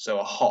ale, so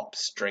a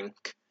hops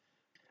drink.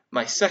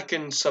 My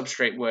second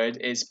substrate word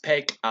is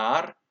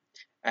pekar,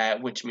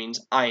 which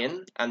means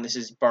iron, and this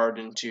is borrowed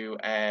into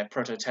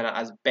Proto-Tena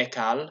as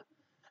bekal,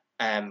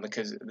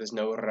 because there's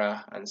no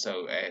ra, and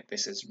so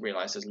this is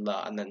realized as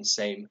la, and then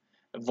same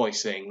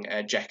voicing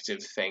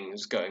ejective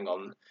things going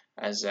on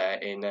as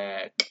in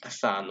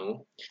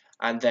thanu.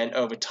 And then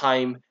over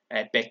time,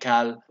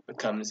 bekal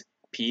becomes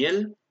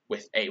pil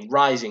with a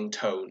rising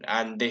tone,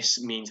 and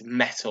this means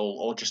metal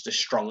or just a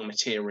strong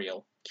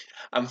material.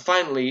 And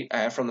finally,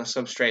 from the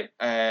substrate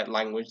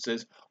language,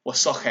 there's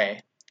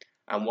wasoche,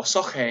 and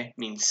wasoche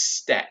means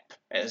step,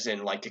 as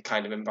in like a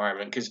kind of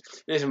environment, because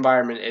this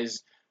environment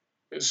is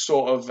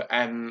sort of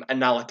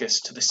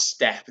analogous to the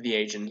steppe, the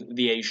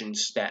Asian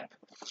steppe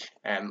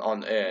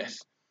on Earth.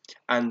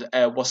 And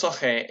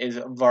wasoche is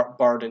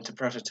borrowed into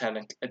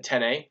Proto-Tena,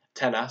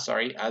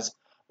 as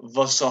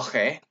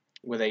vosoche,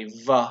 with a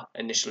v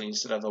initially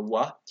instead of a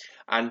w.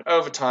 And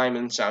over time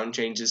and sound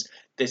changes,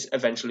 this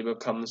eventually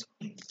becomes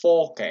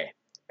forke,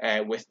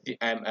 with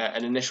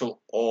an initial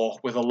or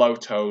with a low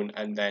tone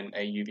and then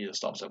a uvular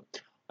stop. So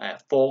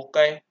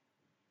forke,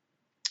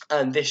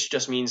 and this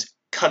just means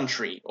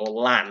country or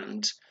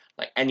land,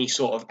 like any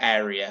sort of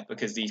area,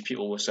 because these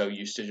people were so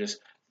used to just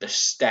the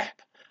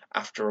steppe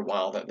after a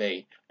while that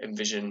they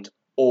envisioned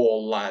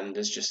all land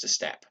as just a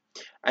steppe.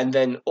 And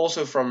then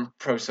also from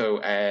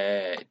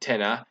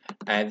Proto-Tena,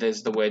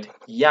 there's the word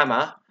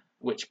yama,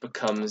 which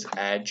becomes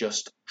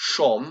just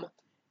shom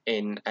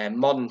in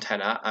modern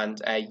Tena,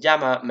 and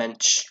yama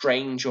meant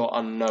strange or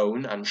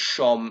unknown, and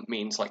shom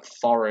means like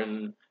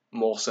foreign,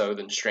 more so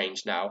than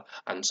strange now,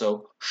 and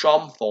so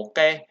shom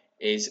folke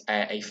is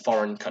a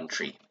foreign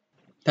country.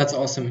 That's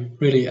awesome,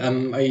 really.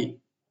 I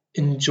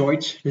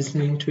enjoyed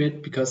listening to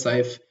it because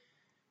I've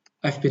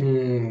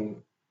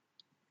been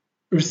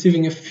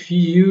receiving a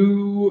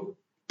few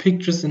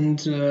pictures and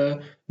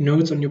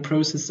notes on your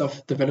process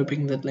of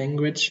developing that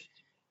language,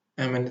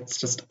 and it's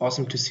just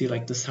awesome to see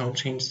like the sound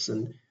changes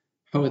and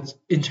how it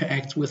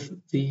interacts with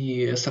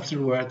the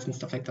substitute words and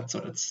stuff like that. So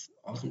it's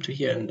awesome to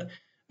hear, and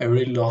I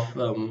really love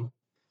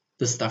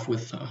the stuff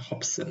with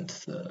hops, and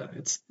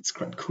it's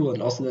quite cool,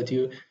 and also that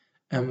you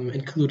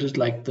included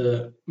like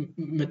the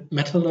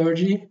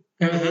metallurgy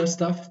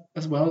stuff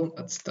as well.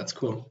 That's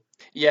cool.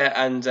 Yeah,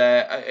 and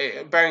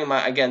bearing in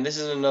mind, again, this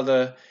is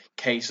another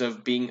case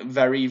of being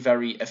very,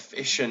 very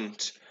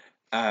efficient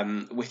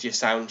with your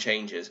sound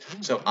changes.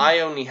 So I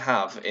only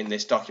have in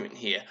this document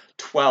here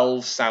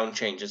 12 sound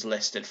changes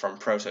listed from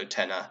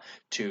Proto-Tena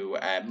to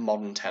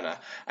modern Tena,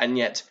 and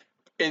yet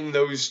in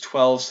those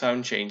 12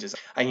 sound changes,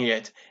 I can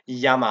get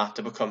yama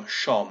to become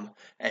shom,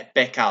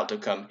 bekal to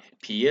become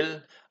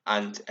pil,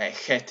 and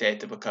chete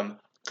to become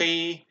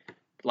qi.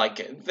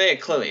 Like, they're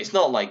clearly, it's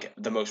not like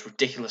the most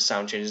ridiculous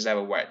sound changes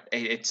ever where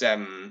it's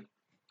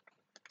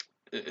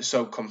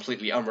so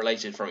completely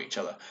unrelated from each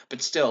other.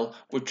 But still,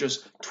 with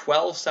just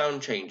 12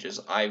 sound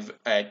changes, I've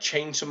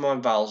changed some of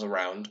my vowels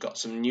around, got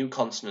some new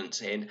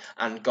consonants in,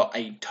 and got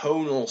a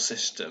tonal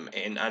system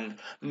in, and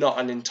not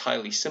an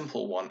entirely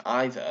simple one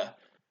either.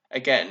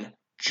 Again,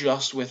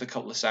 just with a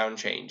couple of sound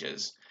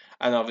changes.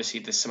 And obviously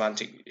the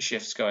semantic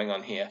shifts going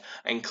on here.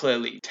 And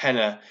clearly,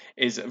 Tenor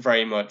is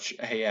very much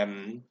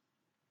some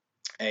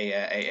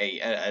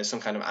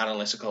kind of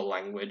analytical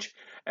language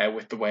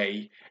with the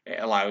way it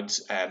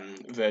allows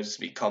verbs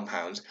to be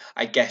compounds.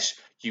 I guess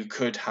you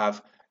could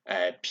have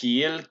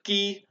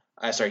pielki,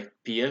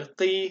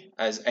 pielki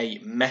as a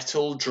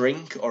metal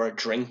drink or a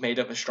drink made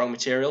of a strong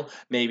material.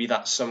 Maybe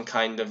that's some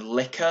kind of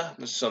liquor,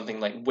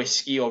 something like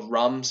whiskey or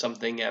rum,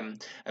 something a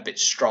bit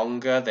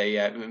stronger. They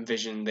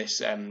envision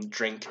this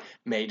drink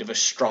made of a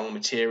strong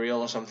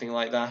material or something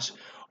like that.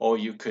 Or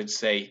you could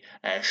say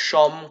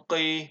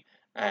shomqi,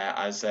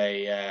 as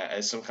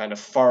some kind of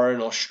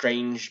foreign or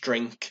strange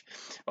drink,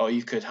 or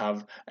you could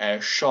have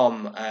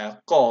shom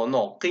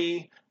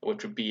konoki,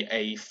 which would be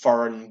a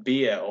foreign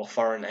beer or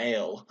foreign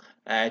ale.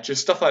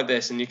 Just stuff like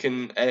this, and you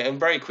can, and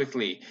very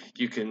quickly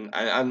you can,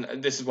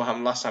 and this is what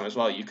happened last time as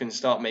well. You can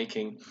start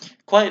making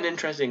quite an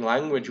interesting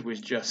language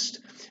with just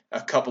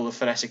a couple of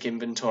phonetic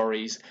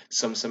inventories,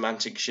 some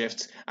semantic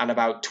shifts, and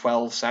about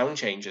 12 sound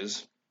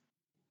changes.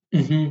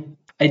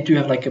 I do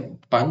have like a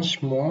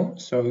bunch more,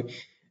 so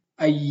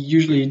I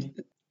usually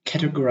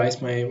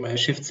categorize my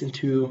shifts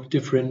into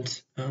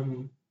different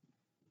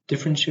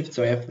shifts.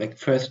 So I have like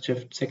first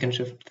shift, second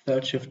shift,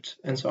 third shift,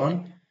 and so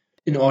on,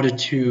 in order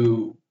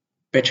to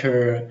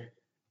better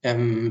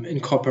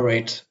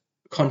incorporate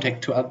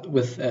contact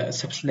with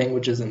substitute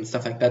languages and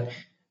stuff like that,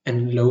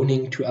 and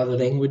loaning to other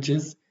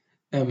languages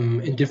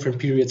in different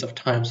periods of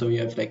time. So you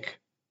have like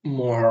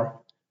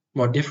more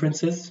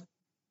differences.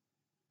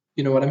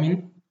 You know what I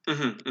mean?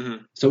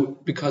 So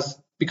because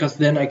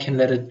then I can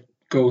let it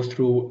go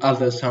through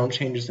other sound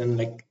changes and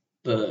like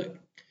the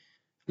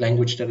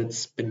language that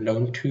it's been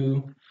loaned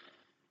to,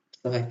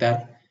 stuff like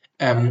that.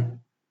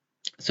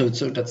 So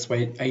that's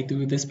why I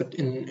do this. But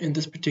in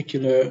this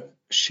particular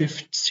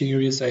shift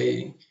series,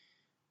 I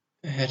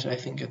had, I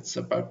think it's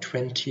about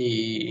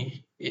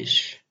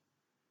 20-ish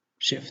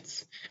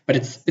shifts, but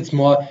it's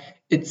more,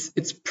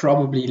 it's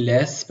probably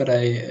less, but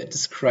I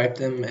describe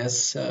them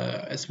as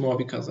more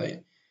because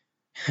I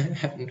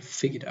haven't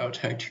figured out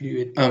how to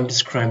do it.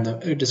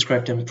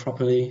 Describe them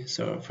properly.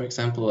 So for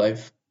example,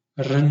 I've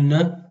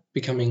rn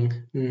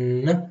becoming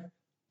n,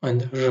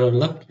 and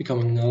rl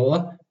becoming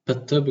l,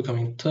 pt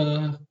becoming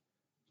t,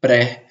 but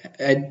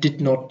I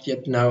did not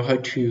yet know how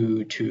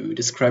to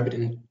describe it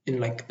in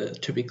like the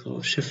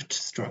typical shift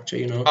structure,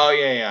 you know. Oh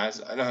yeah, yeah,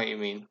 I know what you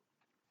mean.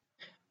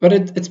 But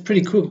it's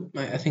pretty cool.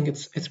 I think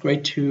it's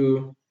great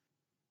to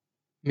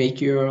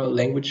make your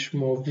language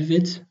more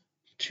vivid,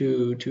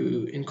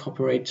 to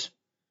incorporate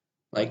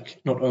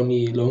like not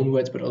only loan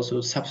words but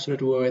also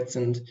substrate words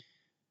and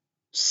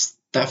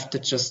stuff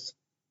that just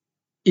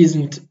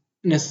isn't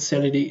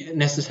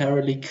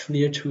necessarily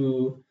clear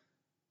to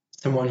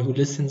someone who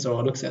listens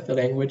or looks at the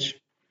language,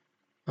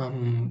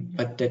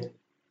 but that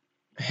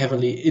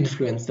heavily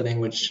influence the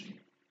language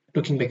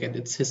looking back at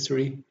its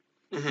history.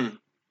 Hmm.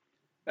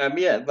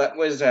 Yeah, that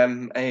was a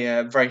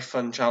very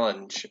fun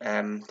challenge.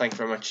 Thank you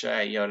very much,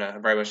 Yona. I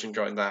very much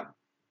enjoyed that.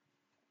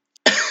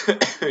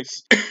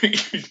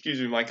 Excuse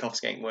me, my cough's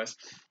getting worse.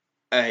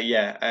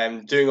 Yeah,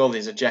 doing all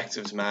these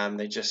adjectives, man,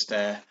 they just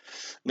no,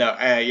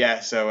 yeah.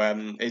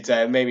 So it's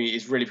maybe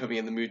it's really put me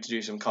in the mood to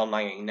do some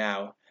conlanging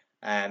now.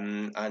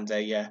 And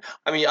yeah,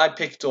 I mean, I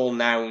picked all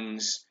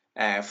nouns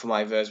for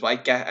my verbs, but I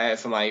get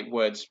for my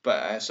words,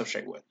 but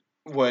subject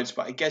words.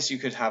 But I guess you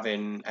could have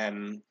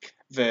in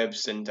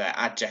verbs and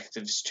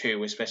adjectives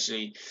too,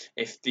 especially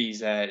if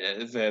these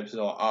verbs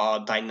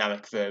are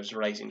dynamic verbs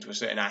relating to a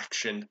certain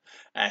action.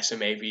 So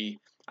maybe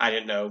I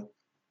don't know,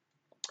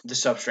 the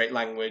substrate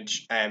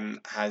language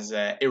has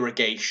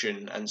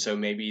irrigation, and so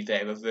maybe they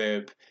have a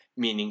verb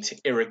meaning to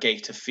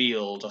irrigate a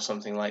field or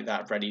something like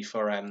that, ready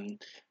for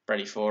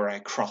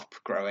crop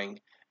growing.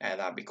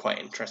 That'd be quite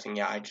interesting.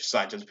 Yeah, I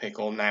decided to pick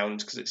all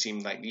nouns because it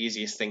seemed like the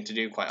easiest thing to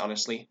do, quite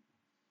honestly.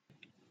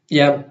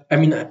 Yeah, I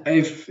mean,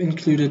 I've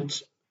included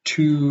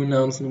two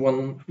nouns and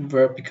one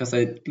verb because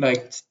I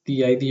liked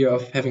the idea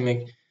of having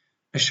like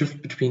a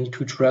shift between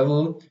to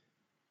travel,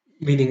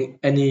 meaning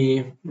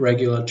any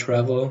regular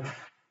travel,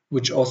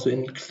 which also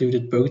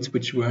included boats,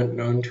 which weren't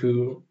known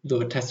to the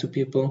Otasu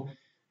people.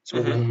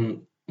 So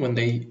Mhm. when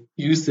they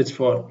used it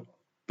for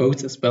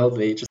boats as well,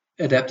 they just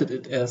adapted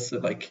it as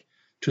like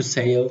to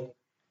sail.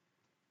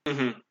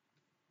 Mhm.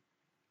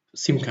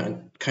 Seemed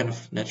kind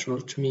of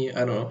natural to me.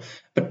 I don't know,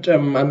 but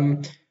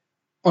I'm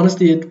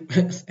honestly,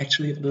 it's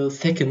actually the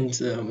second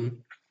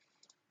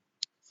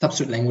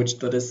substrate language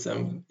that is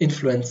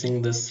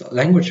influencing this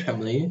language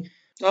family.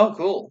 Oh,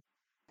 cool.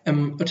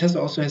 Otessa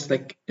also has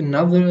like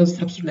another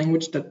substrate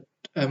language that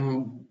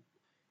um,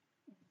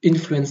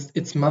 influenced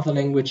its mother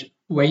language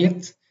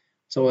Wayet.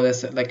 So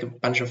there's like a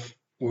bunch of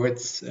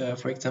words.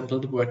 For example,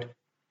 the word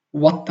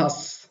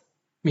watas,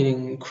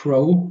 meaning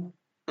crow.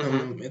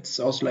 Mhm. It's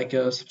also like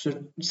a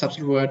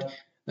substrate word.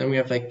 Then we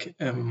have like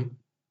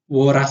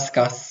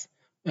Waraskas,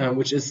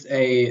 which is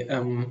a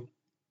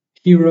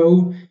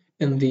hero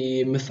in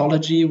the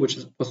mythology, which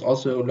was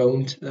also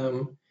loaned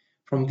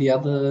from the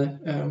other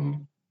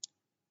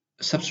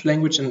substrate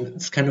language, and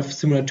it's kind of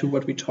similar to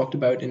what we talked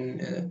about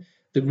in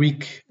the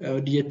Greek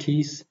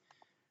deities.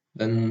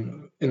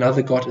 Then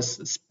another god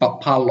is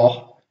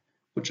Paloh,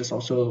 which is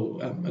also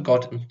a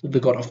god, the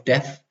god of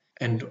death,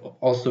 and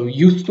also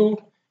Yusto,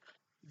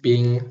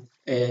 being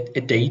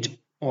a date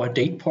or a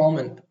date palm.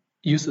 And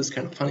Yusto is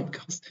kind of funny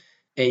because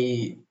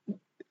a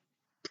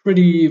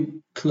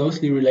pretty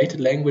closely related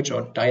language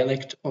or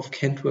dialect of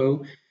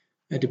Kentwo,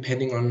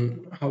 depending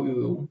on how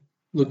you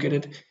look at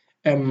it,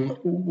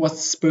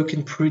 was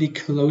spoken pretty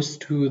close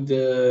to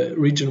the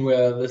region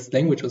where this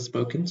language was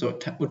spoken, so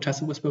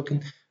Otasu was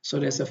spoken. So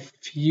there's a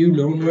few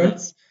loan Mhm.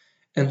 words,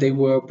 and they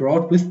were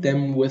brought with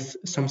them with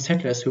some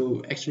settlers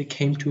who actually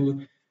came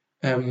to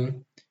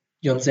um,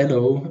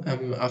 Yonzello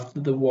after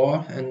the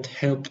war and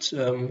helped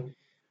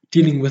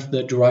dealing with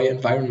the dry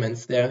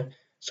environments there.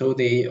 So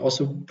they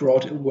also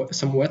brought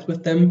some words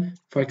with them.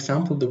 For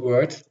example, the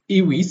word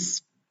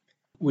iwis,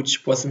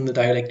 which was in the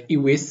dialect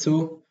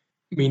iweso,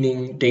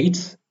 meaning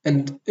date.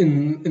 And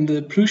in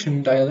the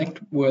Prussian dialect,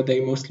 where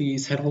they mostly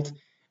settled,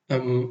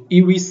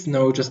 iwis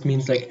now just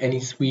means like any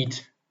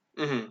sweet.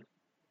 Mhm.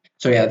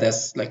 So yeah,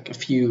 there's like a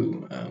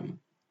few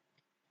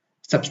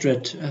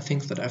substrate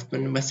things that I've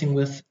been messing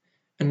with.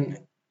 And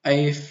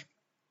I've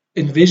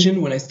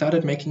envisioned, when I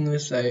started making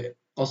this, I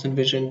also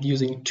envisioned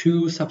using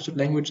two substrate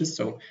languages.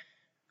 So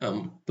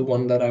the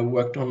one that I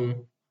worked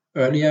on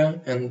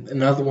earlier and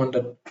another one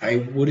that I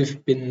would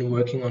have been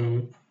working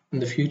on in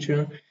the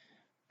future.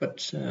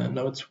 But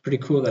now it's pretty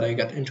cool that I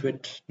got into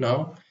it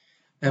now.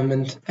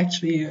 And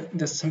actually,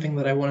 there's something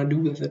that I want to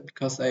do with it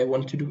because I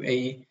want to do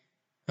a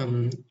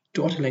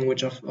daughter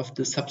language of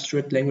the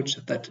substrate language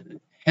that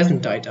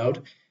hasn't died out,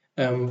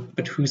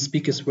 but whose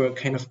speakers were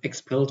kind of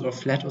expelled or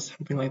fled or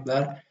something like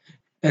that.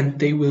 And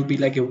they will be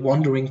like a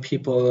wandering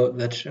people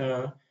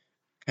that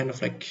kind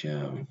of like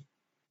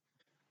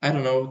I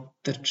don't know,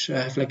 that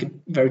have like a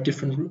very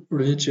different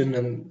religion,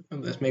 and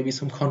there's maybe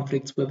some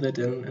conflicts with it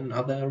in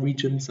other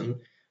regions,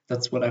 and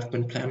that's what I've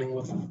been planning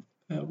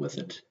with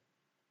it.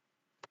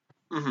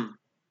 Mm-hmm.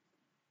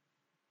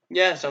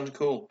 Yeah, sounds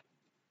cool.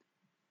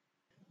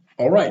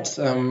 All right.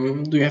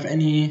 Do you have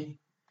any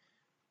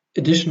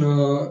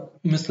additional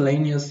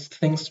miscellaneous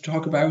things to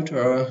talk about,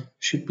 or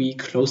should we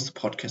close the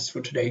podcast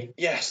for today?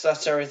 Yes,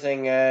 that's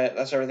everything.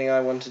 That's everything I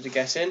wanted to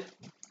get in.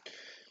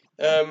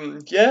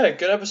 Yeah,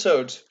 good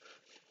episode.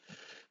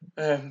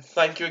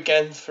 Thank you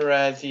again for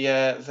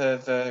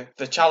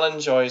the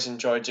challenge. Always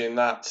enjoy doing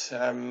that.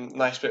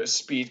 Nice bit of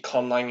speed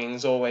conlanging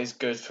is always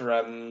good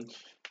for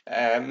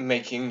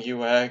making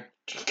you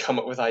come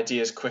up with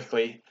ideas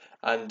quickly.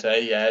 And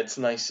yeah, it's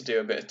nice to do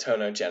a bit of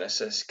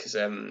tonogenesis because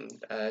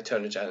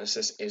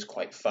tonogenesis is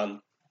quite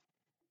fun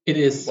It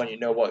is. when you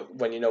know what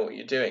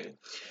you're doing.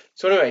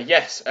 So anyway,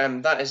 yes,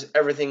 that is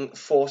everything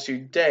for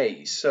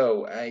today.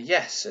 So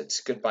yes,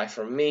 it's goodbye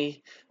from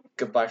me,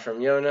 goodbye from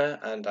Yona,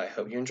 and I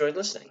hope you enjoyed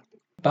listening.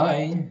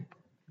 Bye.